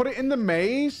 What, you put it in the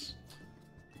maze?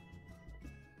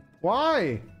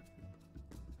 Why?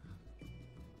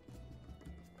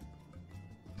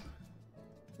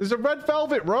 There's a red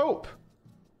velvet rope.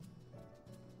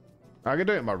 I can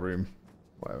do it in my room.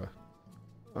 Whatever.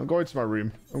 I'm going to my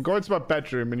room. I'm going to my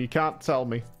bedroom and you can't tell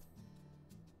me.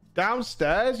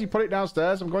 Downstairs? You put it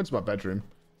downstairs? I'm going to my bedroom.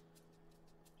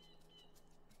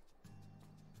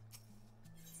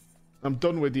 I'm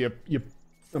done with your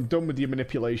I'm done with your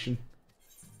manipulation.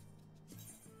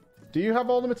 Do you have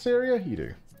all the materia? You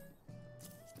do.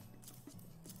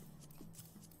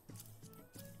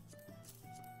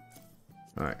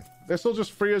 Alright. This will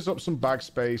just free us up some bag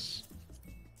space.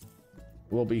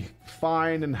 We'll be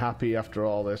fine and happy after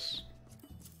all this.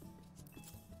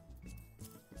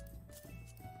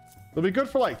 It'll be good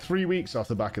for like 3 weeks off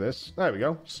the back of this. There we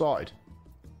go. Sorted.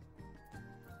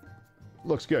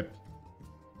 Looks good.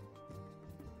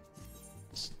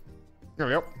 There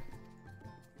we go.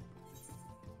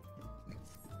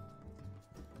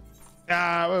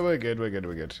 Ah, we're good. We're good.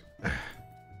 We're good.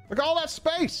 Look at all that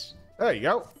space. There you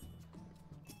go.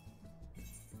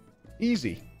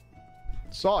 Easy.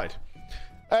 Sorted.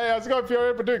 Hey, how's it going,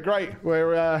 Fury? We're doing great.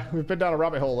 We've been down a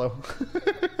rabbit hole, though.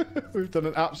 We've done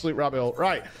an absolute rabbit hole.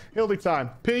 Right. Hildy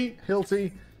time.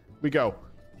 Hildy, we go.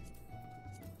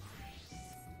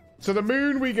 To the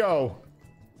moon we go.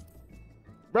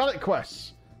 Relic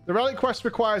quests. The relic quest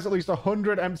requires at least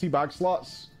 100 empty bag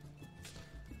slots.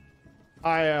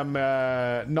 I am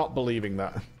not believing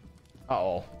that at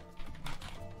all.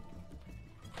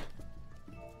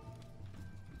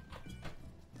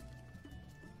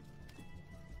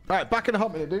 Alright, back in a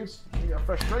hot minute, dudes. We got a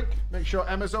fresh drink. Make sure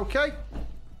Emma's okay.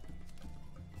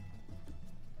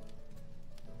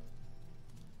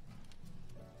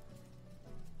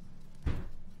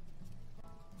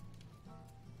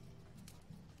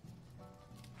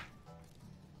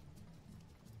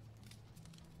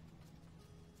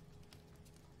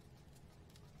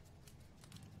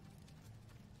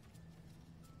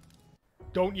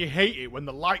 Don't you hate it when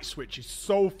the light switch is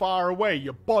so far away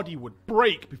your body would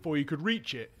break before you could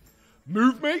reach it?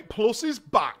 MoveMate Plus is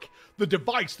back. The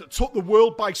device that took the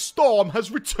world by storm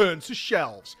has returned to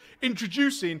shelves.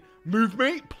 Introducing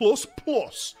MoveMate Plus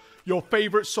Plus. Your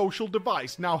favorite social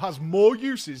device now has more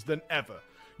uses than ever.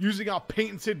 Using our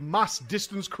patented mass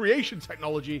distance creation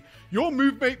technology, your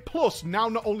MoveMate Plus now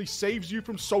not only saves you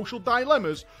from social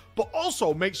dilemmas, but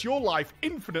also makes your life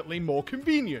infinitely more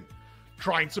convenient.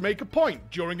 Trying to make a point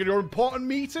during your important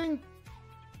meeting?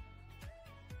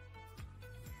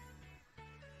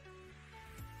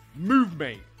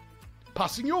 MoveMate.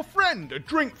 Passing your friend a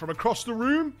drink from across the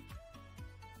room?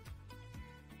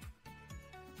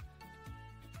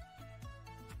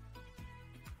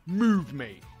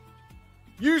 MoveMate.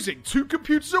 Using 2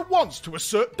 computers at once to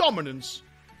assert dominance?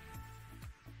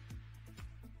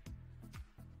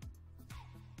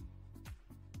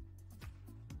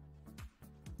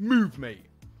 MoveMate.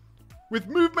 With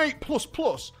MoveMate Plus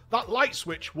Plus, that light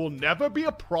switch will never be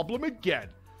a problem again.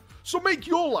 So make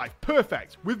your life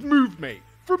perfect with MoveMate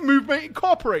from MoveMate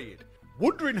Incorporated.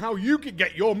 Wondering how you can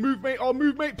get your MoveMate or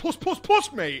MoveMate Plus Plus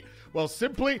Plus mate? Well,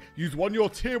 simply use one of your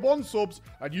Tier 1 subs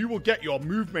and you will get your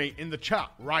MoveMate in the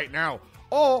chat right now.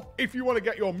 Or, if you want to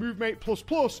get your MoveMate Plus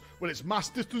Plus with its mass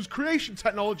distance creation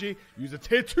technology, use a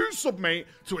Tier 2 submate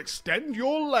to extend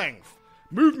your length.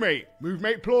 MoveMate,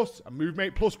 MoveMate Plus, and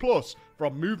MoveMate Plus Plus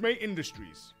from MoveMate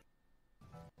Industries.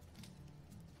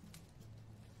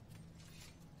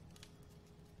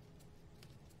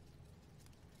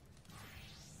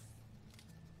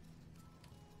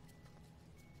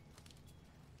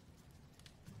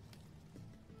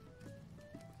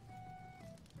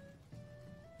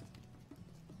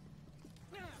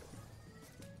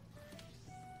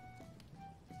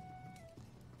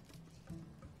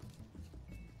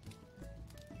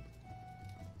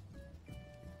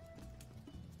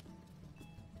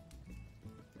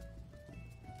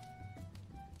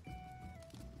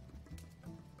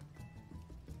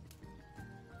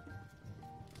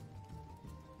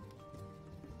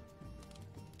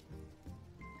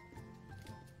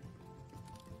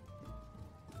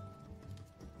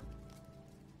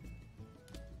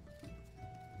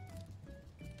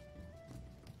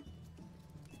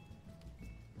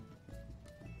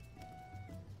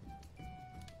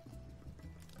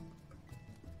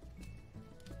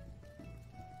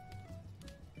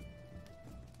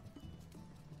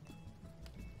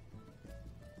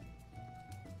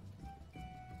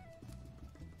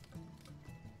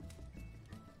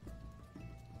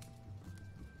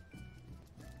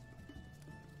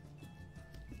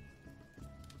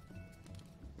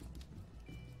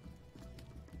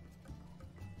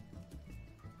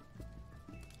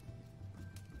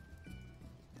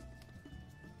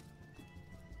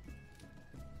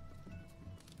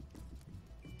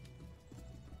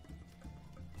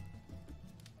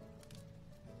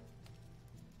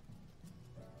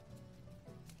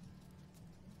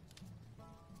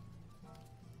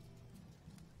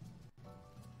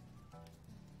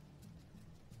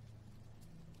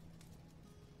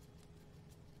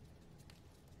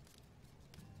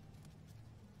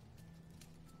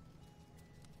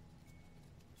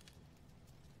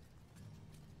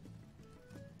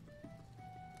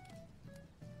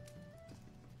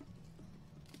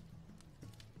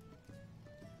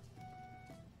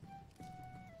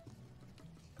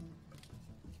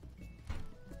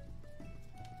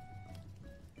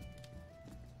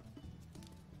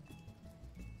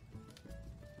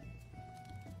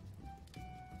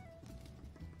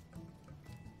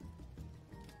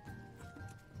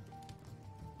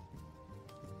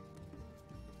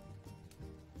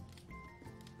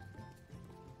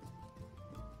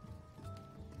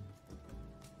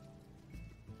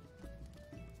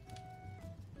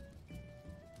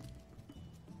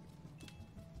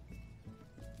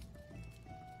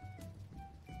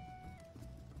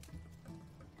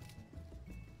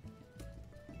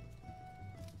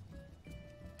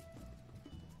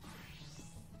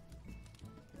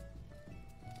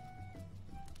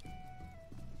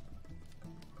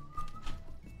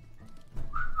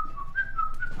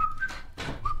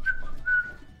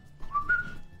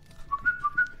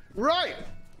 Right.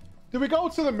 Do we go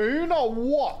to the moon or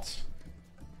what?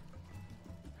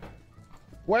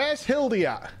 Where's Hildy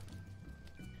at?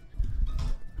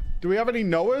 Do we have any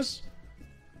Noahs?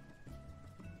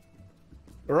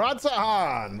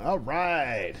 Radzahan. All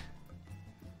right.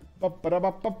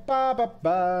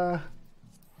 Ba-ba-da-ba-ba-ba-ba-ba.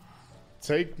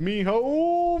 Take me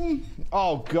home.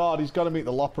 Oh, God. He's got to meet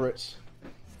the Loporits.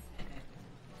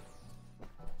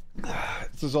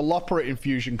 There's a Loporit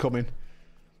infusion coming.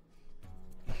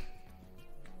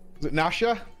 Is it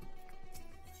Nasha?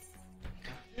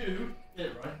 You did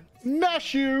it right.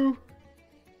 Nashu!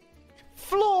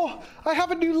 Floor, I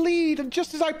have a new lead, and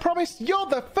just as I promised, you're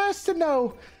the first to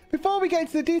know. Before we get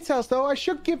into the details, though, I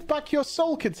should give back your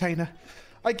soul container.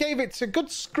 I gave it a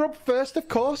good scrub first, of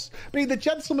course. Being the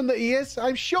gentleman that he is,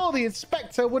 I'm sure the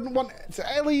inspector wouldn't want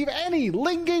to leave any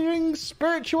lingering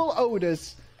spiritual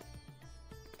odors.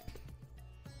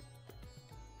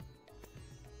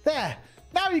 There.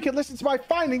 Now you can listen to my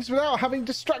findings without having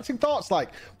distracting thoughts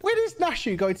like, when is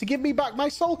Nashu going to give me back my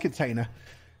soul container?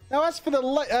 Now, as for the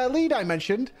lead I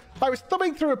mentioned, I was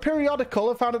thumbing through a periodical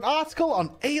and found an article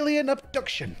on alien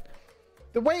abduction.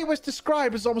 The way it was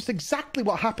described was almost exactly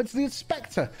what happened to the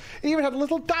inspector. It even had a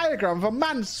little diagram of a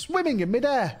man swimming in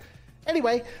midair.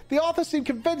 Anyway, the author seemed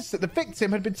convinced that the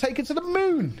victim had been taken to the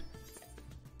moon.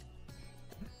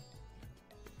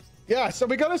 Yeah, so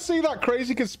we're going to see that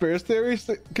crazy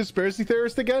conspiracy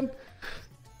theorist again.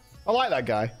 I like that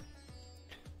guy.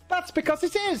 That's because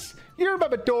it is. You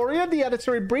remember Dorian, the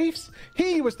editor in briefs?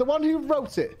 He was the one who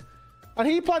wrote it. And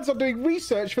he plans on doing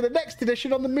research for the next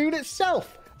edition on the moon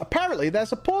itself. Apparently,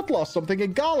 there's a portal or something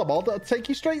in Garlemald that'll take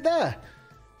you straight there.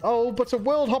 Oh, but a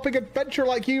world-hopping adventurer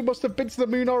like you must have been to the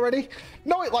moon already.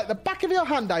 Know it like the back of your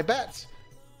hand, I bet.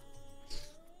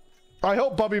 I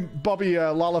hope Bobby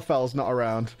Lalafel's not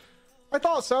around. I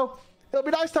thought so. It'll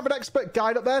be nice to have an expert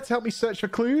guide up there to help me search for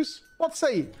clues. What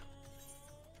say you?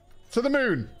 To the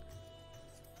moon.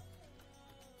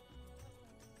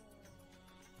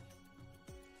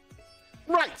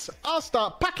 Right, I'll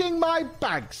start packing my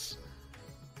bags.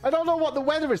 I don't know what the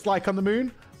weather is like on the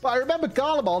moon, but I remember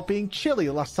Garlemald being chilly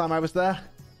the last time I was there.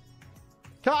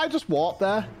 Can't I just walk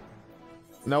there?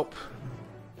 Nope.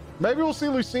 Maybe we'll see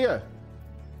Lucia.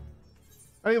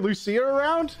 Any Lucia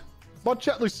around? Come on,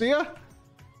 check Lucia.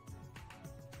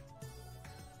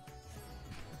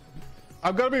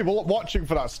 I'm going to be watching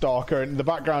for that stalker in the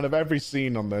background of every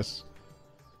scene on this.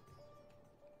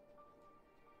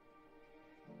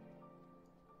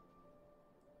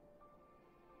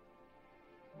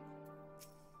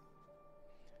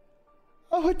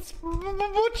 Oh, it's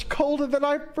much colder than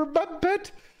I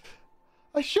remembered.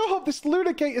 I sure hope this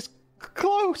lunar gate is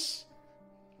close.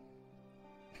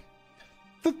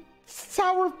 The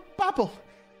Tower of Babel.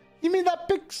 You mean that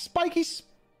big spiky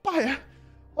spire?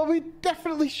 Well, we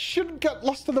definitely shouldn't get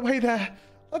lost on the way there.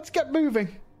 Let's get moving.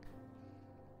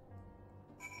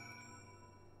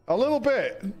 A little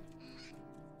bit.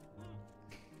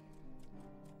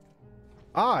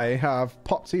 I have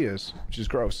popped ears, which is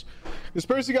gross.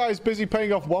 Conspiracy guy is busy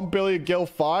paying off 1 billion gil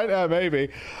fine. Maybe.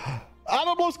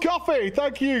 Animals coffee.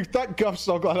 Thank you. Thank God. I'm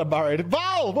so glad I'm married.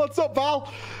 Val, what's up,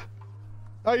 Val?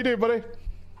 How you doing, buddy?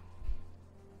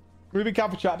 Moving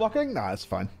cam for chat blocking? Nah, it's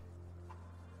fine.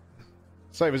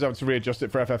 Save us having to readjust it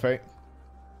for FF8.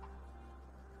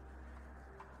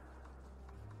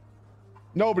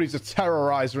 Nobody's a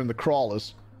terrorizer in the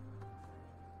crawlers.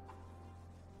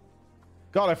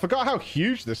 God, I forgot how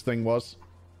huge this thing was.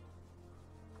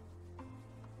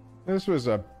 This was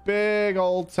a big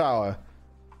old tower.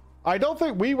 I don't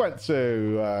think we went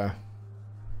to...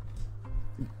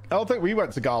 I don't think we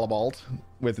went to Garlemald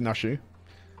with Nashu.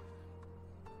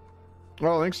 I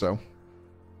don't think so.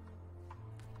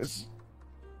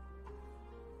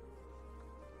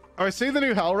 Oh, I see the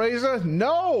new Hellraiser?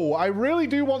 No! I really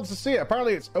do want to see it.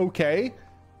 Apparently it's okay.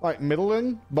 Like,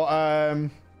 middling. But,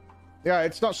 yeah,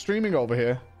 it's not streaming over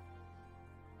here.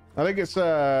 I think it's,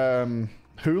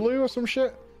 Hulu or some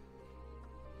shit.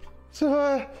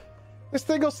 So, this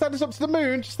thing will send us up to the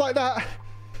moon, just like that.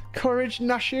 Courage,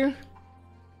 Nashu.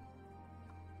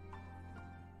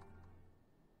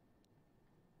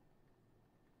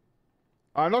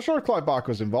 I'm not sure if Clive Barker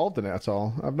was involved in it at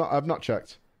all. I've not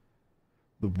checked.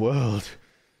 The world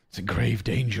is in grave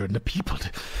danger, and the people,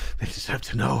 they deserve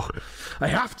to know. I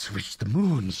have to reach the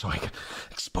moon so I can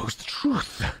expose the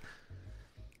truth.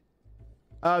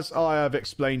 As I have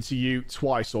explained to you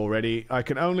twice already, I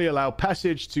can only allow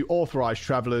passage to authorized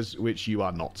travelers, which you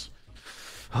are not.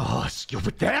 Oh, you're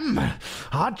with them,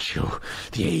 aren't you?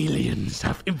 The aliens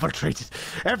have infiltrated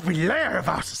every layer of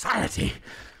our society.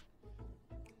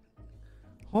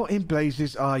 What in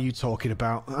blazes are you talking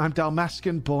about? I'm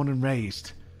Dalmascan, born and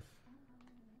raised.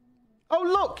 Oh,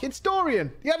 look, it's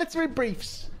Dorian, the editor in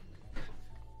briefs.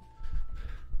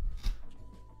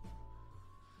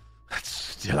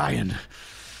 That's Delion,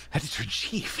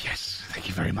 editor-in-chief, yes, thank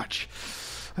you very much.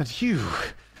 And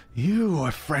you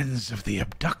are friends of the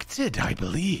abducted, I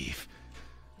believe.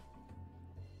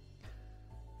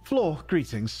 Floor,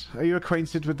 greetings. Are you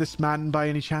acquainted with this man by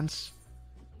any chance?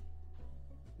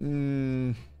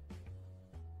 Not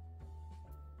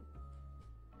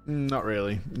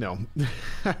really, no.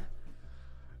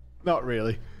 Not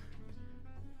really.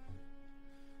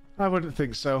 I wouldn't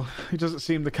think so. He doesn't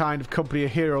seem the kind of company a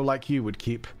hero like you would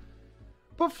keep.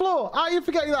 But Flo, aren't you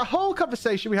forgetting that whole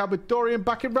conversation we had with Dorian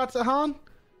back in Ratzahan?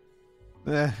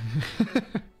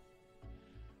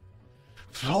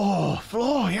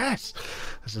 Floor, yes.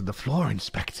 As in the floor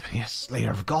inspector, yes,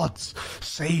 slayer of gods,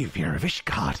 savior of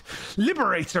Ishgard,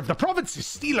 liberator of the provinces,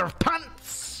 stealer of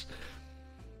pants.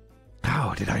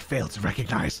 How did I fail to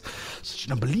recognize such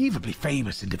an unbelievably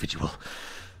famous individual?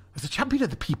 As a champion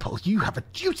of the people, you have a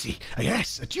duty,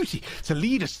 yes, a duty, to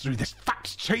lead us through this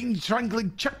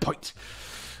fact-strangling checkpoint.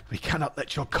 We cannot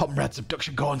let your comrade's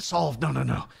abduction go unsolved.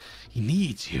 No. He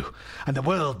needs you, and the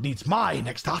world needs my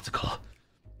next article.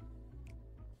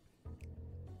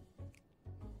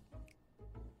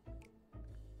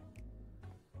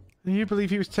 You believe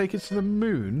he was taken to the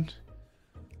moon?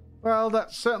 Well,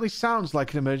 that certainly sounds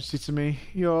like an emergency to me.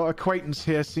 Your acquaintance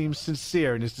here seems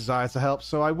sincere in his desire to help,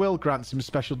 so I will grant him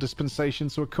special dispensation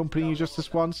to accompany you just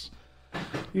this once.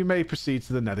 You may proceed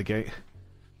to the Nethergate.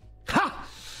 Ha!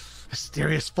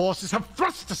 Mysterious forces have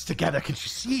thrust us together, can't you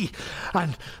see?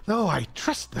 And though I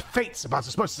trust the fates about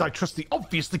as much as I trust the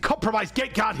obviously compromised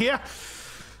gateguard here,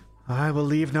 I will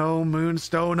leave no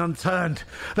moonstone unturned.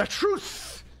 The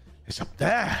truth is up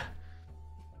there.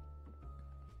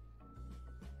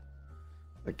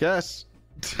 I guess.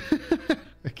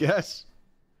 I guess.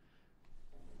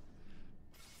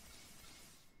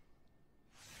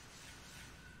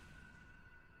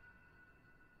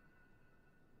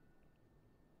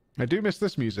 I do miss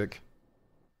this music.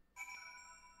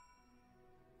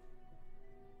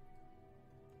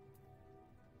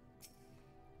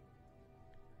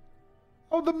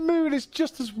 Oh, the moon is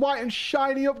just as white and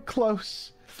shiny up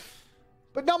close.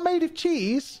 But not made of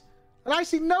cheese. And I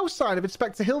see no sign of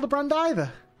Inspector Hildebrand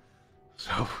either.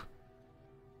 So,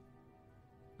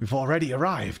 we've already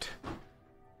arrived.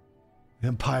 The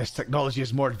Empire's technology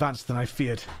is more advanced than I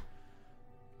feared.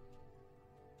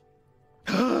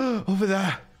 Over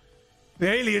there.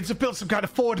 The aliens have built some kind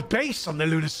of forward base on the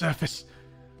lunar surface.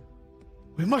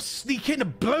 We must sneak in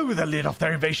and blow the lid off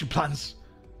their invasion plans.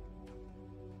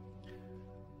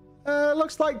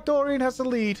 Looks like Dorian has the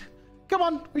lead. Come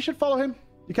on, we should follow him.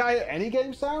 You can't hear any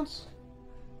game sounds?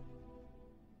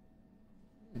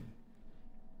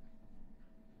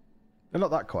 They're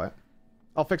not that quiet.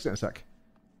 I'll fix it in a sec.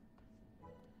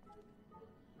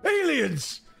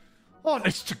 Aliens!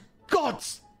 Honest to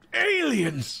God's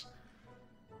aliens!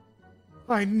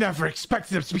 I never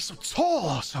expected them to be so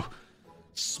tall, so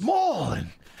small and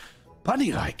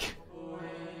bunny-like.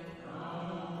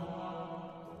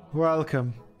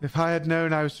 Welcome. If I had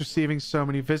known I was receiving so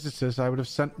many visitors, I would have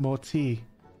sent more tea.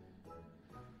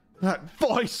 That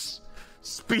voice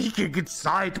speaking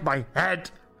inside my head.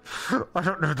 I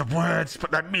don't know the words,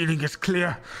 but that meaning is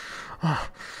clear. Oh,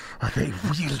 are they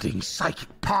wielding psychic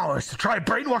powers to try and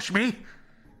brainwash me?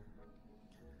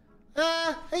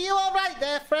 Are you alright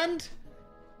there, friend?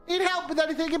 Need help with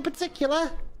anything in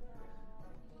particular?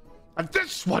 And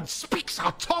this one speaks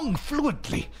our tongue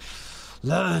fluently.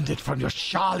 Learned it from your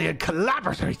Charlian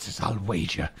collaborators, I'll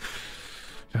wager.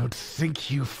 Don't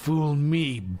think you fool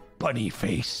me, bunny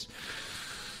face.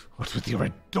 What with your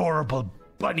adorable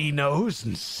bunny nose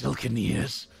and silken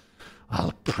ears,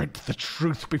 I'll print the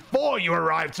truth before you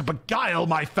arrive to beguile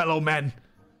my fellow men.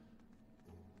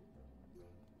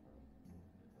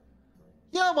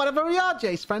 You're one of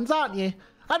Ariaje's friends, aren't you?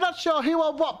 I'm not sure who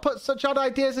or what put such odd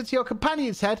ideas into your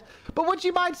companion's head, but would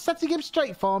you mind setting him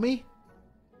straight for me?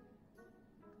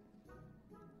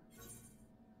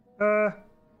 The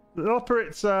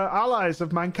operates allies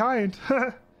of mankind.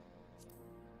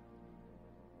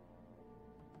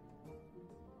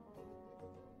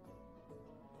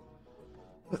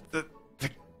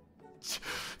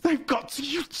 They've got to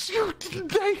you too,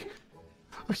 didn't they?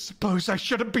 I suppose I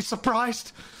shouldn't be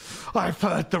surprised. I've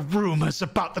heard the rumors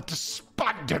about the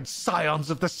disbanded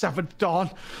scions of the Seventh Dawn.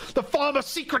 The former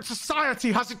secret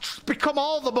society has become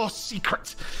all the more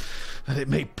secret, that it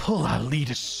may pull our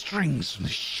leader's strings from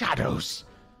the shadows.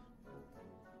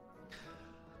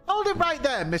 Hold it right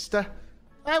there, mister.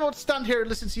 I won't stand here and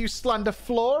listen to you slander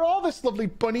Floor or this lovely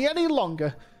bunny any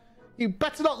longer. You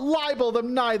better not libel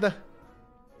them neither.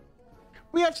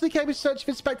 We actually came in search of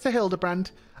Inspector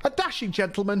Hildebrand, a dashing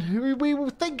gentleman who we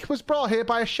think was brought here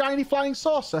by a shiny flying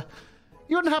saucer.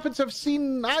 You wouldn't happen to have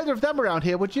seen either of them around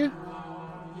here, would you?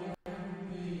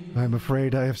 I'm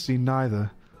afraid I have seen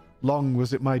neither. Long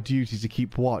was it my duty to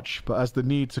keep watch, but as the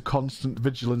need to constant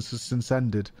vigilance has since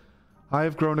ended, I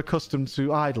have grown accustomed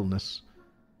to idleness.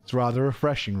 It's rather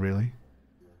refreshing, really.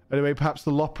 Anyway, perhaps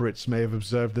the Loporits may have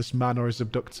observed this man or his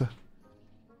abductor.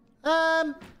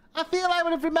 I feel I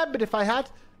would have remembered if I had.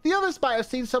 The others might have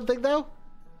seen something, though.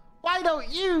 Why don't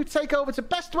you take over to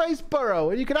Bestway's Burrow,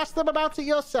 and you can ask them about it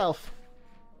yourself?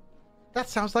 That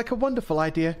sounds like a wonderful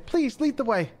idea. Please, lead the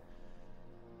way.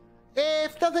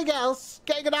 If nothing else,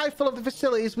 getting an eyeful of the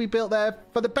facilities we built there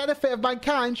for the benefit of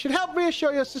mankind should help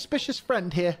reassure your suspicious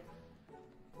friend here.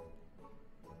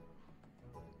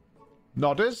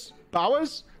 Nodders?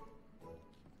 Bowers?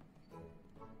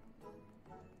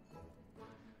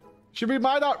 Should we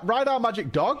ride our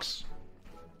magic dogs?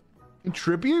 In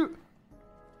tribute?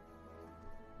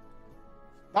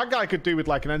 That guy could do with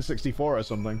like an N64 or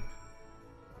something.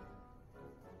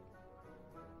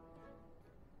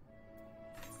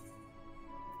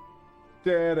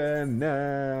 We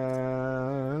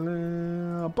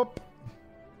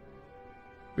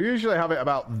usually have it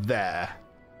about there.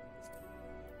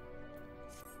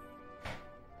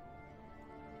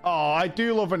 Oh, I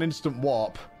do love an instant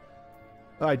warp.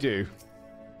 I do.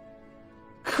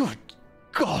 Good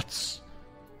gods.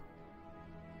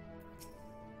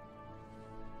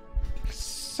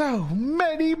 So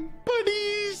many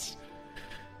bunnies.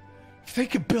 If they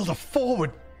could build a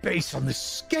forward base on this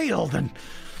scale, then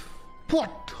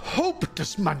what hope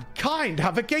does mankind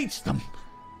have against them?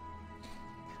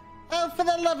 Oh, for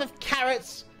the love of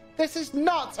carrots! This is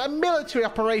not a military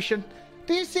operation.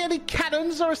 Do you see any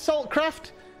cannons or assault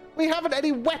craft? We haven't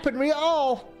any weaponry at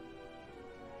all.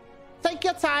 Take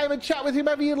your time and chat with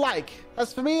whomever you like.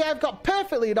 As for me, I've got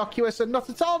perfectly innocuous and not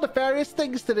at all nefarious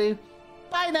things to do.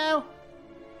 Bye now.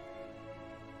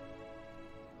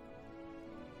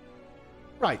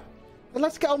 Right. Then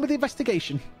let's get on with the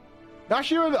investigation.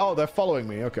 Nashir, oh, they're following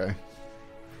me. Okay.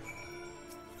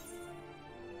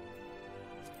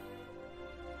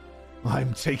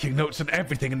 I'm taking notes on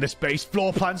everything in this base.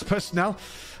 Floor plans, personnel,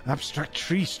 abstract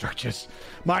tree structures.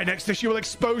 My next issue will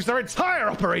expose their entire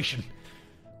operation.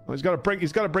 Well, he's got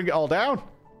to bring it all down.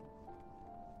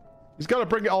 He's got to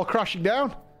bring it all crashing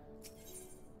down.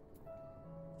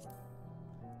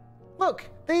 Look,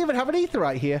 they even have an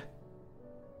aetherite here.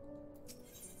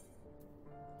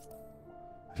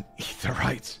 An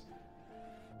aetherite.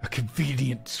 A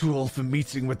convenient tool for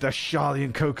meeting with their Charlie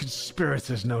 &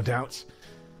 co-conspirators, no doubt.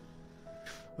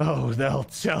 Oh, they'll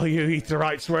tell you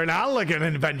aetherites were an Allagan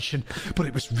invention, but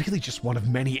it was really just one of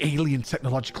many alien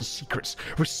technological secrets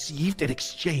received in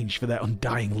exchange for their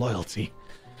undying loyalty.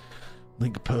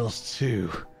 Link pearls,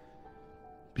 too.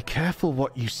 Be careful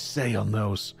what you say on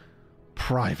those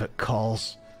private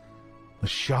calls. The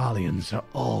Charlians are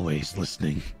always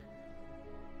listening.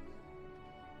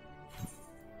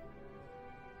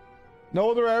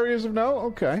 No other areas of note?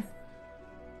 Okay.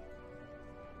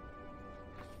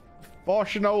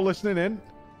 Fortuno listening in.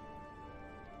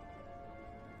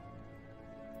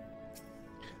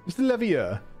 Mr.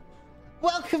 Levier.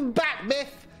 Welcome back,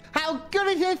 Myth. How good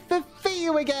it is to see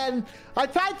you again. I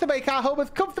tried to make our home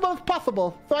as comfortable as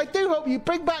possible, so I do hope you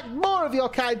bring back more of your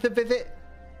kind to visit.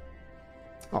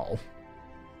 Oh.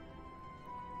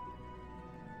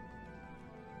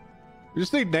 We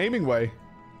just need naming way.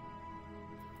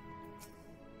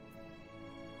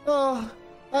 Oh,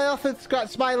 I often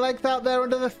scratch my legs out there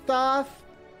under the stars,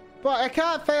 but I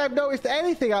can't say I've noticed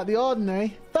anything out of the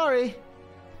ordinary. Sorry.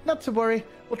 Not to worry.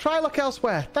 We'll try look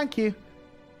elsewhere. Thank you.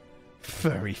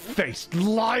 Furry-faced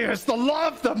liars, the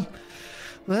lot of them!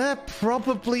 They're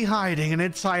probably hiding an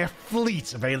entire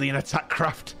fleet of alien attack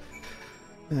craft.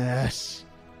 Yes.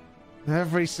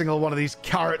 Every single one of these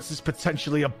carrots is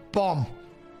potentially a bomb.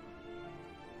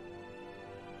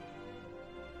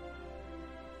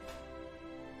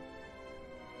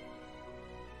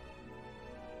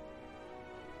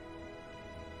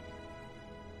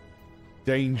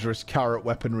 Dangerous carrot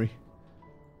weaponry.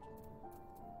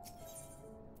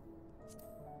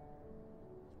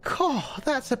 Oh,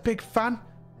 that's a big fan.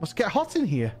 Must get hot in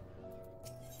here.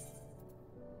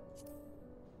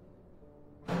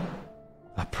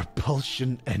 A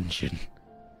propulsion engine.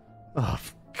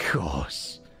 Of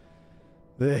course.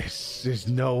 This is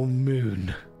no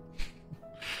moon.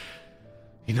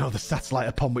 You know, the satellite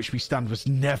upon which we stand was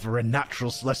never a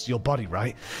natural celestial body,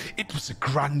 right? It was a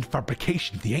grand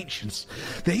fabrication of the ancients.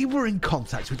 They were in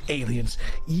contact with aliens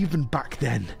even back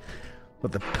then.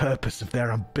 But the purpose of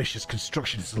their ambitious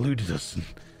construction has eluded us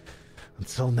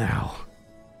until now.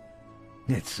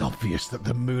 It's obvious that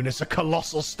the moon is a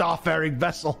colossal starfaring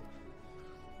vessel.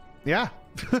 Yeah.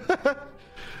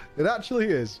 It actually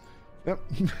is. Yep.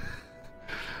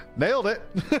 Nailed it.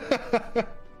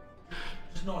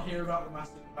 Just not hear about the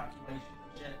massive evacuation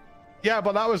yet. Yeah,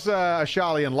 but that was a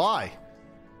Charlian lie.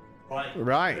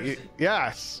 Right.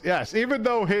 Yes. Even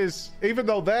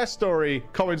though their story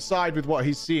coincide with what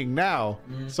he's seeing now,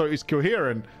 so it's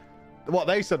coherent. What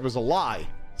they said was a lie.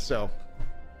 So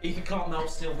Ether can't melt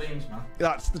steel beams, man.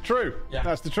 that's the truth. Yeah.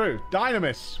 That's the truth.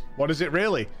 Dynamis. What is it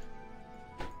really?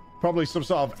 Probably some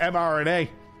sort of mRNA.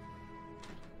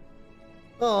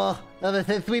 Oh, ever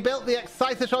since we built the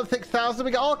Excitotron 6000, we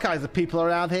got all kinds of people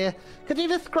around here. Could you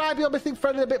describe your missing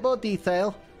friend in a bit more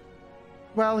detail?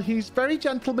 Well, he's very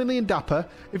gentlemanly and dapper,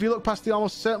 if you look past the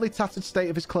almost certainly tattered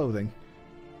state of his clothing.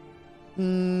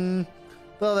 Though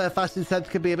their fashion sense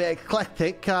can be a bit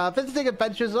eclectic, visiting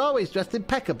adventurers are always dressed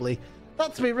impeccably.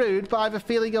 Not to be rude, but I have a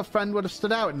feeling your friend would have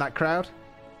stood out in that crowd.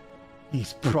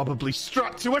 He's probably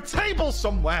strapped to a table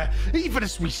somewhere, even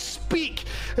as we speak,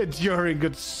 enduring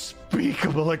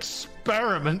unspeakable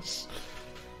experiments.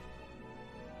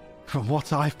 From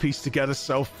what I've pieced together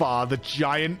so far, the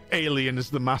giant alien is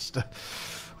the master,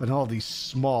 and all these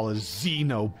smaller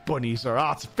xeno bunnies are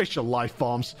artificial life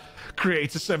forms,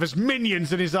 created to serve as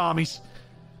minions in his armies.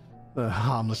 Their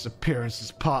harmless appearance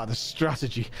is part of the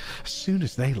strategy. As soon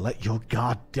as they let your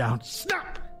guard down,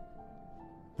 snap!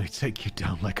 They take you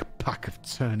down like a pack of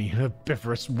turny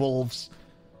herbivorous wolves.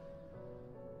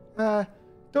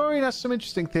 Dorian has some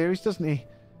interesting theories, doesn't he?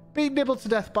 Being nibbled to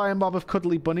death by a mob of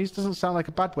cuddly bunnies doesn't sound like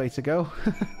a bad way to go.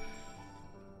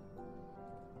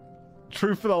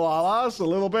 True for the Lalas, a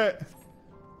little bit.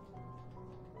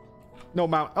 No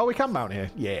mount. Oh, we can mount here.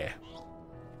 Yeah.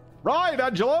 Right,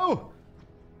 Angelo!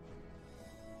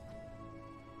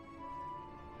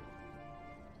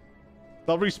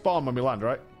 They'll respawn when we land,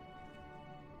 right?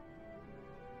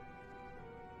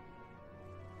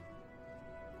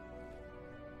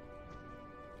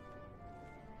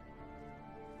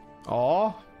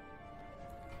 Oh.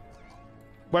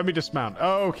 When we dismount.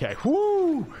 Okay.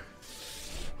 Whoo!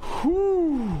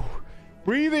 Whoo!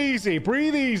 Breathe easy.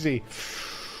 Breathe easy.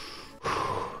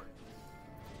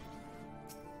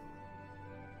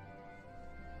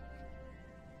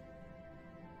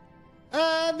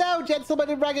 No, gentlemen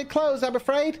in ragged clothes, I'm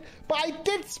afraid. But I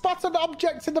did spot an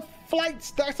object in the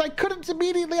flights that I couldn't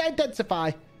immediately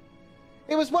identify.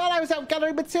 It was while I was out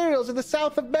gathering materials in the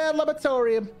south of Mare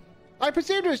Laboratorium. I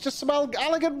presumed it was just some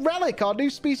elegant relic or new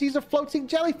species of floating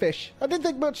jellyfish. I didn't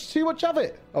think too much of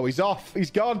it. Oh, he's off.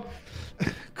 He's gone.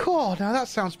 Cool. Now that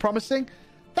sounds promising.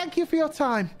 Thank you for your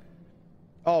time.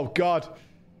 Oh, God.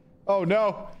 Oh,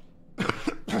 no.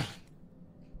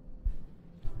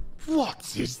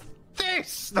 What is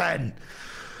this, then?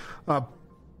 A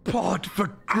pod for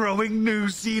growing new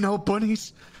xeno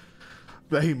bunnies?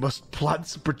 They must plant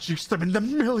to produce them in the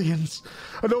millions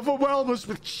and overwhelm us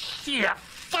with sheer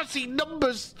fuzzy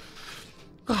numbers.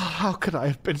 Oh, how could I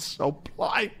have been so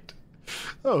blind?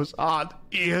 Those aren't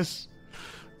ears.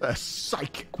 They're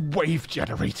psychic wave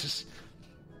generators.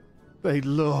 They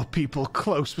lure people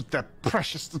close with their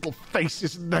precious little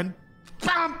faces and then,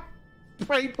 bam!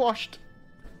 Brainwashed.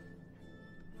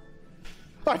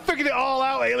 I figured it all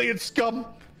out, alien scum.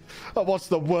 And once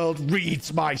the world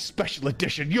reads my special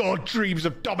edition, your dreams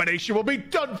of domination will be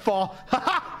done for.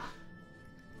 Ha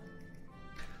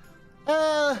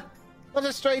ha! What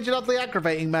a strange and oddly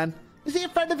aggravating man. Is he a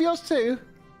friend of yours too?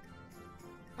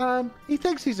 He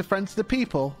thinks he's a friend to the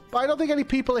people, but I don't think any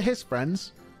people are his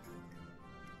friends.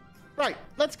 Right,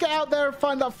 let's get out there and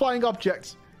find that flying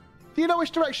object. Do you know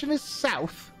which direction is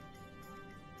south?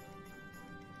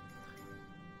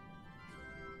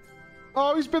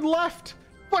 Oh, he's been left.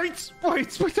 Wait, I'm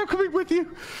coming with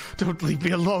you. Don't leave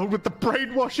me alone with the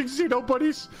brainwashing xeno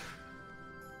buddies.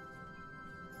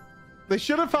 They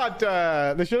should have had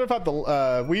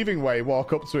the Weaving Way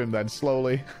walk up to him then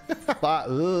slowly.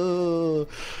 Oh,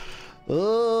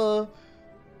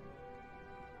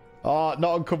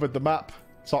 not uncovered the map.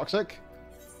 Toxic.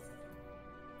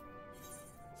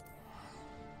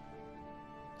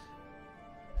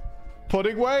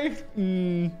 Pudding Way?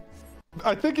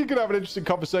 I think you could have an interesting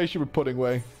conversation with Pudding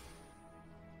Way.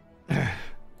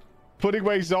 Pudding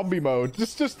Way zombie mode.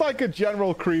 Just like a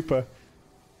general creeper.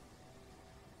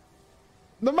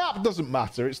 The map doesn't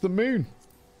matter. It's the moon.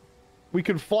 We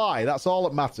can fly. That's all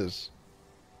that matters.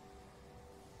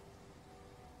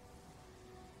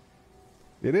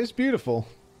 It is beautiful.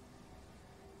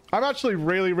 I'm actually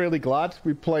really, really glad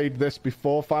we played this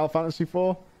before Final Fantasy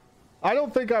IV. I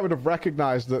don't think I would have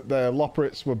recognized that the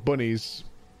Loporrits were bunnies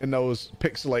in those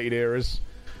pixelated eras.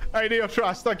 Hey,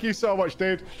 Neotrast, thank you so much,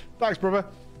 dude. Thanks, brother.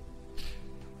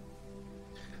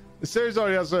 The series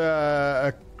already has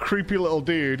a creepy little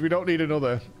dude. We don't need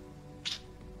another.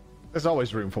 There's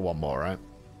always room for one more, right?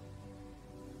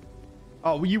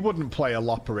 Oh, you wouldn't play a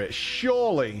Loporrit.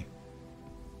 Surely.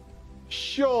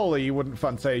 Surely you wouldn't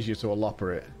Fantasia to a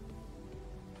Loporrit.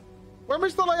 When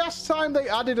was the last time they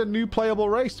added a new playable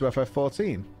race to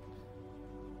FF14?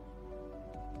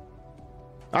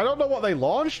 I don't know what they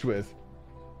launched with.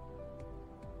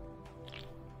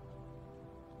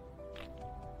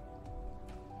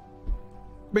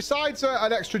 Besides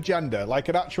an extra gender, like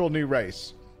an actual new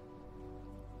race.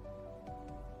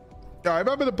 Yeah, I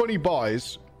remember the Bunny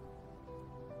Boys.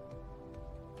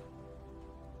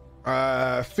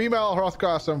 Female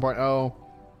Hrothgar 7.0.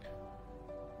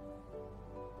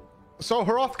 So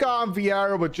Hrothgar and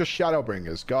Viera were just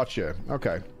Shadowbringers. Gotcha.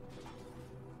 Okay.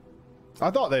 I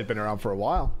thought they'd been around for a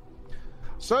while.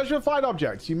 Search for find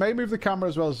objects. You may move the camera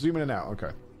as well as zoom in and out.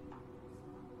 Okay.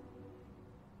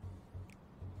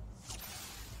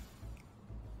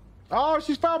 Oh,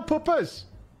 she's found puppers.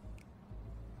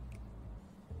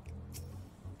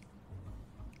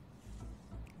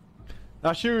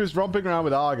 Now she was romping around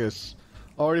with Argus.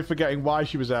 Already forgetting why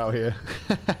she was out here.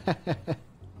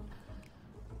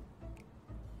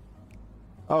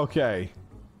 Okay.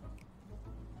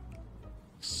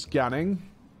 Scanning.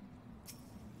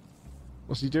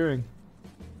 What's he doing?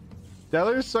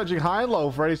 Delu is searching high and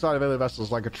low for any sign of alien vessels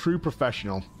like a true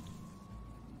professional.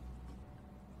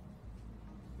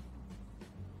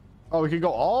 Oh, we can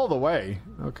go all the way.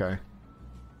 Okay.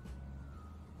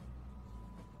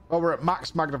 Oh, we're at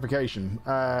max magnification.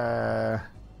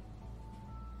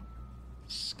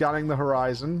 Scanning the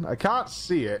horizon. I can't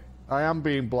see it. I am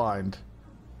being blind.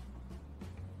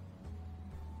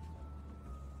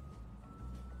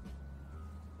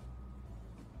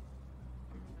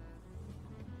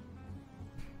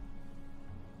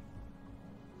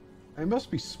 It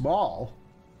must be small.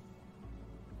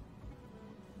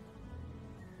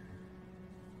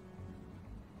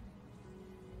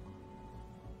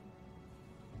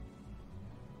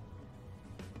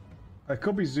 I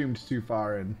could be zoomed too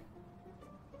far in.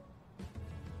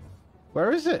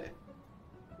 Where is it?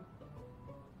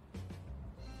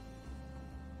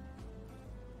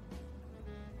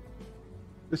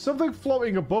 There's something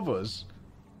floating above us.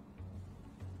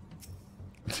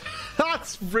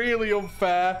 That's really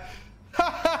unfair.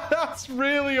 That's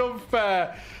really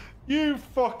unfair. You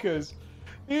fuckers.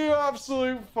 You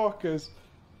absolute fuckers.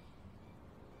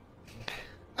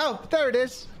 Oh, there it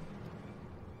is.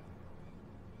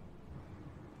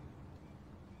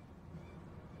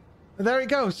 And there it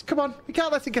goes. Come on. We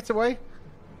can't let it get away.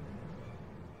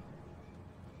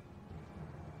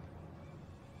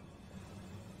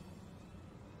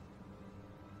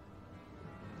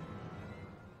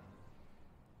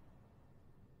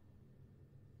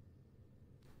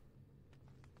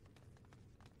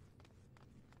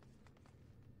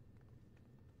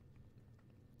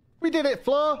 We did it,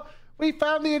 Flo. We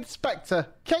found the inspector.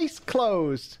 Case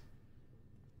closed.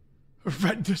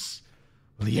 Horrendous.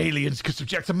 The aliens could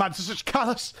subject a man to such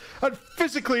callous and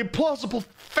physically implausible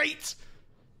fate.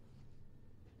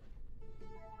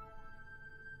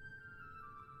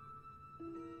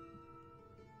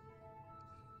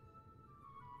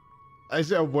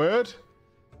 Is it a word?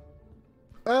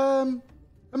 Are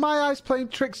my eyes playing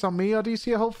tricks on me, or do you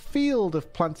see a whole field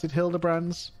of planted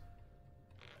Hildebrands?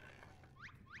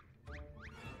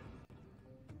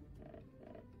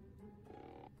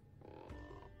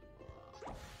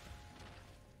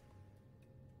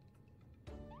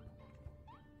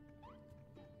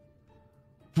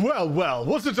 Well, well,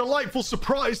 what a delightful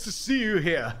surprise to see you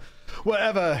here.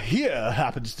 Wherever here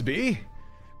happens to be.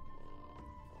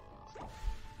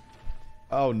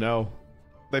 Oh no.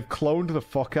 They've cloned the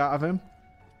fuck out of him?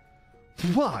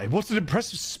 Why, what an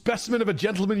impressive specimen of a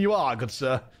gentleman you are, good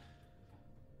sir.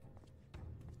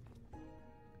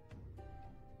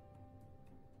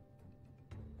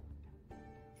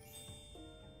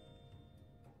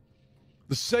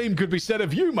 The same could be said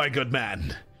of you, my good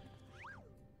man.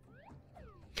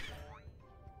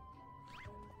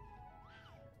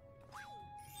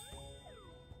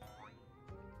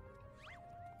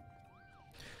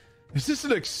 Is this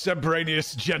an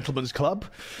extemporaneous gentleman's club,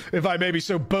 if I may be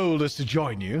so bold as to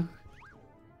join you?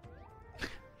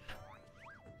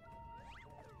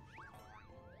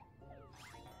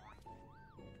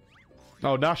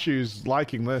 Oh, Nashu's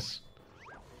liking this.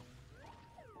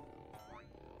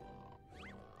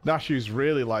 Nashu's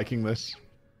really liking this.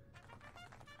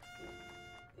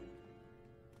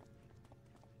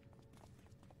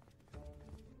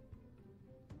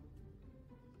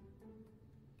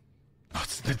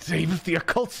 What's the name of the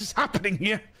occult is happening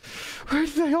here? Where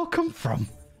did they all come from?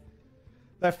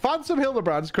 They're phantom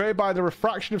Hildebrands created by the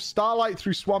refraction of starlight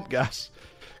through swamp gas.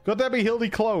 Could there be Hildy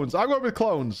clones? I'm going with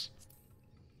clones.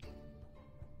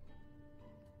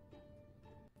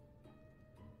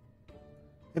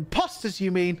 Imposters,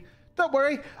 you mean? Don't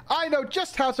worry, I know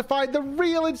just how to find the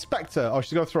real inspector. Oh,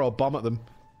 she's going to throw a bomb at them.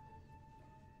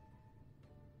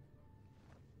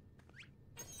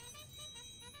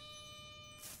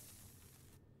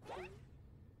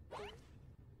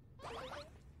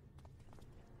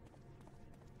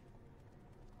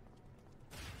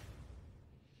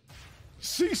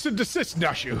 Cease and desist,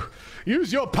 Nashu.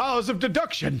 Use your powers of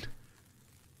deduction.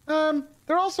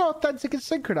 They're also authentic and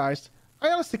synchronized. I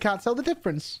honestly can't tell the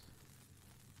difference.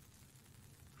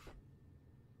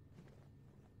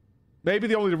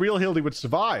 Maybe only the real Hildy would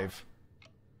survive.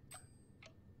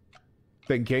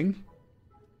 Thinking.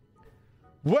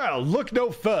 Well, look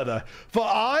no further, for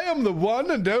I am the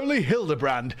one and only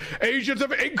Hildebrand, agent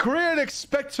of inquiry and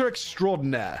inspector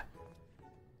extraordinaire.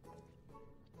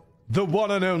 The one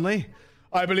and only?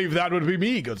 I believe that would be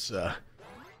me, good sir.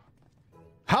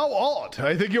 How odd.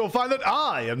 I think you'll find that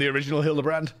I am the original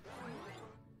Hildebrand.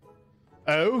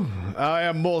 Oh, I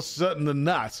am more certain than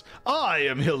that. I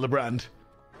am Hildebrand.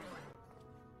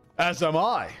 As am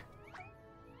I.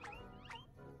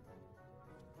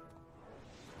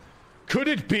 Could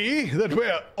it be that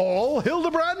we're all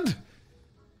Hildebrand?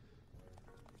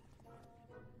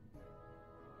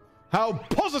 How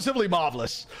positively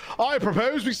marvelous! I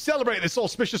propose we celebrate this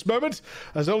auspicious moment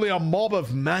as only a mob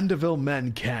of Mandeville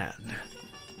men can.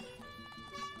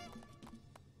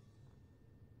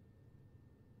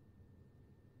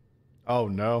 Oh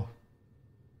no.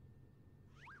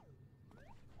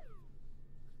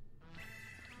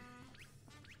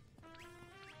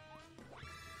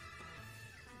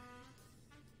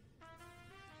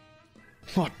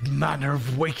 What manner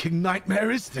of waking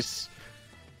nightmare is this?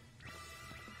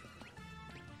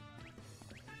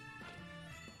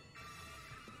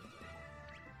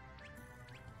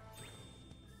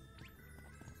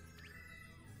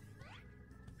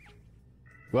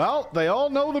 Well, they all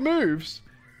know the moves.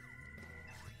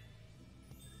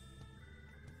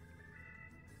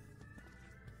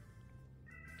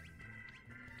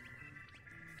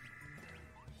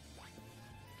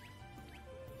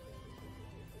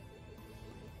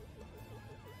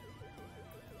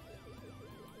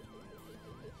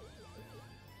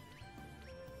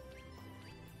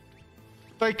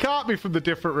 They can't be from the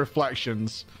different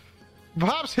reflections.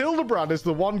 Perhaps Hildebrand is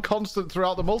the one constant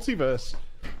throughout the multiverse.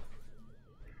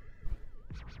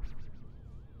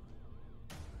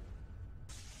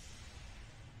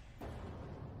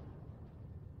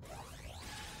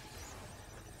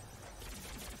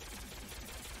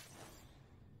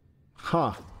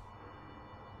 Huh.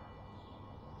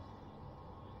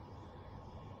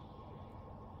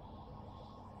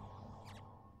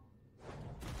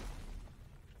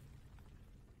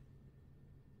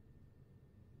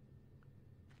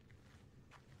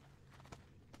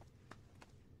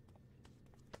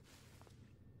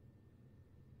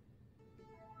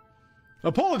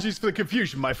 Apologies for the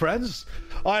confusion, my friends.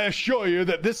 I assure you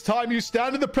that this time you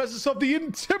stand in the presence of the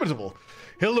inimitable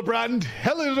Hildebrand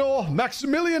Helidor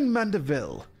Maximilian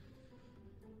Mandeville.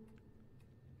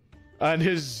 And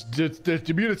his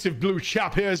diminutive blue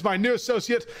chap here is my new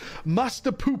associate,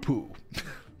 Master Poo Poo.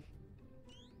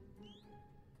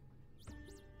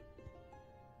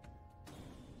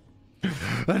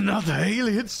 Another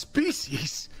alien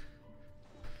species.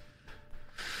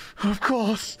 Of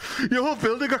course, you're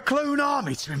building a clone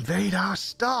army to invade our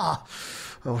star.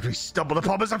 What we stumbled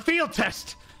upon as a field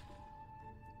test.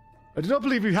 I do not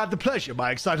believe you had the pleasure,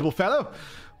 my excitable fellow,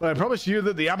 but I promise you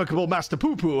that the amicable Master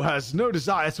Poo Poo has no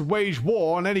desire to wage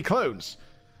war on any clones.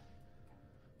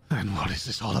 Then what is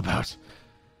this all about?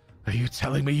 Are you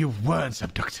telling me you weren't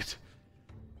abducted?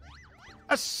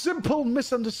 A simple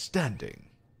misunderstanding.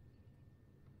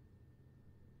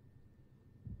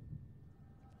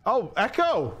 Oh,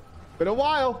 Echo! Been a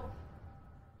while.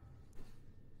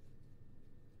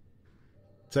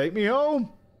 Take me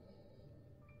home.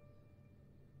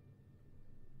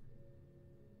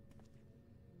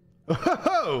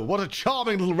 Oh, what a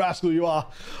charming little rascal you are.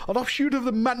 An offshoot of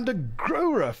the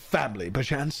Mandragora family,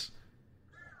 perchance.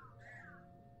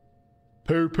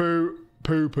 Poo-poo,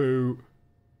 poo-poo.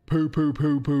 Poo-poo,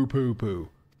 poo-poo, poo-poo.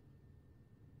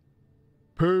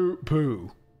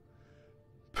 Poo-poo.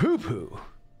 Poo-poo.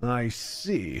 I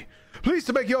see. Pleased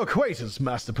to make your acquaintance,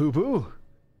 Master Poo Poo.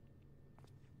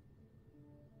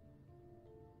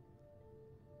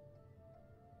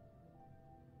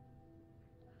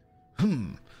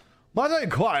 Might I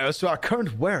inquire as to our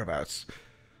current whereabouts?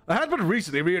 I had but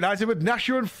recently reunited with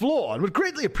Nashua and Floor, and would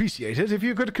greatly appreciate it if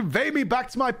you could convey me back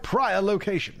to my prior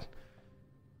location.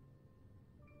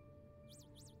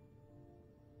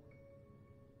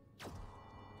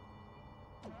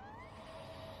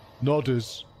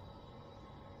 Nodders.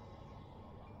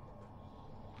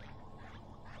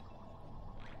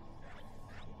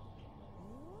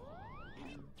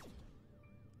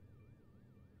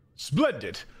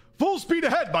 Splendid. Full speed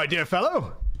ahead, my dear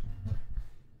fellow.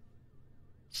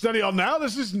 Steady on now.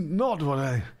 This is not what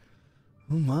I...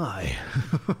 Oh, my.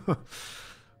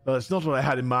 Well, it's not what I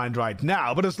had in mind right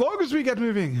now, but as long as we get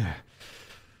moving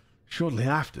shortly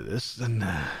after this, then...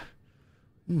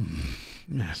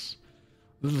 Yes.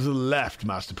 A little to the left,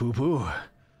 Master Poo Poo.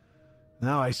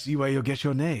 Now I see where you'll get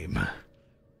your name.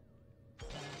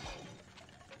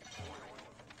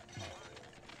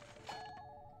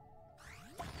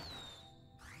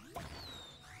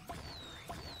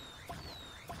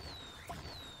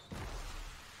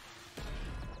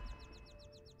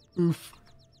 Oof.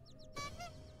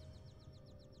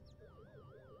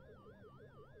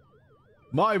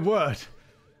 My word,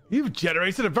 you've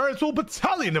generated a veritable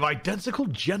battalion of identical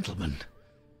gentlemen.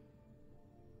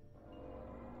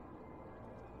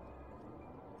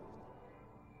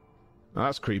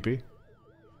 That's creepy.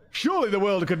 Surely the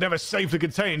world could never safely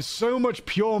contain so much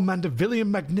pure Mandevillian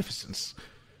magnificence.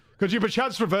 Could you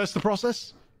perchance reverse the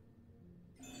process?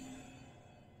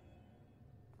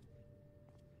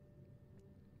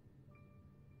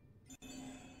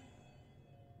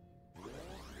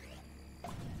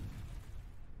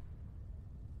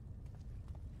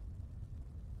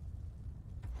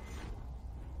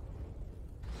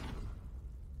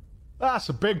 That's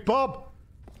a big bob.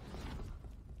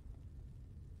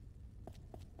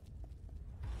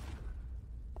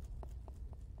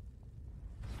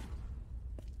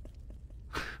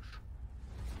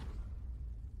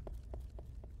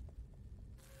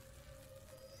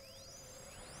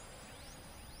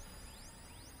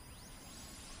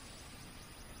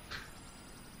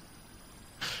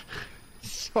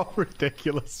 So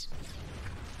ridiculous.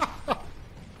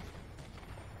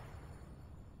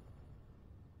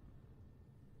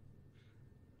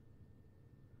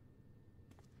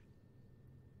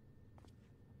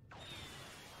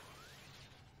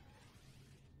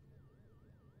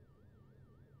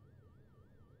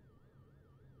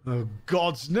 Oh,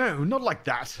 gods, no, not like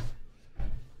that.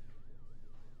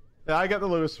 Yeah, I get the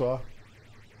Lewis War.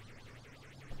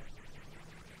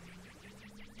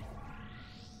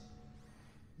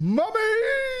 Mummy!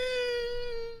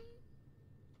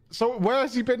 So, where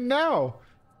has he been now?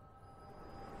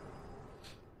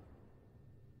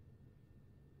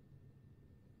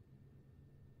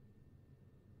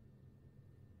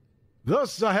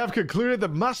 Thus, I have concluded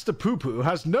that Master Poo Poo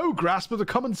has no grasp of the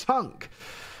common tongue,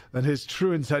 and his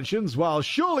true intentions, while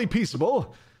surely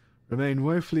peaceable, remain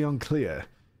woefully unclear.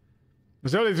 It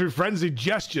was only through frenzied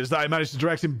gestures that I managed to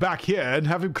direct him back here and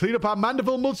have him clean up our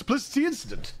Mandeville multiplicity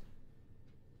incident.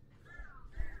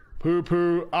 Poo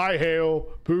Poo, I hail,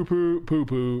 Poo Poo, Poo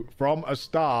Poo, from a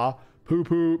star, Poo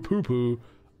Poo, Poo Poo,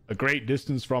 a great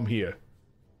distance from here.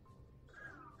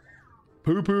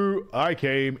 Poo Poo, I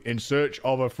came in search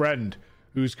of a friend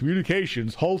whose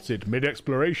communications halted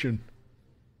mid-exploration.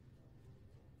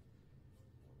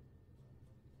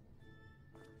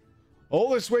 All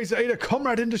this way to aid a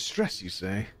comrade in distress, you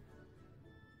say?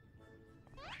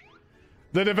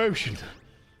 The devotion,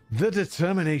 the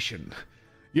determination.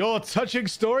 Your touching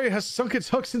story has sunk its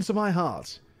hooks into my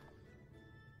heart.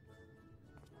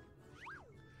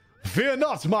 Fear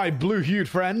not, my blue-hued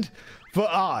friend, for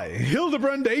I,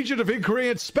 Hildebrand, agent of inquiry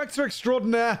and Spectre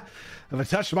extraordinaire, have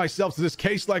attached myself to this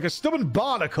case like a stubborn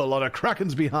barnacle on a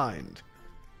kraken's behind.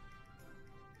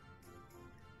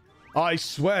 I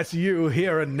swear to you,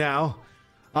 here and now,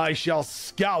 I shall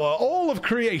scour all of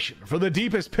creation, from the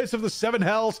deepest pit of the seven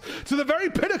hells to the very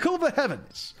pinnacle of the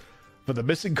heavens, for the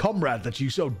missing comrade that you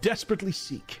so desperately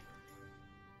seek.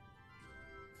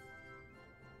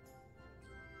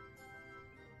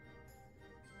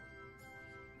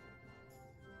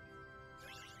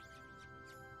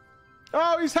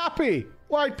 Oh, he's happy!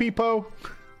 White peepo.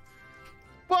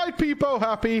 White peepo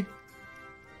happy.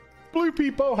 Blue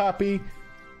peepo happy.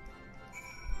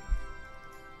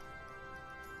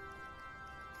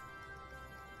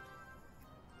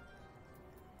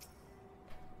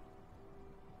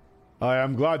 I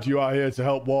am glad you are here to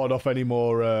help ward off any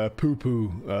more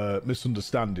poo-poo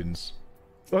misunderstandings.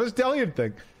 What does Delian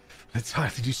think? It's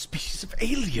hardly new species of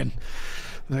alien.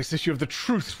 The next issue of The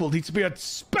Truth will need to be a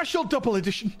special double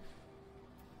edition.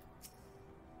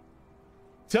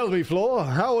 Tell me, Floor,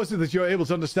 how is it that you're able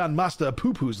to understand Master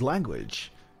Poo-Poo's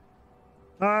language?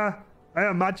 I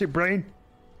have magic brain.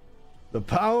 The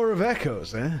power of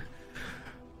echoes, eh?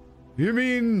 You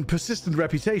mean persistent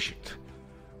reputation?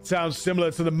 Sounds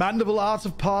similar to the mandible art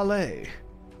of parley.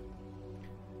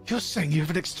 You're saying you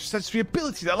have an extrasensory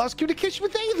ability that allows communication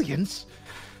with aliens?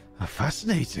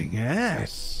 Fascinating,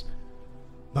 yes.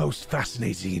 Most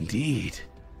fascinating indeed.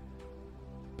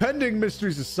 Pending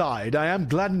mysteries aside, I am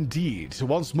glad indeed to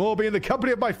once more be in the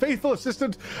company of my faithful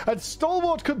assistant and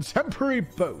stalwart contemporary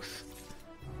both.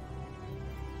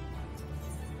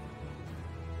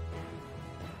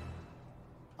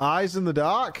 Eyes in the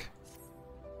dark?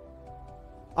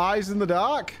 Eyes in the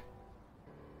dark?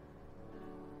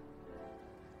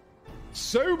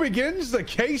 So begins the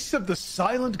case of the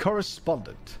silent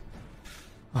correspondent.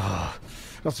 Ah,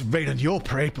 not to rain on your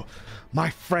parade, but my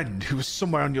friend who was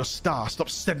somewhere on your star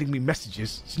stopped sending me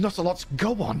messages. There's not a lot to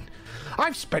go on.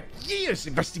 I've spent years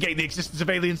investigating the existence of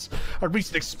aliens, and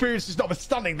recent experiences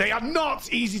notwithstanding, they are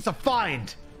not easy to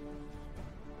find.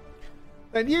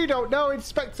 Then you don't know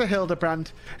Inspector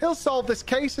Hildebrand. He'll solve this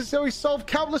case as though he solved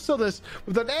countless others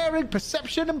with unerring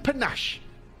perception and panache.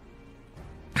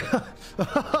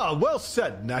 Well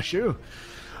said, Nashu.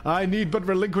 I need but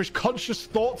relinquish conscious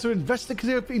thought to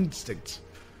investigative instinct,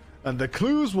 and the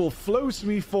clues will flow to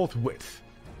me forthwith.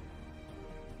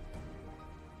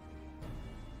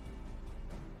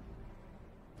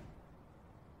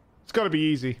 It's got to be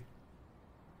easy.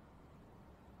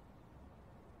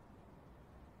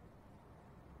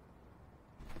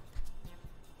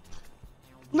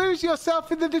 Lose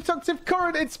yourself in the deductive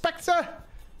current, Inspector!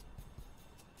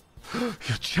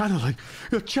 You're channeling,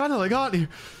 aren't you?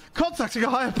 Contacting a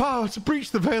higher power to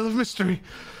breach the veil of mystery.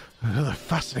 Another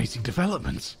fascinating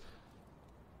development.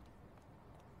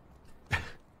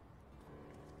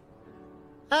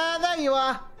 There you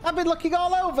are. I've been looking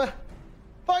all over.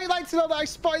 Thought you'd like to know that I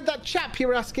spotted that chap you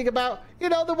were asking about. You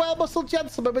know, the well-muscled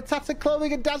gentleman with tattered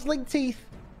clothing and dazzling teeth.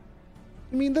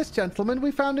 You mean this gentleman?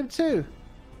 We found him too.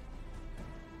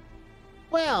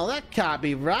 Well, that can't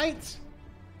be right.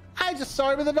 I just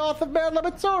saw him in the north of Mare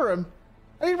Laboratorum,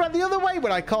 and he ran the other way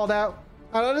when I called out.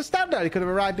 I don't understand how he could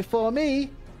have arrived before me.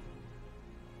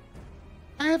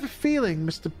 I have a feeling,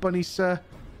 Mr. Bunny, sir,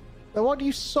 that what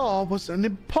you saw was an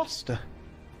imposter.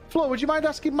 Flo, would you mind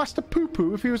asking Master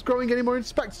Poo-Poo if he was growing any more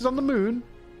inspectors on the moon?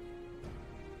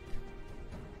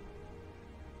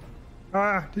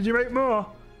 Did you make more?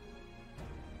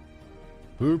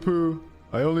 Poo-Poo,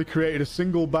 I only created a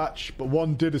single batch, but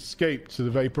one did escape to the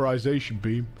vaporization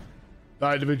beam.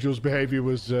 That individual's behavior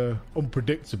was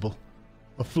unpredictable.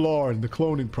 A flaw in the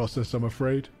cloning process, I'm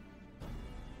afraid.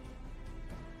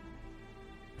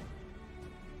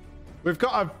 We've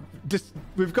got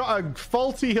a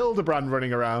faulty Hildebrand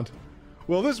running around.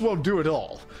 Well, this won't do it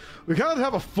all. We can't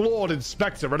have a flawed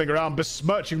inspector running around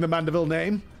besmirching the Mandeville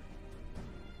name.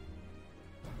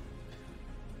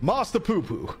 Master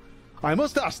Poo-Poo, I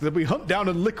must ask that we hunt down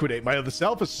and liquidate my other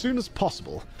self as soon as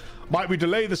possible. Might we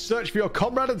delay the search for your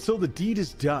comrade until the deed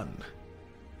is done?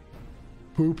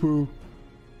 Poo-Poo,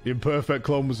 the imperfect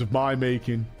clone was of my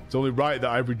making. It's only right that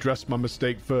I redress my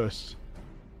mistake first.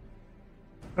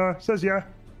 Says yeah.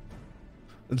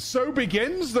 And so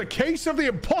begins the case of the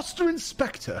imposter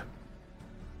inspector.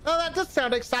 Oh, that does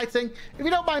sound exciting. If you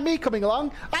don't mind me coming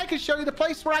along, I can show you the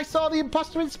place where I saw the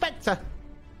imposter inspector.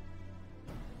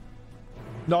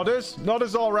 Nodders?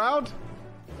 Nodders all round?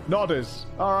 Nodders.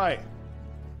 All right.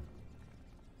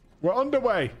 We're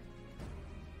underway.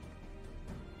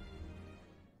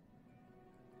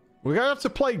 We're going to have to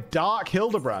play Dark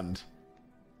Hildebrand.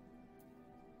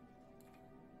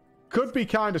 Could be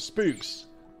kind of spooks.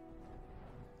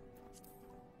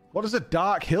 What does a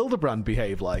Dark Hildebrand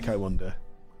behave like, I wonder?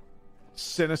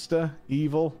 Sinister?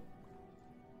 Evil?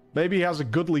 Maybe he has a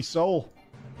goodly soul.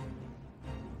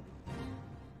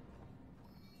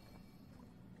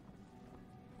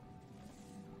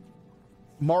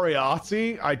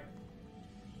 Moriarty?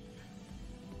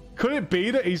 Could it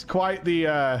be that he's quite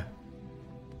the,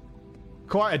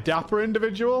 quite a dapper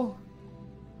individual?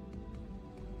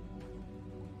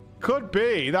 Could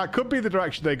be. That could be the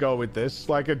direction they go with this.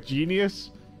 Like a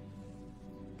genius.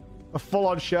 A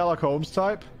full-on Sherlock Holmes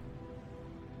type.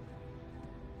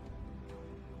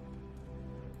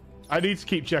 I need to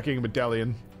keep checking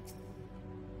Medallion.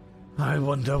 I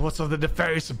wonder what of the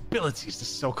nefarious abilities this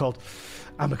so-called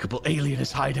amicable alien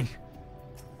is hiding.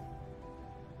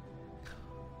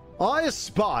 I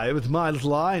espy with my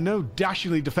little eye no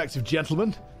dashingly defective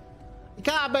gentleman.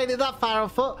 You can't have made it that far on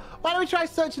foot. Why don't we try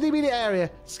searching the immediate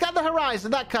area? Scan the horizon,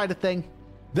 that kind of thing.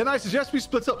 Then I suggest we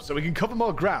split up so we can cover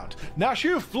more ground.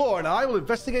 Nashu, Floor, and I will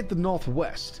investigate the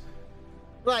northwest.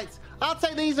 Right, I'll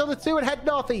take these other two and head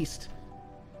northeast.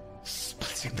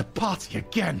 Splitting the party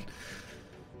again.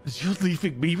 As you're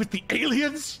leaving me with the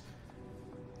aliens?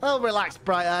 Oh, relax,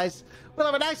 Bright Eyes. We'll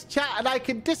have a nice chat and I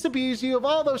can disabuse you of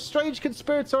all those strange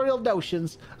conspiratorial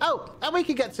notions. Oh, and we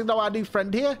can get to know our new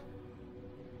friend here.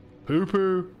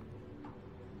 Poo-poo.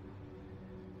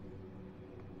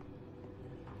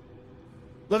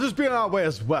 Let us be on our way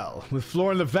as well, with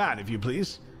Floor in the van, if you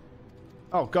please.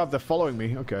 Oh god, they're following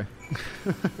me. Okay.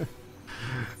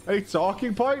 Any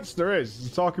talking points? There is.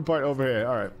 There's a talking point over here.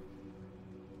 Alright.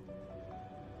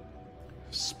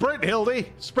 Sprint, Hildy!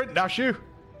 Sprint, Nashu!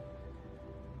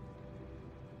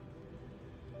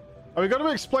 Are we going to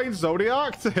explain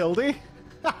Zodiac to Hildy?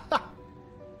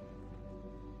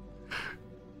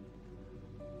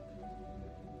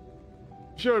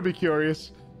 Sure, I'd be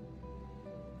curious.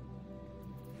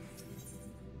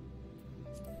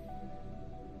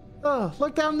 Oh,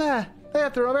 look down there. They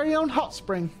have their very own hot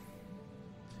spring.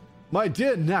 My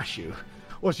dear Nashu,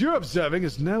 what you're observing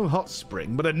is no hot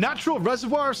spring, but a natural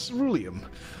reservoir of ceruleum.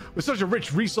 With such a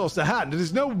rich resource to hand, it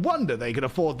is no wonder they can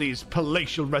afford these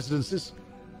palatial residences.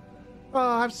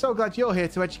 Oh, I'm so glad you're here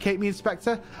to educate me,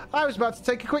 Inspector. I was about to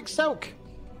take a quick soak.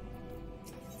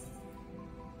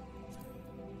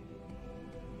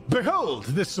 Behold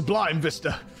this sublime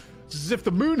vista. It's as if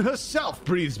the moon herself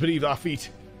breathes beneath our feet.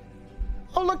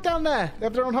 Oh, look down there. They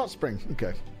have their own hot spring.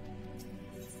 Okay.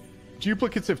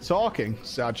 Duplicative talking,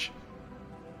 Sag.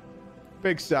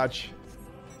 Big Sag.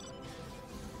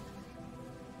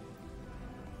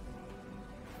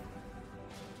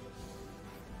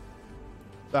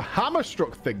 The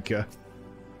hammer-struck thinker.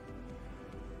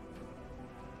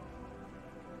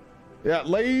 Yeah,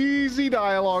 lazy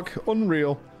dialogue.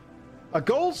 Unreal. A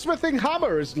goldsmithing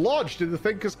hammer is lodged in the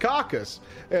thinker's carcass.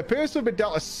 It appears to have been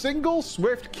dealt a single,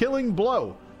 swift, killing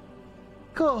blow.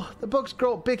 Cool. The bugs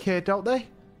grow up big here, don't they?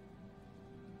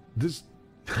 This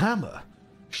hammer?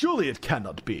 Surely it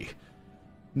cannot be.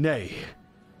 Nay,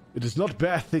 it does not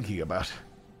bear thinking about.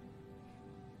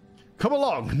 Come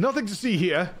along, nothing to see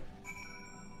here.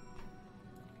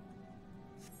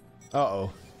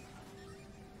 Uh-oh.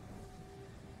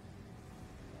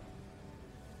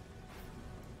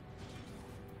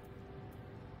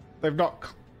 They've not...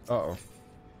 Uh-oh.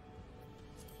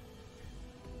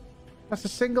 That's a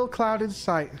single cloud in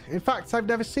sight. In fact, I've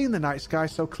never seen the night sky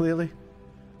so clearly.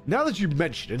 Now that you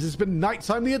mention it, it's been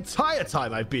nighttime the entire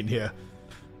time I've been here.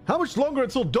 How much longer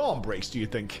until dawn breaks, do you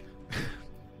think?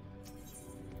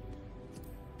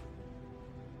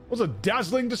 What a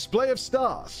dazzling display of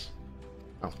stars.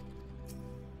 Oh.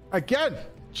 Again,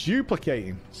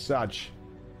 duplicating, Sag.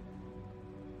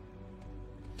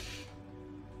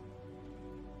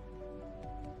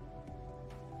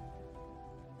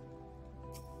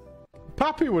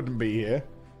 Pappy wouldn't be here.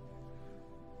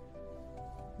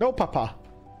 No, Papa.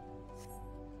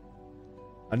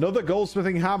 Another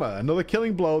goldsmithing hammer, another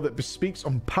killing blow that bespeaks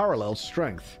unparalleled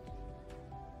strength.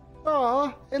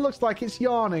 Oh, it looks like it's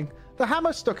yawning. The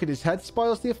hammer stuck in his head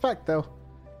spoils the effect, though.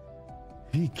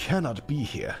 He cannot be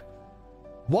here.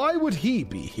 Why would he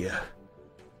be here?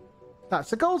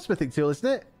 That's a goldsmithing tool, isn't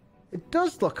it? It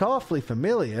does look awfully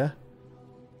familiar.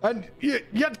 And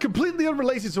yet completely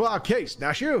unrelated to our case,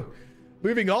 Nashu.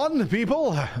 Moving on,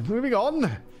 people. Moving on.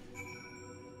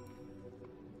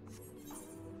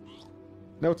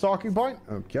 No talking point?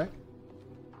 Okay.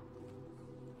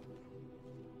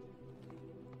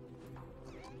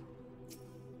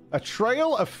 A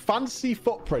trail of fancy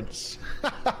footprints.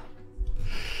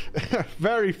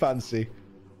 Very fancy.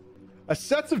 A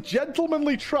set of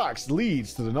gentlemanly tracks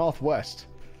leads to the northwest.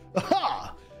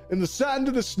 Aha! In the sand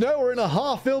and the snow or in a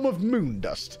half-film of moon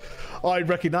dust. I'd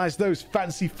recognize those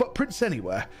fancy footprints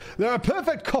anywhere. They're a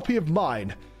perfect copy of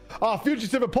mine. Our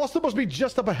fugitive apostle must be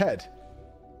just up ahead.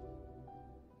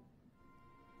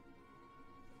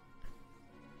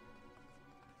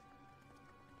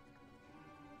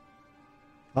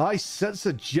 I sense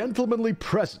a gentlemanly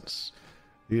presence.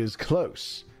 He is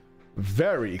close.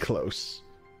 Very close.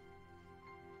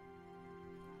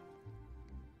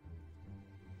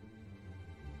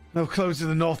 No clothes in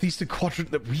the northeastern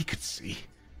quadrant that we could see.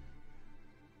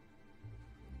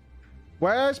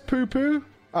 Where's Poo Poo?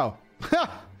 Oh.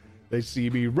 They see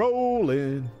me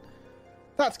rolling.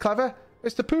 That's clever.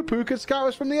 Mr. Poo Poo can scout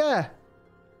us from the air.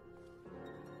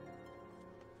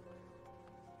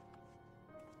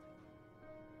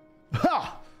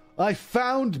 Ha! I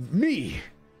found me.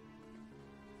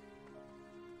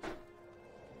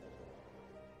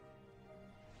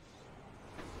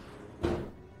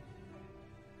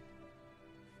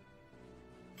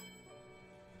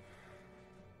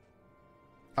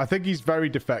 I think he's very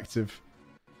defective.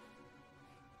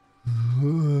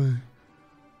 Why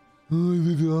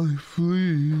did I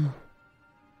flee?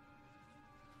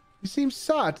 You seem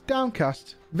sad,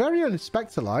 downcast, very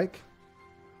unexpected-like.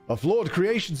 A flawed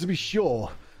creation, to be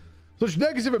sure. Such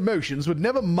negative emotions would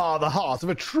never mar the heart of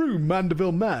a true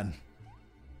Mandeville man.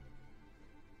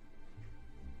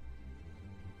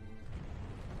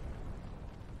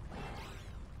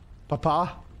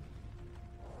 Papa?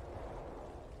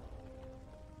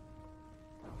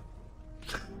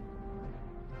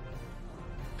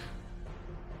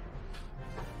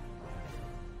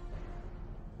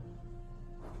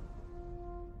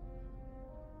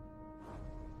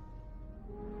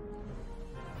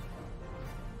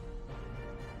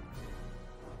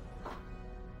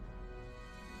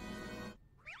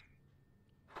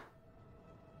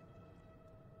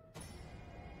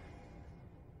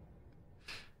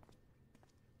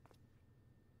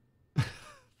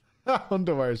 That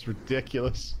underwear is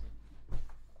ridiculous.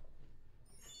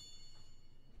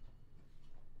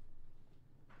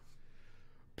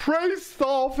 Praise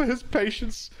Thor for his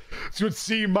patience. It would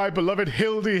seem my beloved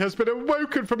Hildy has been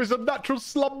awoken from his unnatural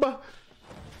slumber.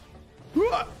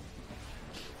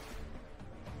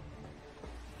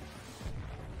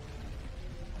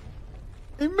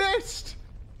 He missed.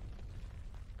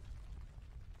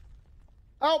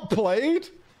 Outplayed.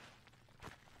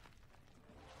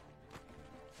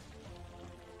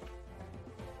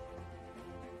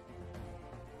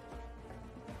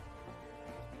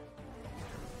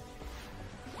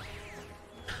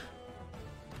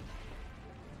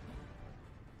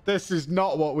 This is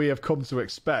not what we have come to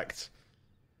expect.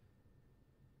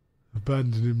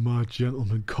 Abandoning my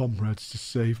gentlemen comrades to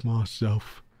save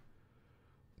myself.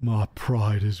 My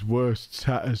pride is worse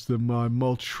tatters than my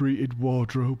maltreated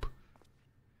wardrobe.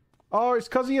 Oh, it's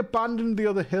because he abandoned the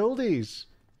other Hildies.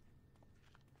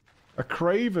 A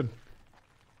craven.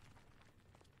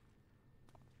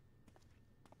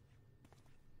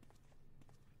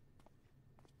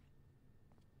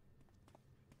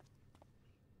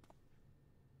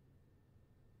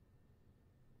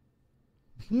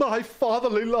 My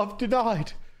fatherly love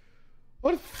denied.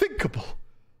 Unthinkable.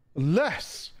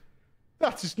 Unless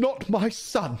that is not my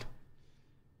son.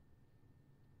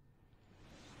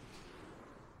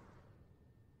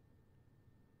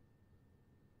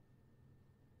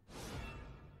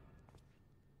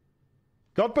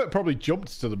 Godbert probably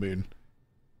jumped to the moon.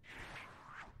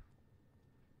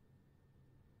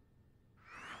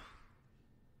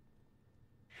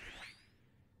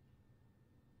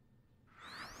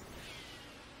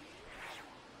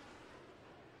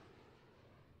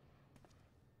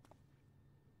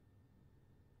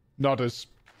 Nodders.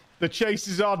 The chase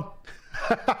is on.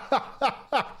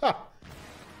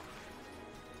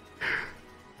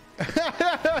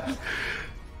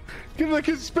 The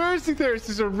conspiracy theorist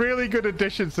is a really good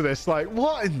addition to this. Like,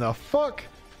 what in the fuck?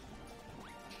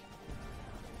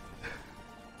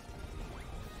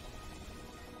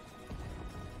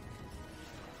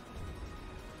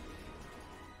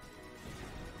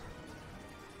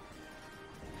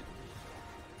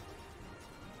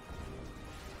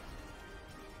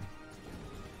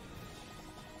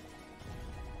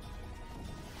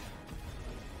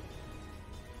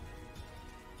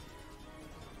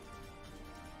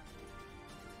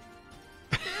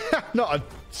 Not a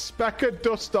speck of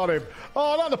dust on him.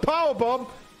 Oh, not the power bomb.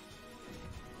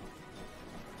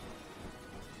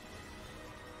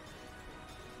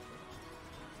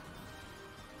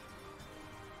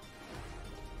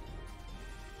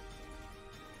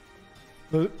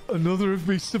 Another of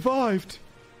me survived.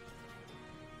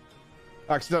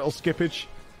 Accidental skippage.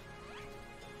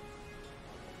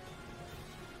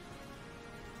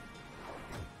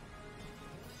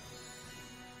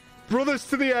 Brothers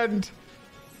to the end.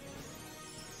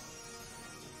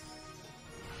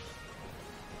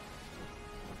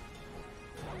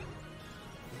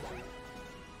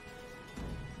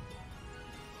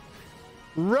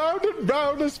 Round and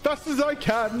round as fast as I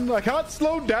can. I can't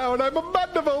slow down. I'm a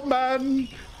Mandeville man.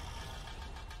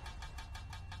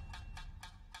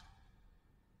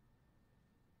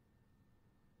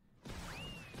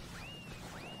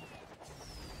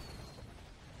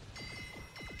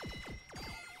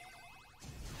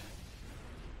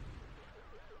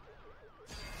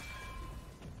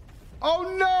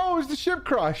 Oh no! Has the ship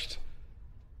crashed?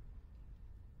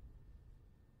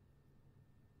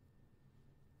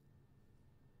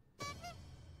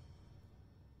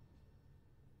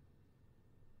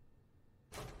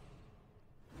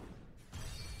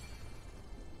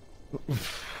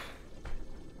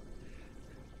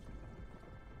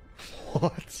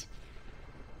 What?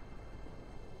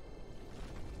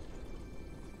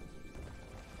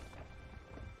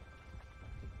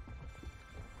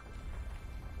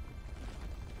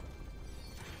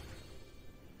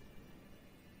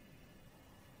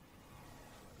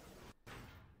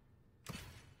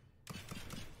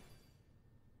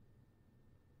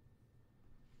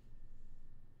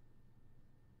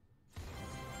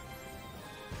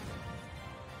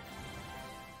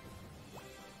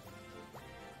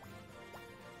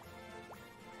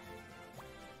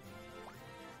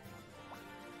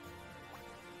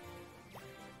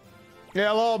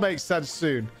 It'll all make sense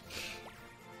soon.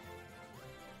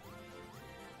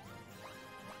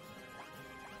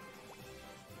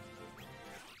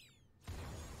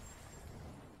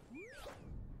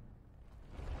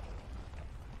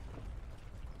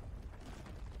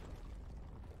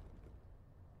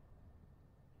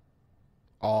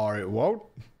 Or it won't.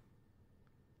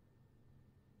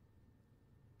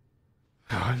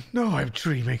 Oh, no, I'm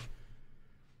dreaming.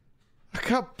 I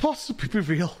can't possibly be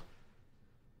real.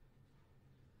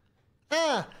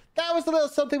 Ah, that was the little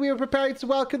something we were preparing to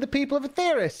welcome the people of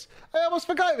Aetheris. I almost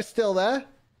forgot it was still there.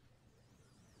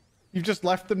 You've just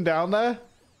left them down there?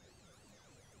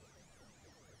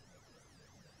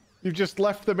 You've just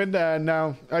left them in there and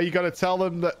now are you going to tell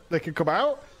them that they can come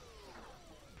out?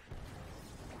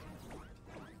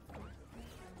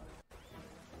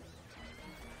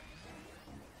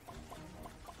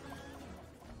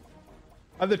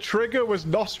 And the trigger was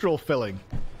nostril filling.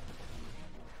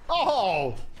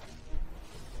 Oh!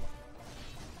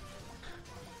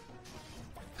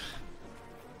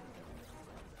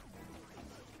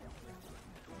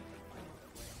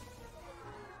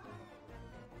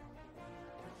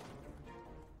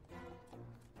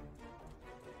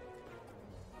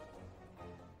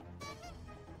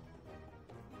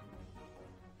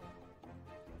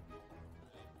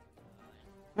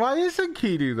 Why isn't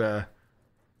Kidu there?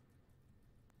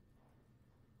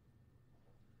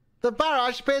 The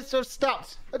barrage appears to have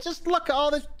stopped. But just look at all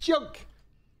this junk.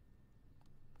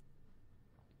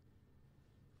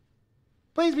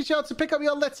 Please be sure to pick up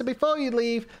your litter before you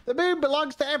leave. The moon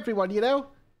belongs to everyone, you know.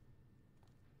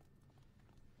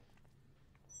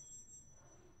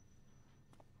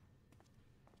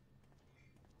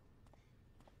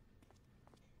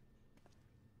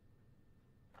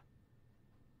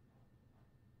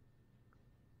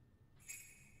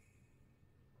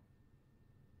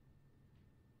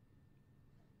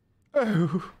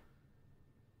 Oh.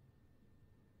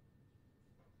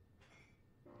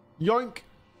 Yoink.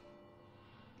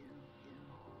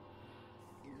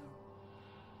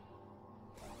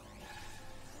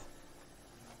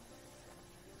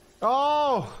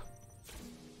 Oh.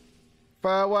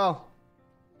 Farewell.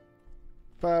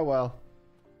 Farewell.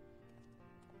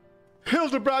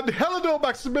 Hildebrand, Helena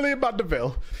Maximilian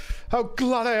Mandeville. How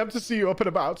glad I am to see you up and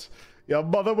about. Your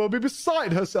mother will be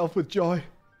beside herself with joy.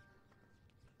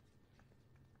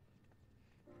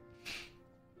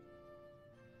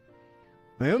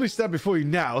 I only stand before you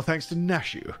now thanks to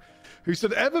Nashu, who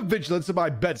stood ever vigilant at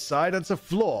my bedside, and to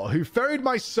Floor, who ferried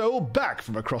my soul back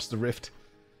from across the rift.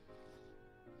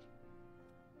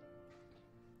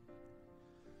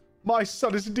 My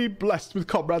son is indeed blessed with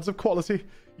comrades of quality.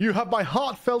 You have my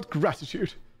heartfelt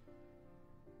gratitude.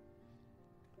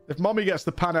 If Mommy gets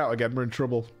the pan out again, we're in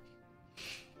trouble.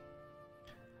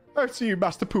 Oh, to you,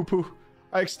 Master Poo Poo.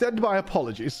 I extend my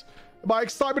apologies. In my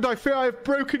excitement, I fear I have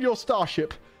broken your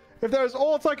starship. If there is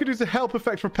aught I can do to help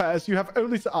effect repairs, you have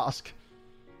only to ask.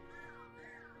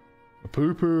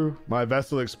 Poo Poo, my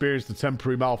vessel experienced a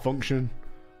temporary malfunction,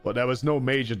 but there was no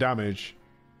major damage.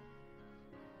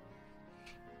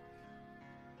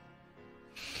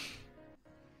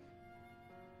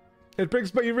 It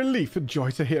brings me relief and joy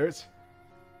to hear it.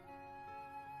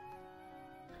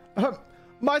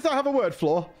 Might I have a word,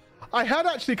 Floor? I had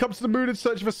actually come to the moon in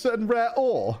search of a certain rare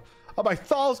ore. By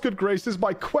Thal's good graces,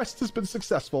 my quest has been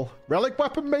successful. Relic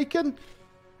weapon making?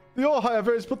 The ore,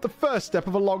 however, is but the first step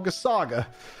of a longer saga.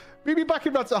 Meet me back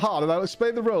in Ratahar and I'll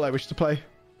explain the role I wish to play.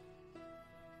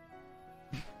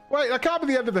 Wait, that can't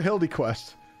be the end of the Hildy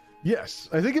quest. Yes,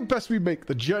 I think it best we make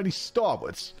the journey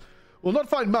starwards. We'll not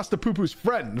find Master Poo Poo's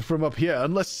friend from up here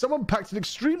unless someone packed an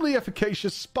extremely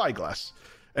efficacious spyglass.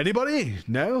 Anybody?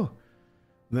 No?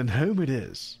 Then home it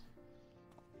is.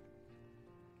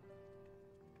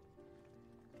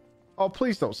 Oh,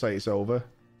 please don't say it's over.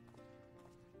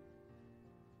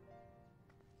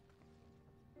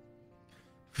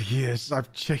 For years,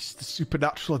 I've chased the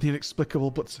supernatural and the inexplicable,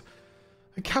 but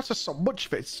encounter so much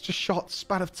of it in such a short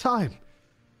span of time.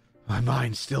 My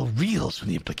mind still reels from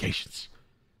the implications.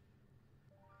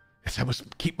 Yet I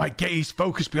must keep my gaze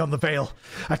focused beyond the veil.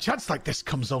 A chance like this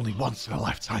comes only once in a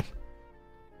lifetime.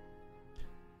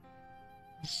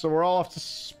 So we're all off to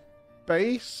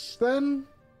space, then?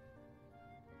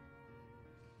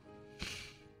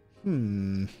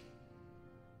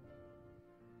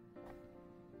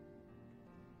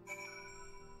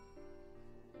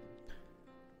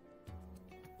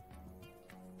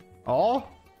 Oh?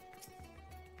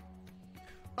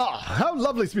 Ah, how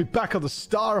lovely to be back on the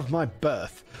star of my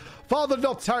birth. Father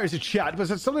not tarry to chat, but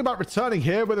said something about returning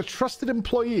here with a trusted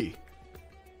employee.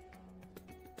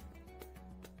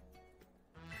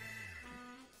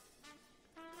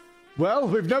 Well,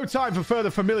 we've no time for further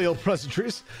familial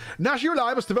pleasantries. Nashir and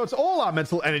I must devote all our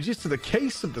mental energies to the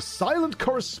case of the silent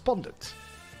correspondent.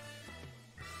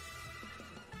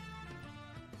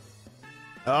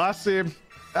 Oh, I see him.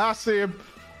 I see him.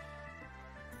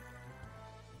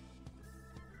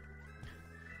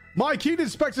 My keen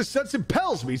inspector's sense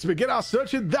impels me to begin our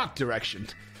search in that direction.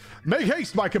 Make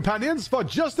haste, my companions, for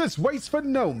justice waits for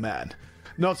no man.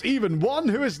 Not even one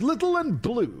who is little and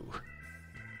blue.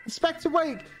 Inspector,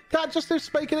 wait. Can't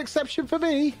justice make an exception for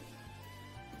me?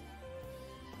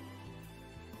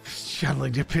 This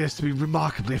channeling appears to be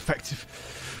remarkably effective.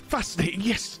 Fascinating,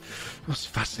 yes. Most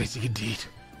fascinating indeed.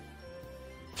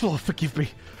 Lord, forgive me.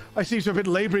 I seem to have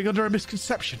been laboring under a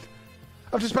misconception.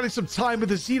 After spending some time with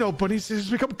the Xeno bunnies, it has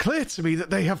become clear to me that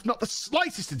they have not the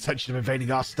slightest intention of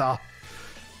invading our star.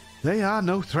 They are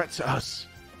no threat to us.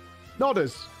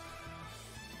 Nodders.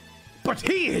 But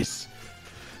he is!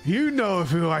 You know of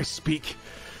who I speak.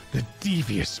 The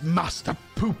devious Master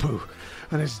Poo-Poo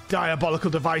and his diabolical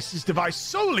devices devised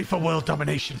solely for world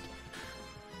domination.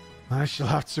 I shall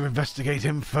have to investigate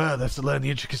him further to learn the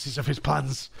intricacies of his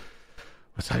plans.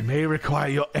 But I may require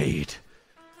your aid,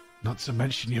 not to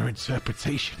mention your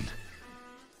interpretation.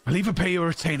 I'll even pay you a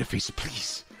retainer fee, so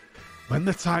please, when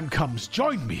the time comes,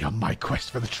 join me on my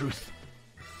quest for the truth.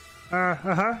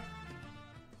 Uh-huh.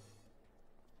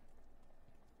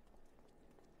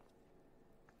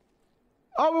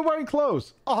 Oh, we're wearing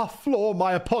clothes. Ah, Floor,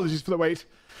 my apologies for the wait.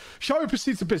 Shall we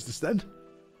proceed to business then?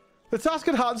 The task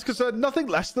at hand concerned nothing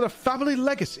less than a family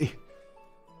legacy.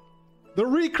 The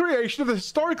recreation of the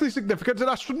historically significant and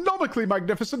astronomically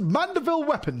magnificent Mandeville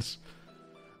weapons.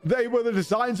 They were the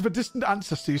designs of a distant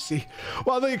ancestor, you see,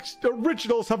 while the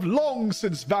originals have long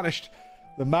since vanished.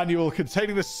 The manual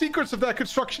containing the secrets of their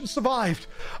construction survived,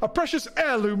 a precious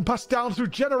heirloom passed down through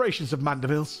generations of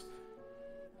Mandevilles.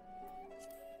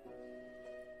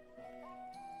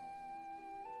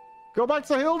 Go back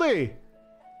to Hildy.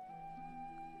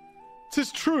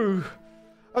 'Tis true.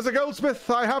 As a goldsmith,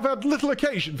 I have had little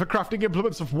occasion for crafting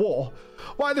implements of war.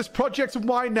 Why this project and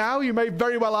why now, you may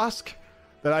very well ask.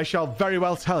 Then I shall very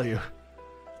well tell you.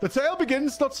 The tale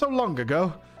begins not so long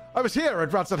ago. I was here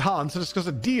at Ratzat Han to discuss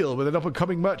a deal with an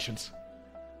up-and-coming merchant.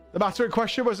 The matter in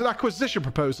question was an acquisition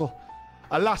proposal.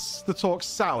 Alas, the talk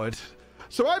soured,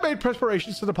 so I made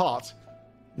preparations to depart.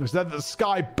 It was then that the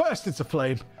sky burst into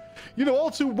flame. You know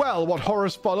all too well what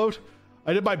horrors followed.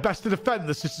 I did my best to defend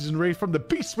the citizenry from the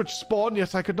beasts which spawned,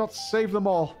 yet I could not save them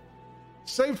all.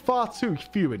 Saved far too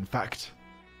few, in fact.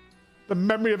 The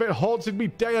memory of it haunted me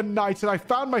day and night, and I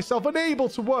found myself unable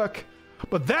to work.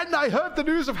 But then I heard the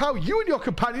news of how you and your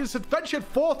companions had ventured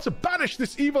forth to banish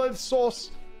this evil at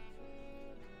source.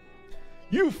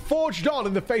 You forged on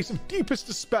in the face of deepest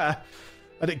despair,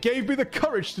 and it gave me the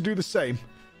courage to do the same.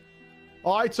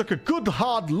 I took a good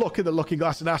hard look in the looking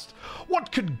glass and asked,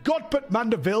 what could God but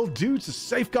Mandeville do to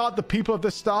safeguard the people of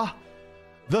this star?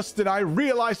 Thus did I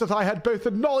realize that I had both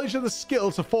the knowledge and the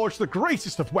skill to forge the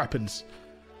greatest of weapons.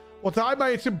 What I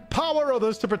might empower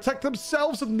others to protect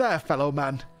themselves and their fellow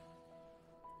man.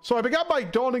 So I began by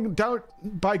going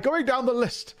down the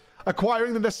list,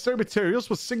 acquiring the necessary materials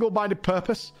with single-minded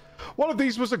purpose. One of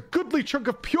these was a goodly chunk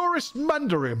of purest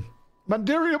mandarium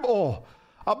ore,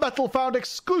 a metal found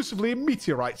exclusively in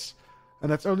meteorites,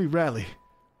 and that's only rarely.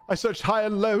 I searched high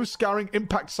and low, scouring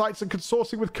impact sites and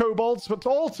consorting with kobolds, but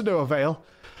all to no avail.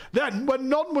 Then, when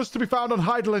none was to be found on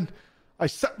Heidelin, I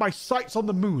set my sights on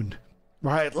the moon,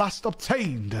 where I at last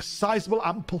obtained a sizable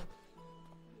ample.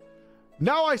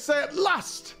 Now I say at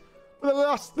last! When the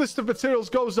last list of materials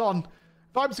goes on,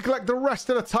 if I'm to collect the rest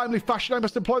in a timely fashion, I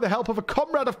must employ the help of a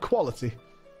comrade of quality.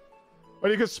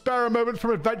 When you can spare a moment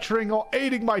from adventuring or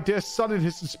aiding my dear son in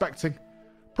his inspecting,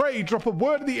 pray drop a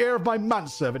word in the ear of my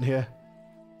manservant here.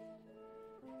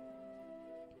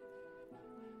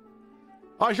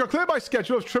 I shall clear my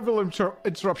schedule of trivial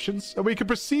interruptions, and we can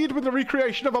proceed with the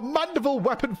recreation of a Mandeville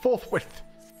weapon forthwith.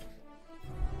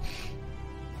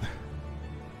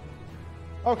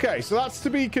 Okay, so that's to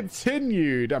be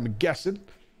continued, I'm guessing.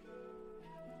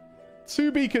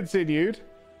 To be continued.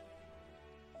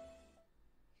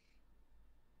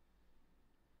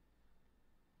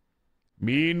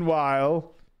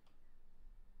 Meanwhile...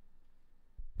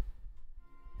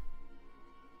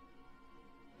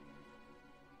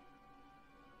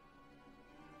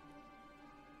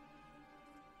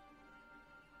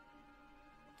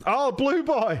 Oh, Blue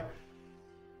Boy!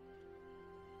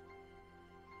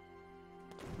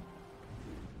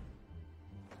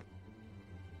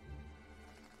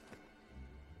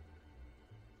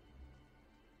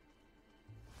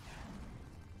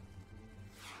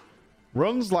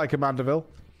 Runs like a Mandeville.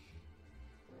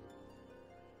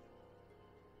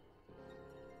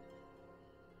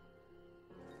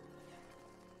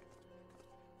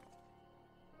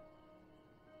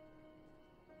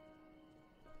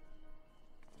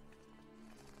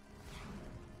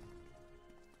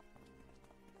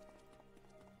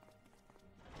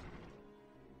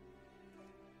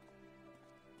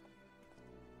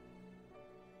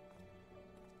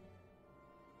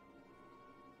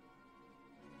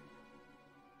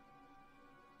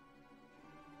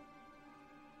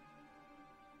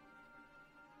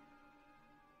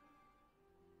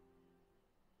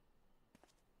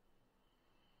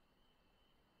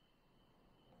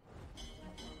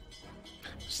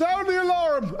 Sound the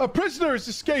alarm! A prisoner is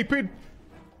escaping!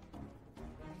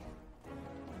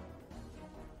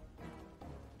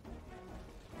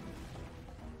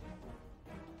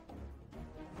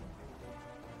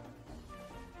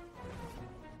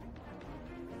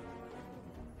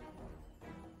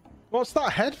 What's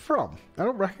that head from? I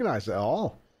don't recognize it at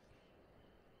all.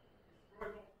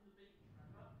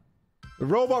 The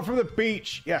robot from the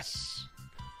beach. Yes.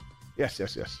 Yes,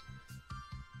 yes, yes.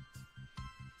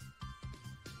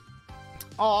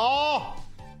 Aww.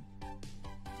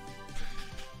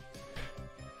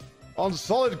 On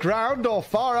solid ground or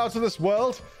far out of this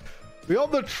world,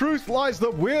 beyond the truth lies the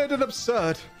weird and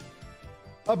absurd.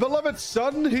 A beloved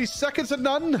son, he's second to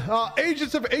none. Our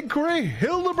agent of inquiry,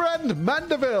 Hildebrand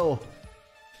Mandeville.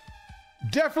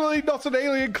 Definitely not an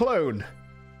alien clone.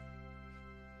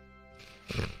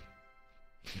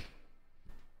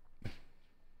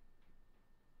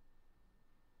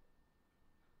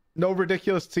 No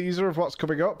ridiculous teaser of what's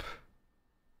coming up.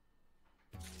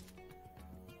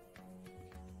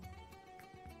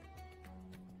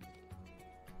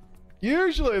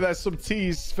 Usually there's some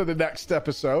tease for the next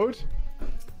episode.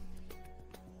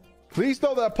 Please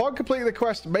note that upon completing the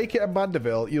quest, make it a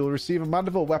Mandeville, you'll receive a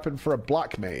Mandeville weapon for a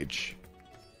black mage.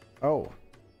 Oh.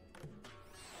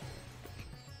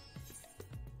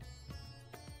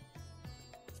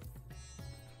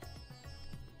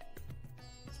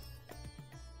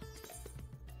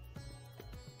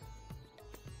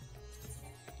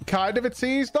 Kind of a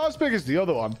tease, not as big as the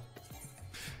other one.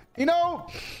 You know,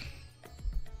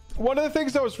 one of the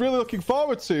things I was really looking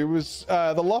forward to was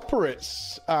the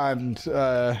Loporits and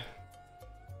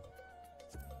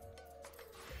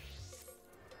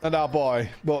our boy,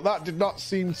 but that did not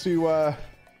seem to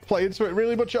play into it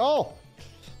really much at all.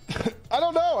 I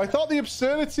don't know. I thought the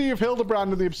absurdity of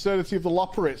Hildebrand and the absurdity of the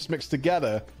Loporits mixed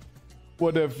together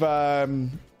would have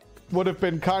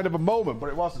been kind of a moment, but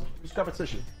it wasn't. Just grab a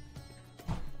tissue.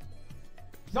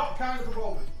 Not kind of a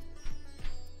moment.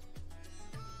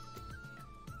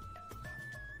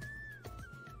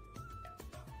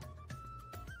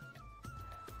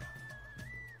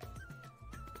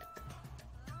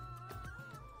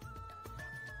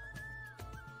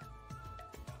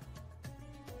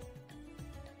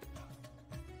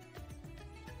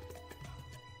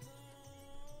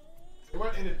 It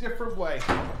went in a different way.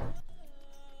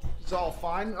 It's all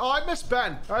fine. Oh, I miss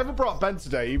Ben. I haven't brought Ben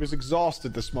today. He was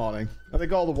exhausted this morning. I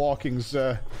think all the walking's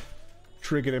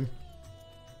triggered him.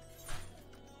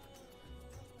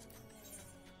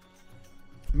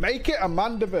 Make it a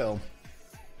Mandeville.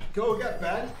 Go get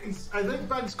Ben. I think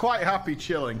Ben's quite happy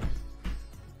chilling.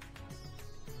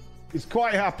 He's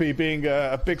quite happy being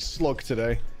a big slug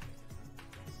today.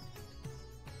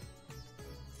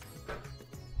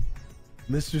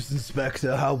 Mistress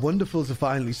Inspector, how wonderful to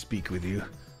finally speak with you.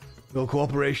 Your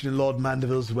cooperation in Lord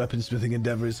Mandeville's weaponsmithing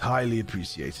endeavor is highly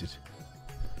appreciated.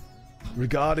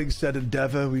 Regarding said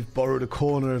endeavor, we've borrowed a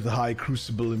corner of the High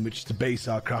Crucible in which to base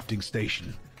our crafting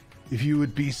station. If you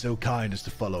would be so kind as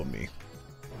to follow me.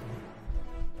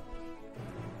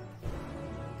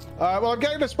 Well, I'm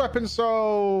getting this weapon,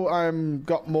 so I'm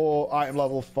got more item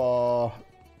level for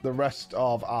the rest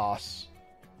of us.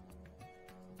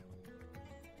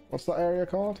 What's that area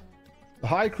called? The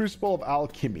High Crucible of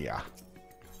Alchemia.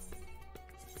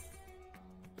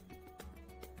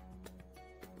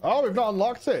 Oh, we've not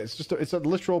unlocked it. It's just it's a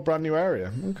literal brand new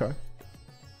area. Okay.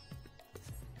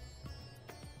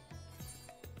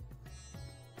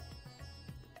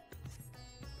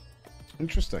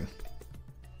 Interesting.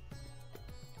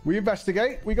 We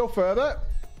investigate. We go further.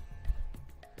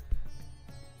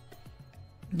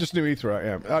 Just new etherite,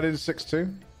 yeah. Added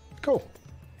 6-2. Cool.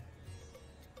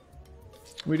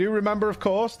 We do remember, of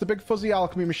course, the big fuzzy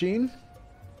alchemy machine.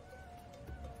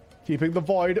 Keeping the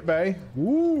void at bay.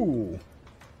 Ooh.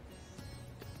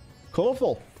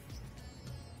 Colourful.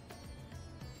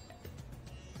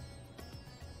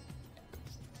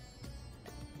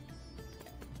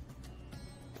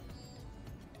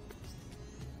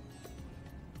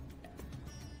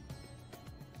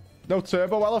 No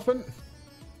turbo elephant?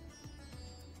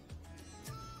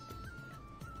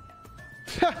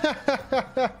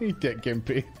 You dick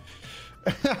gimpy.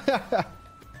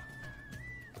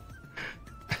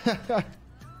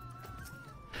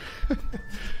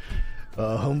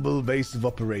 A humble base of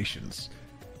operations.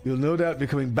 You'll no doubt be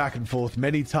coming back and forth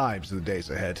many times in the days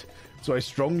ahead, so I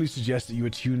strongly suggest that you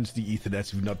attune to the Ethernet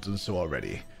if you've not done so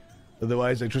already.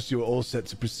 Otherwise, I trust you are all set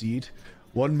to proceed.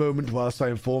 One moment whilst I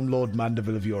inform Lord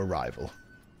Mandeville of your arrival.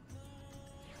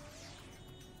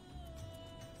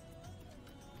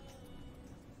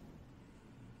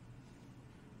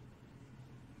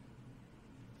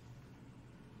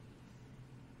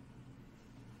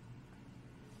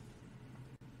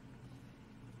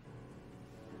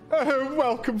 Oh,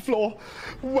 welcome, Floor.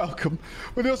 Welcome.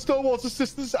 With your stalwart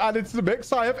assistance added to the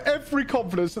mix, I have every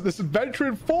confidence that this adventure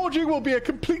in forging will be a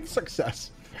complete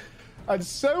success. And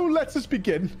so let us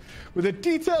begin with a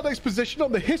detailed exposition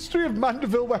on the history of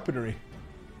Mandeville weaponry.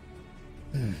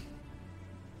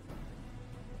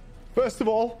 First of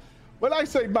all, when I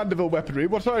say Mandeville weaponry,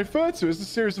 what I refer to is a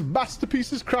series of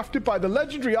masterpieces crafted by the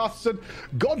legendary artisan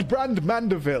Godbrand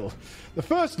Mandeville, the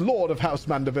first lord of House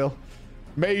Mandeville.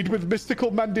 Made with mystical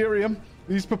Manderium,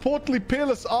 these purportedly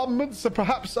peerless armaments are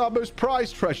perhaps our most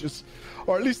prized treasures.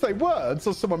 Or at least they were,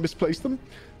 until someone misplaced them.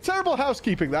 Terrible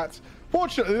housekeeping, that.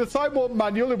 Fortunately, the time-worn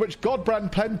manual in which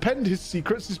Godbrand penned his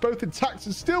secrets is both intact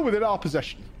and still within our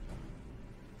possession.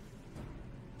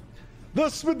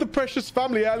 Thus, with the precious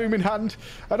family heirloom in hand,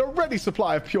 and a ready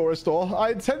supply of purest ore, I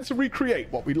intend to recreate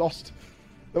what we lost.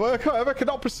 The work, however,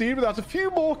 cannot proceed without a few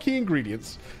more key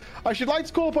ingredients. I should like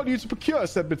to call upon you to procure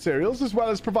said materials, as well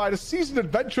as provide a seasoned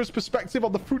adventurous perspective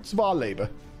on the fruits of our labor.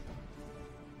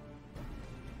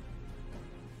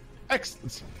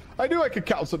 Excellent. I knew I could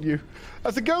count on you.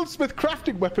 As a goldsmith,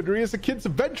 crafting weaponry is akin to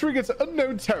venturing into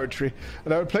unknown territory,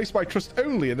 and I would place my trust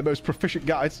only in the most proficient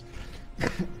guides.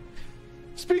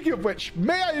 Speaking of which,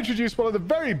 may I introduce one of the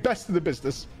very best in the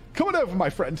business? Come on over,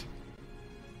 my friend.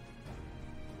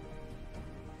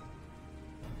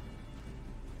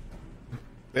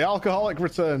 The alcoholic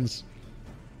returns.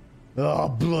 Oh,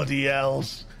 bloody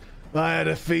hells. I had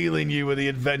a feeling you were the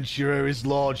adventurer his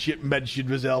lordship mentioned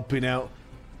was helping out.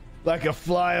 Like a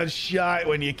fly on shite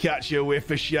when you catch a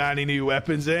whiff of shiny new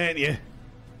weapons, ain't you?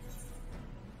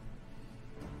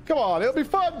 Come on, it'll be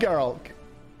fun, Geralt.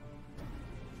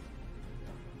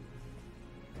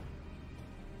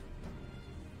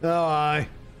 Oh, aye.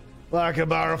 Like a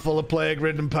barrel full of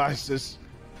plague-ridden pastors.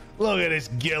 Look at this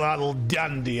gill-addled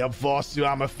dandy I'm forced to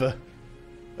hammer for.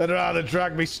 I'd rather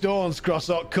drag me stones across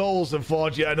hot coals than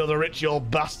forge yet another rich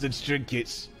old bastard's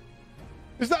trinkets.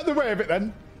 Is that the way of it,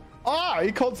 then?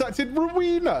 I contacted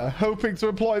Rowena, hoping to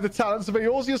employ the talents of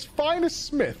Eorzea's finest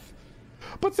smith.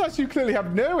 But as you clearly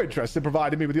have no interest in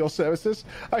providing me with your services,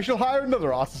 I shall hire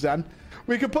another artisan.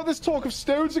 We can put this talk of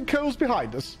stones and coals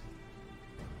behind us.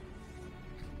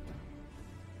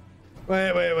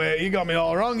 Wait, you got me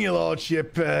all wrong, your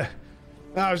lordship. That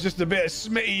was just a bit of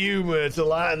smitty humour to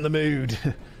lighten the mood.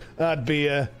 I'd be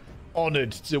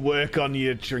honoured to work on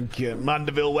your trinket.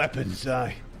 Mandeville weapons,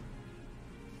 aye.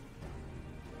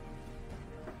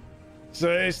 So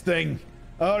here's the thing.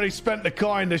 I already spent the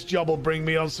coin this job will bring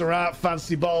me on some right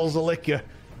fancy bottles of liquor.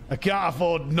 I can't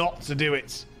afford not to do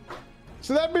it.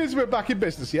 So that means we're back in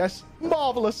business, yes?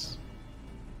 Marvellous.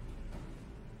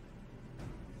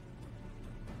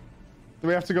 Do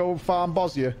we have to go farm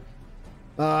Bosnia?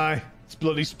 Aye, it's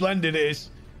bloody splendid it is.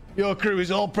 Your crew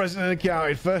is all present and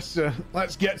accounted for, so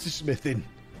let's get to smithing.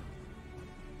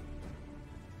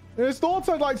 There's thoughts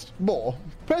I'd like more.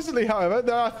 Presently, however,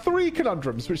 there are 3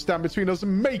 conundrums which stand between us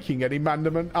and making any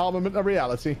armament a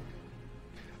reality.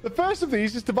 The first of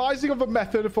these is devising of a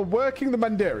method for working the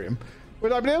Manderium.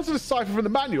 When I've been able to decipher from the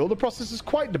manual, the process is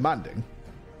quite demanding.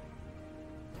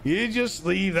 You just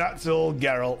leave that to old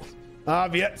Geralt.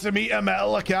 I've yet to meet a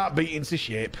metal I can't beat into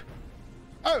shape.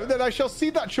 Oh, then I shall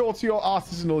cede that chore to your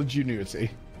artisanal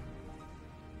ingenuity.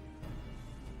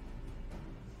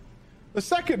 The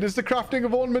second is the crafting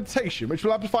of ornamentation, which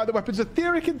will amplify the weapon's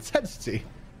etheric intensity.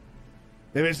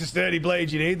 If it's a sturdy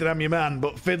blade you need, then I'm your man,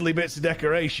 but fiddly bits of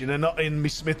decoration are not in me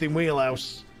smithing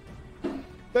wheelhouse.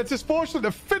 Then 'tis fortunate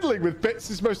that fiddling with bits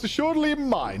is most assuredly in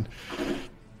mine.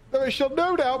 Though it shall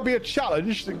no doubt be a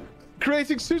challenge,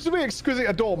 creating suitably exquisite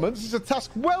adornments is a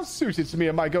task well suited to me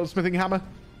and my goldsmithing hammer.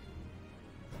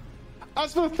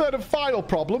 As for the third and final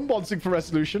problem, wanting for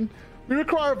resolution, we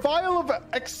require a vial of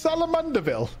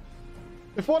Mandeville.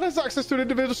 If one has access to an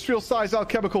industrial-sized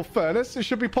alchemical furnace, it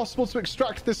should be possible to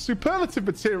extract this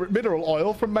superlative mineral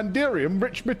oil from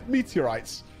Manderium-rich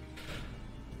meteorites.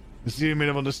 Assuming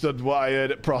I've understood what I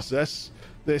heard at process,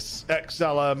 this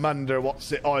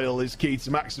Exalamander oil is key to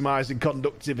maximising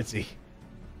conductivity.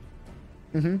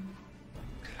 And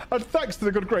thanks to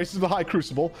the good graces of the High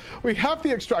Crucible, we have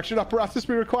the extraction apparatus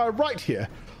we require right here.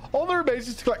 All that remains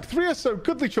is to collect 3 or so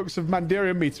goodly chunks of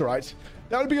Manderium meteorite.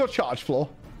 That would be your charge floor.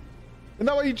 Isn't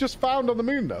that what you just found on the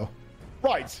moon, though?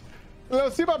 Right.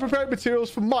 Let's see about preparing materials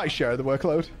for my share of the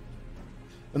workload.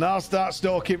 And I'll start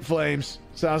stoking flames.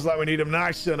 Sounds like we need them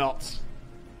nice and hot.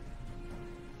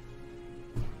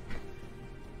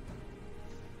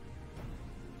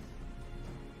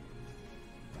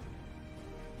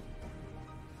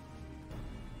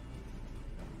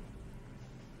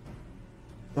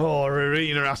 Oh,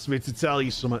 Rowena asked me to tell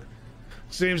you something.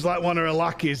 Seems like one of her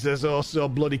lackeys has also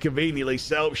bloody conveniently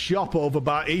set up shop over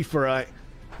by Aetherite.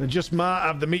 And just might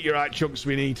have the meteorite chunks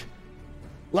we need.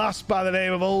 Last by the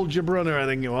name of Old Jabrunner, I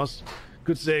think it was.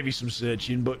 Could save you some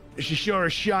searching, but she sure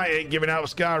as shite ain't giving out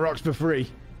Skyrocks for free.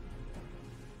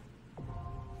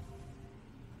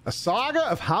 A saga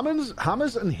of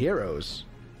hammers and heroes.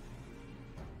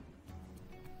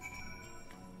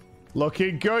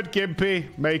 Looking good,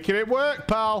 Gimpy. Making it work,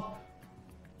 pal.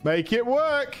 Make it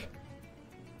work.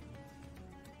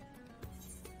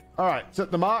 Alright, to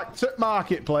the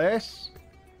marketplace.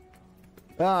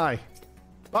 Aye.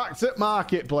 Back to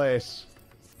marketplace.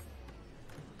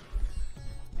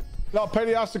 Not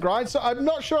penny house to grind. So I'm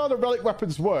not sure how the relic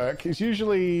weapons work. It's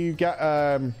usually you get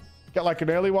like an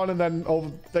early one and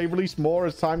then they release more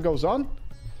as time goes on.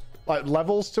 Like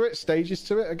levels to it, stages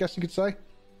to it, I guess you could say.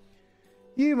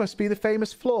 You must be the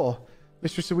famous Floor.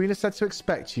 Mistress Rowena said to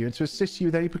expect you and to assist you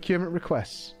with any procurement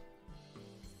requests.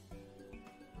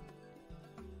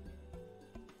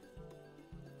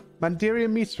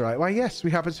 Mandirian meteorite. Why, yes,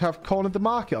 we happen to have cornered the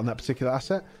market on that particular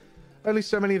asset. Only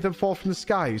so many of them fall from the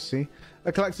sky, you see.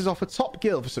 Our collectors offer top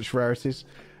gill for such rarities.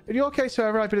 In your case,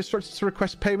 however, I've been instructed to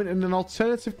request payment in an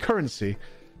alternative currency.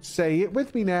 Say it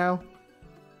with me now.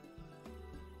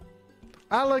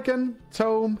 Allegan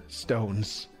Tome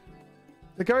Stones.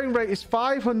 The going rate is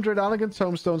 500 Allegan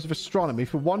Tome Stones of Astronomy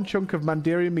for one chunk of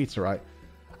Mandirian meteorite.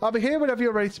 I'll be here whenever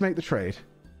you're ready to make the trade.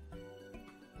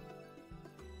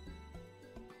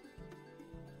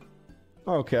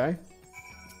 Okay.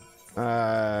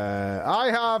 I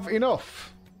have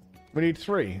enough. We need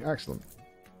 3. Excellent.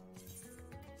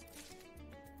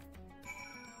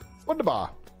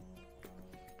 Wunderbar.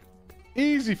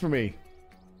 Easy for me.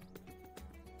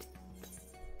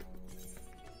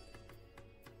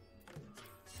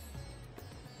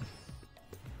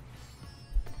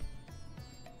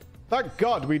 Thank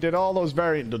God we did all those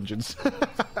variant dungeons.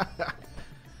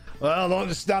 Well, don't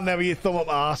just stand there with your thumb up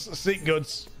arse. Seek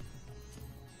goods.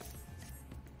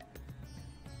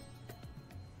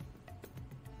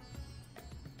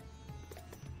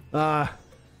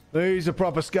 These are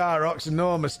proper Skyrocks and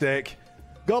no mistake.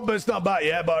 Godbird's not back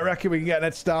yet, but I reckon we can get an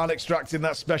head start extracting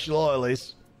that special oil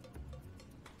is.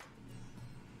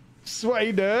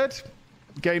 Sweaty nerd.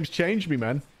 Game's changed me,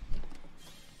 man.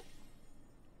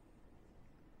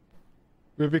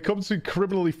 We've become too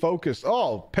criminally focused.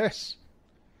 Oh, piss.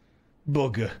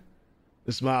 Bugger.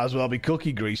 This might as well be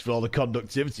cookie grease for all the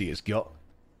conductivity it's got.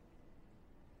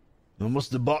 I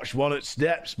must have botched one at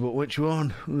steps, but which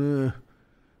one?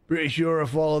 Pretty sure I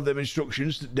followed them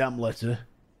instructions to damn letter.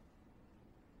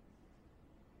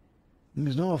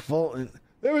 There's no fault in...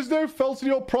 There was no fault in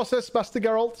your process, Master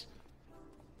Geralt.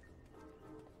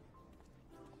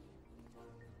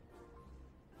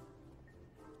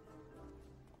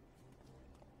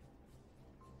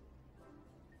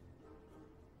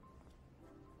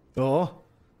 Oh?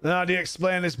 How do you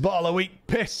explain this bottle of weak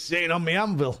piss sitting on me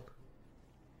anvil?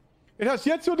 It has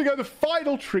yet to undergo the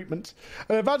final treatment,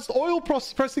 an advanced oil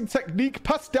processing technique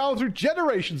passed down through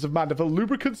generations of Mandeville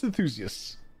lubricants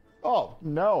enthusiasts. Oh,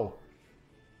 no.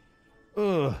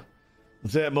 Ugh.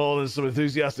 It'll take more than some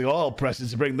enthusiastic oil presses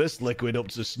to bring this liquid up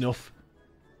to snuff.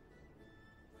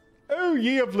 Oh,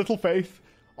 ye of little faith,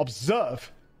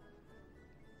 observe.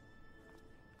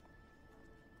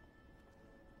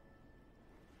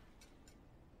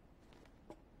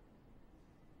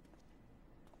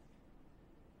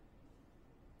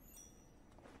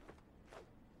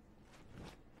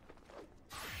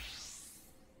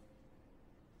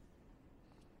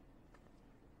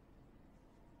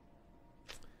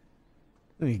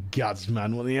 Gods,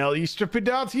 man, what the hell are you stripping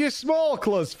down to your small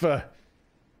clothes for?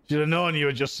 Should have known you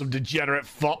were just some degenerate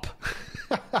fop.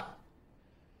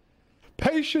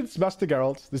 Patience, Master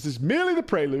Geralt. This is merely the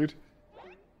prelude.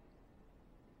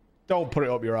 Don't put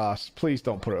it up your ass. Please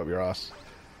don't put it up your ass.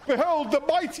 Behold the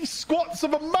mighty squats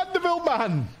of a Mandeville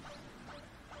man!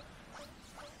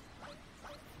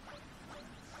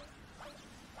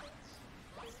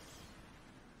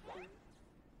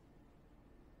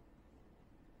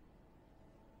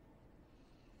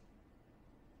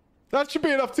 That should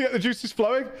be enough to get the juices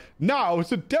flowing. Now,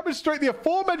 to demonstrate the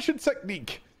aforementioned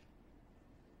technique.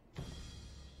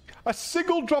 A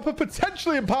single drop of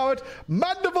potentially empowered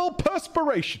Mandeville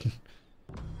perspiration.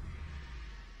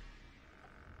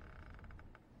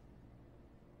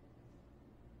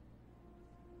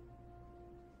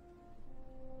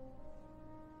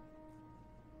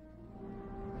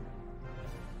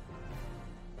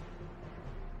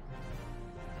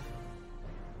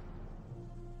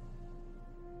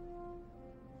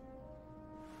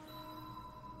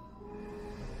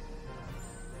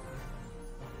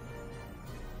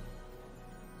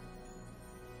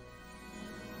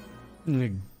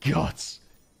 Gods.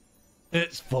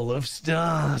 It's full of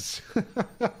stars.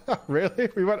 Really?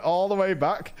 We went all the way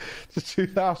back to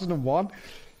 2001?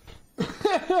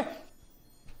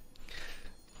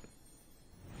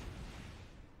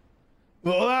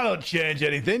 Well, that don't change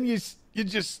anything. You're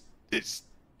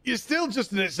still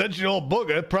just an eccentric old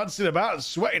bugger prancing about and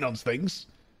sweating on things.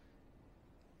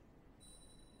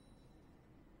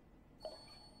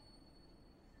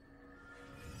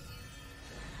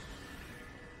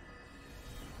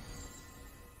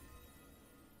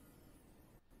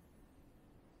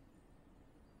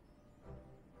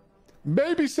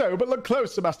 Maybe so, but look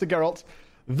closer, Master Geralt.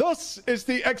 Thus is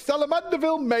the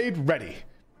Excelamandaville made ready.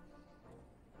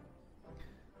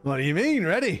 What do you mean,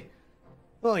 ready?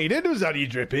 All you did was add your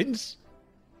drippings.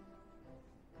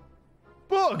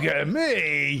 Bugger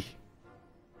me!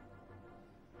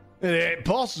 It ain't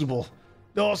possible.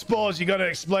 Don't suppose you're gonna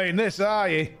explain this, are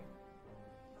you?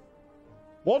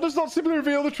 One does not simply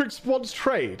reveal the tricks of one's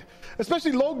trade,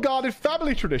 especially long-guarded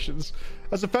family traditions.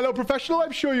 As a fellow professional,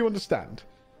 I'm sure you understand.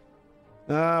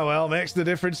 Ah, well, makes the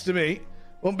difference to me.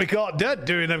 Won't be caught dead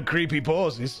doing them creepy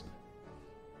poses.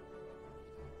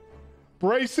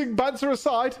 Bracing banter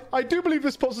aside, I do believe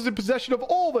this puts us in possession of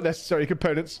all the necessary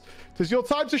components. 'Tis your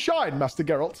time to shine, Master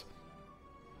Geralt.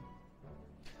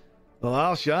 Well,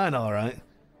 I'll shine, all right.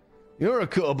 You're a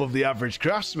cut above the average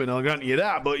craftsman, I'll grant you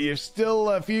that, but you've still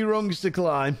a few rungs to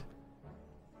climb.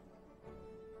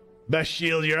 Best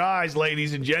shield your eyes,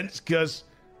 ladies and gents, because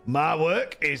my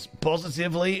work is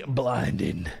positively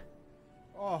blinding.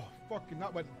 Oh, fucking,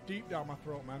 that went deep down my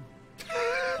throat, man.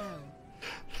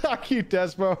 Thank you,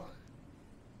 Desmo.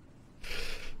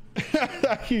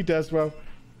 Thank you, Desmo.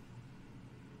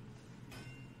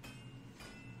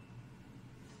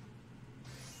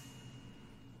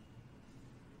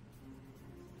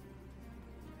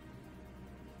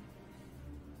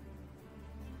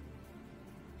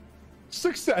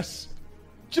 Success!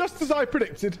 Just as I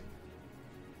predicted.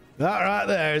 That right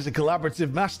there is a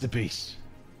collaborative masterpiece.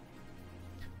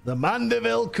 The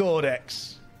Mandeville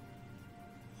Codex.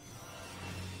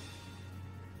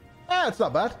 Ah, it's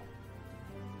not bad.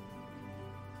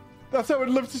 That's how I would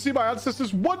love to see my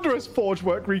ancestors' wondrous forge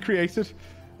work recreated.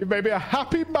 It made me a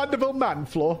happy Mandeville man,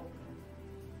 Floor.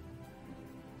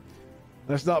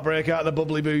 Let's not break out the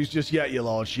bubbly booze just yet, your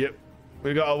lordship.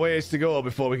 We've got a ways to go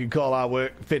before we can call our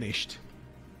work finished.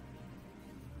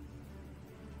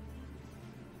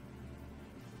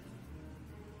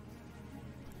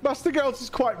 Master Geralt is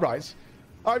quite right.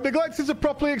 I've neglected to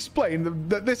properly explain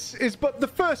that this is but the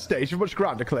first stage of much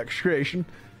grander creation.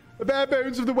 The bare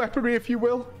bones of the weaponry, if you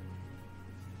will.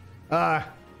 Ah,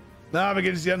 now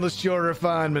begins the endless chore of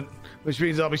refinement, which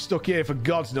means I'll be stuck here for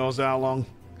God knows how long.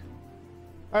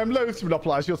 I am loath to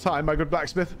monopolize your time, my good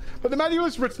blacksmith, but the manual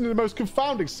is written in the most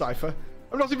confounding cipher.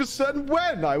 I'm not even certain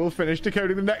when I will finish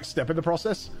decoding the next step in the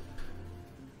process.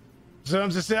 So I'm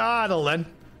to sit idle then.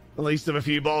 At least have a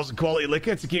few bottles of quality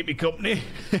liquor to keep me company.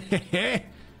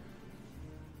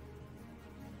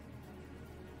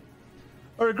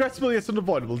 A regrettable yet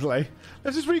unavoidable delay.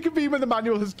 Let us reconvene when the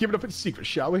manual has given up its secret,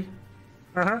 shall we?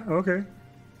 Okay.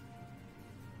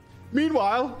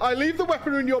 Meanwhile, I leave the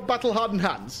weaponry in your battle-hardened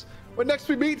hands. When next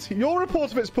we meet, your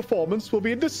report of its performance will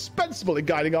be indispensable in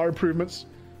guiding our improvements.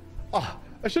 Ah,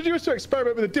 I should you wish to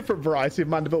experiment with a different variety of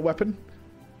Mandeville weapon.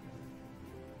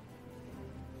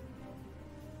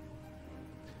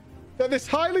 That this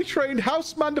highly trained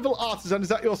House Mandeville artisan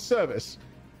is at your service.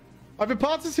 I've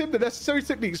imparted to him the necessary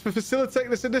techniques for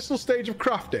facilitating this initial stage of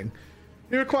crafting.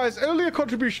 He requires only a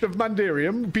contribution of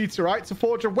Mandarium, Beaterite, to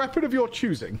forge a weapon of your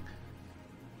choosing.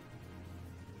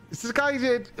 Is this guy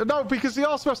did no, because he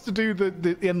also has to do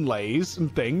the inlays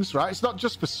and things, right? It's not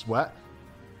just for sweat.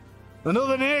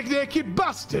 Another naked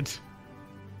bastard.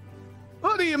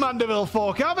 What do you Mandeville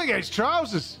folk have against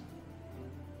trousers?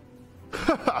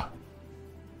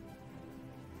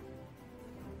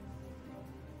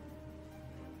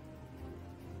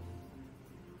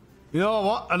 You know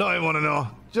what? I don't even want to know.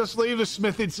 Just leave the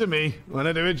smithing to me. When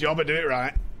I do a job, I do it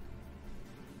right.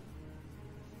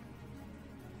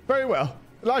 Very well.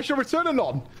 And I shall return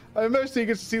anon. I am most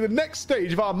eager to see the next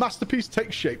stage of our masterpiece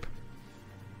take shape.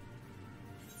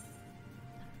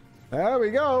 There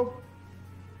we go.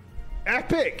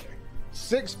 Epic.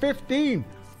 6:15.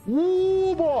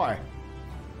 Woo boy.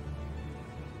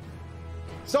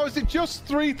 So is it just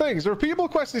 3 things? A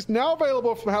repeatable quest is now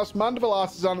available from House Mandeville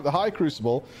Artisan at the High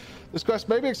Crucible. This quest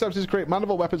may be accepted to create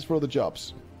Mandeville weapons for other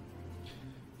jobs.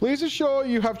 Please ensure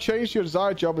you have changed your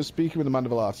desired job as speaking with the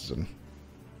Mandeville Artisan.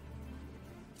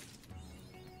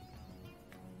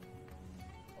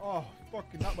 Oh,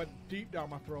 fucking, that went deep down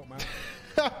my throat, man.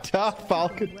 Darth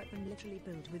Falcon. Weapon literally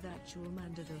built with actual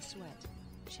Mandeville sweat.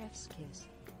 Chef's kiss.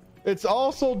 It's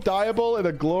also dyeable in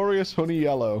a glorious honey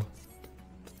yellow.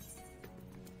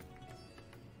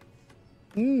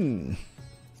 Mmm.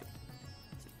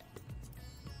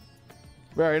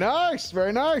 Very nice,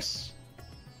 very nice.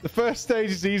 The first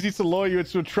stage is easy to lure you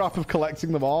into a trap of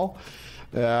collecting them all.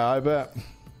 Yeah, I bet.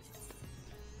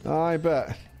 I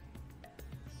bet.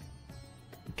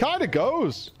 Kind of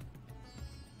goes.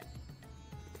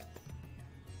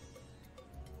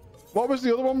 What was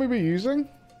the other one we were using?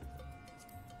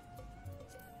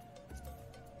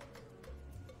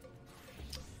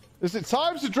 Is it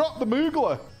time to drop the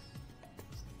Moogler?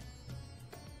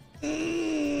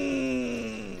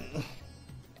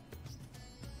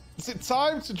 Is it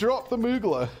time to drop the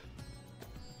Moogler?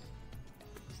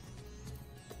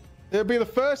 It'll be the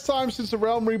first time since the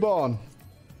Realm Reborn.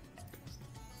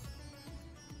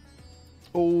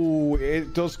 Oh,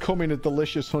 it does come in a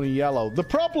delicious honey yellow. The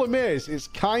problem is, it's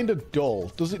kind of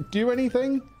dull. Does it do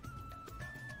anything?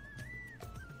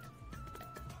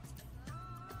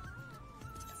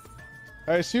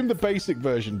 I assume the basic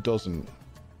version doesn't.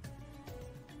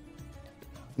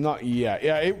 Not yet.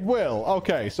 Yeah, it will.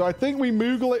 Okay, so I think we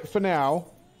Moogle it for now.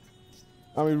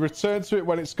 And we return to it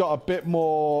when it's got a bit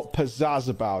more pizzazz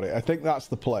about it. I think that's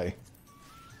the play.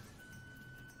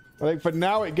 I think for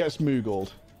now it gets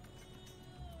Moogled.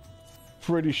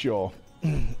 Pretty sure.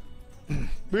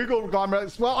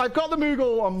 Moogle, well, I've got the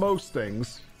Moogle on most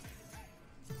things.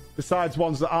 Besides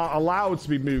ones that aren't allowed to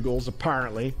be Moogles,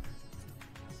 apparently.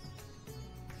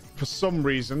 For some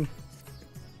reason.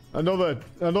 Another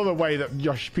way that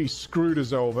Yosh P screwed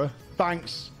us over.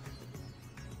 Thanks.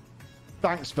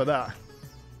 Thanks for that.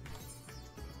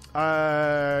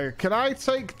 Can I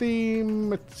take the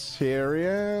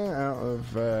materia out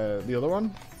of the other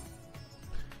one?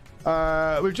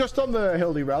 We've just done the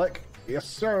Hildy relic. Yes,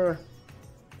 sir.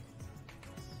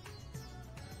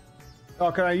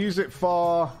 Oh, can I use it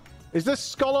for... Is this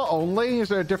Scholar only? Is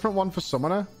there a different one for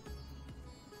Summoner?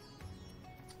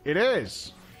 It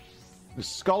is. It's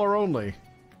Scholar only.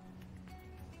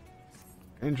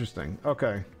 Interesting.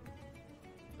 Okay.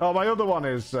 Oh, my other one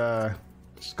is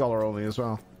Scholar only as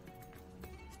well.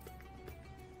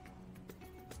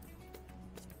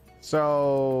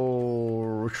 So...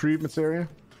 Retrieve materia.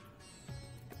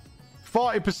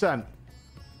 40%.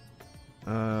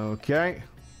 Okay.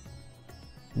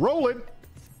 Rolling.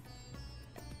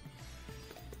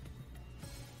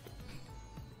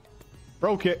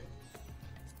 Broke it.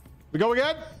 We go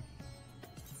again.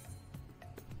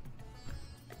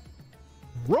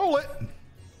 Roll it.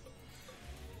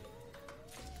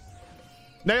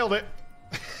 Nailed it.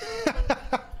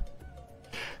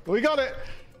 We got it.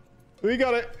 We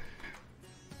got it.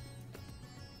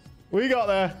 We got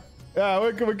there. Yeah,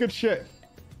 we're good shit.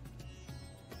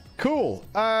 Cool.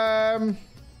 Oh, I'm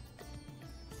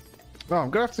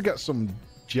gonna have to get some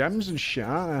gems and shit,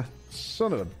 aren't I?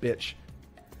 Son of a bitch.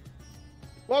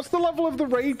 What's the level of the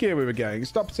raid gear we were getting?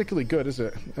 It's not particularly good, is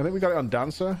it? I think we got it on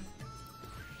Dancer.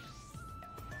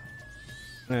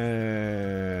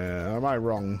 Am I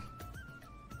wrong?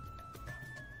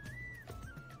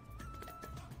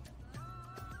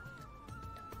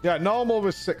 Yeah, normal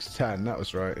was 610. That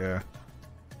was right, yeah.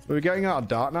 Were we getting out on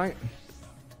Dark Knight?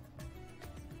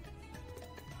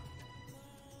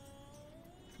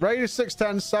 Raid is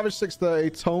 610, Savage 630,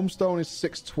 Tombstone is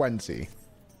 620.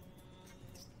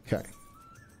 Okay.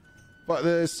 But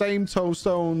the same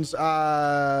tombstones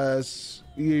as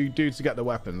you do to get the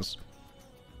weapons.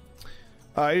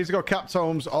 You need to go Cap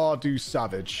Tomes or do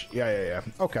Savage. Yeah.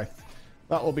 Okay.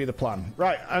 That will be the plan.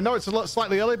 Right. I know it's a little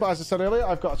slightly early, but as I said earlier,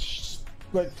 I've got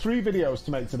like 3 videos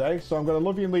to make today. So I'm going to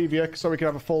love you and leave you so we can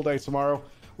have a full day tomorrow.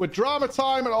 With drama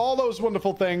time and all those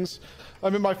wonderful things.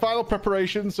 I'm in my final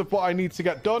preparations of what I need to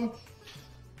get done.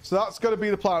 So that's going to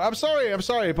be the plan. I'm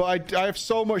sorry, but I have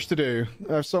so much to do.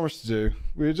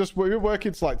 We were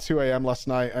working till like 2 a.m. last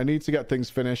night. I need to get things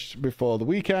finished before the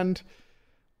weekend,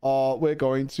 or we're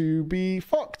going to be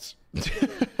fucked.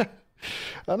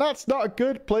 And that's not a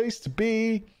good place to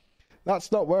be.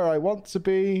 That's not where I want to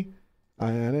be. So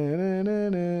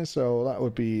that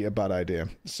would be a bad idea.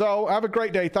 So have a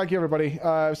great day. Thank you, everybody.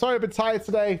 Sorry I've been tired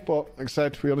today, but like I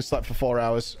said, we only slept for 4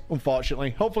 hours, unfortunately.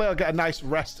 Hopefully I'll get a nice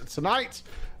rest tonight,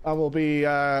 and we'll be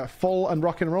full and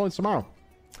rocking and rolling tomorrow.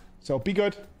 So be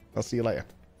good. I'll see you later.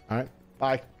 All right.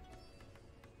 Bye.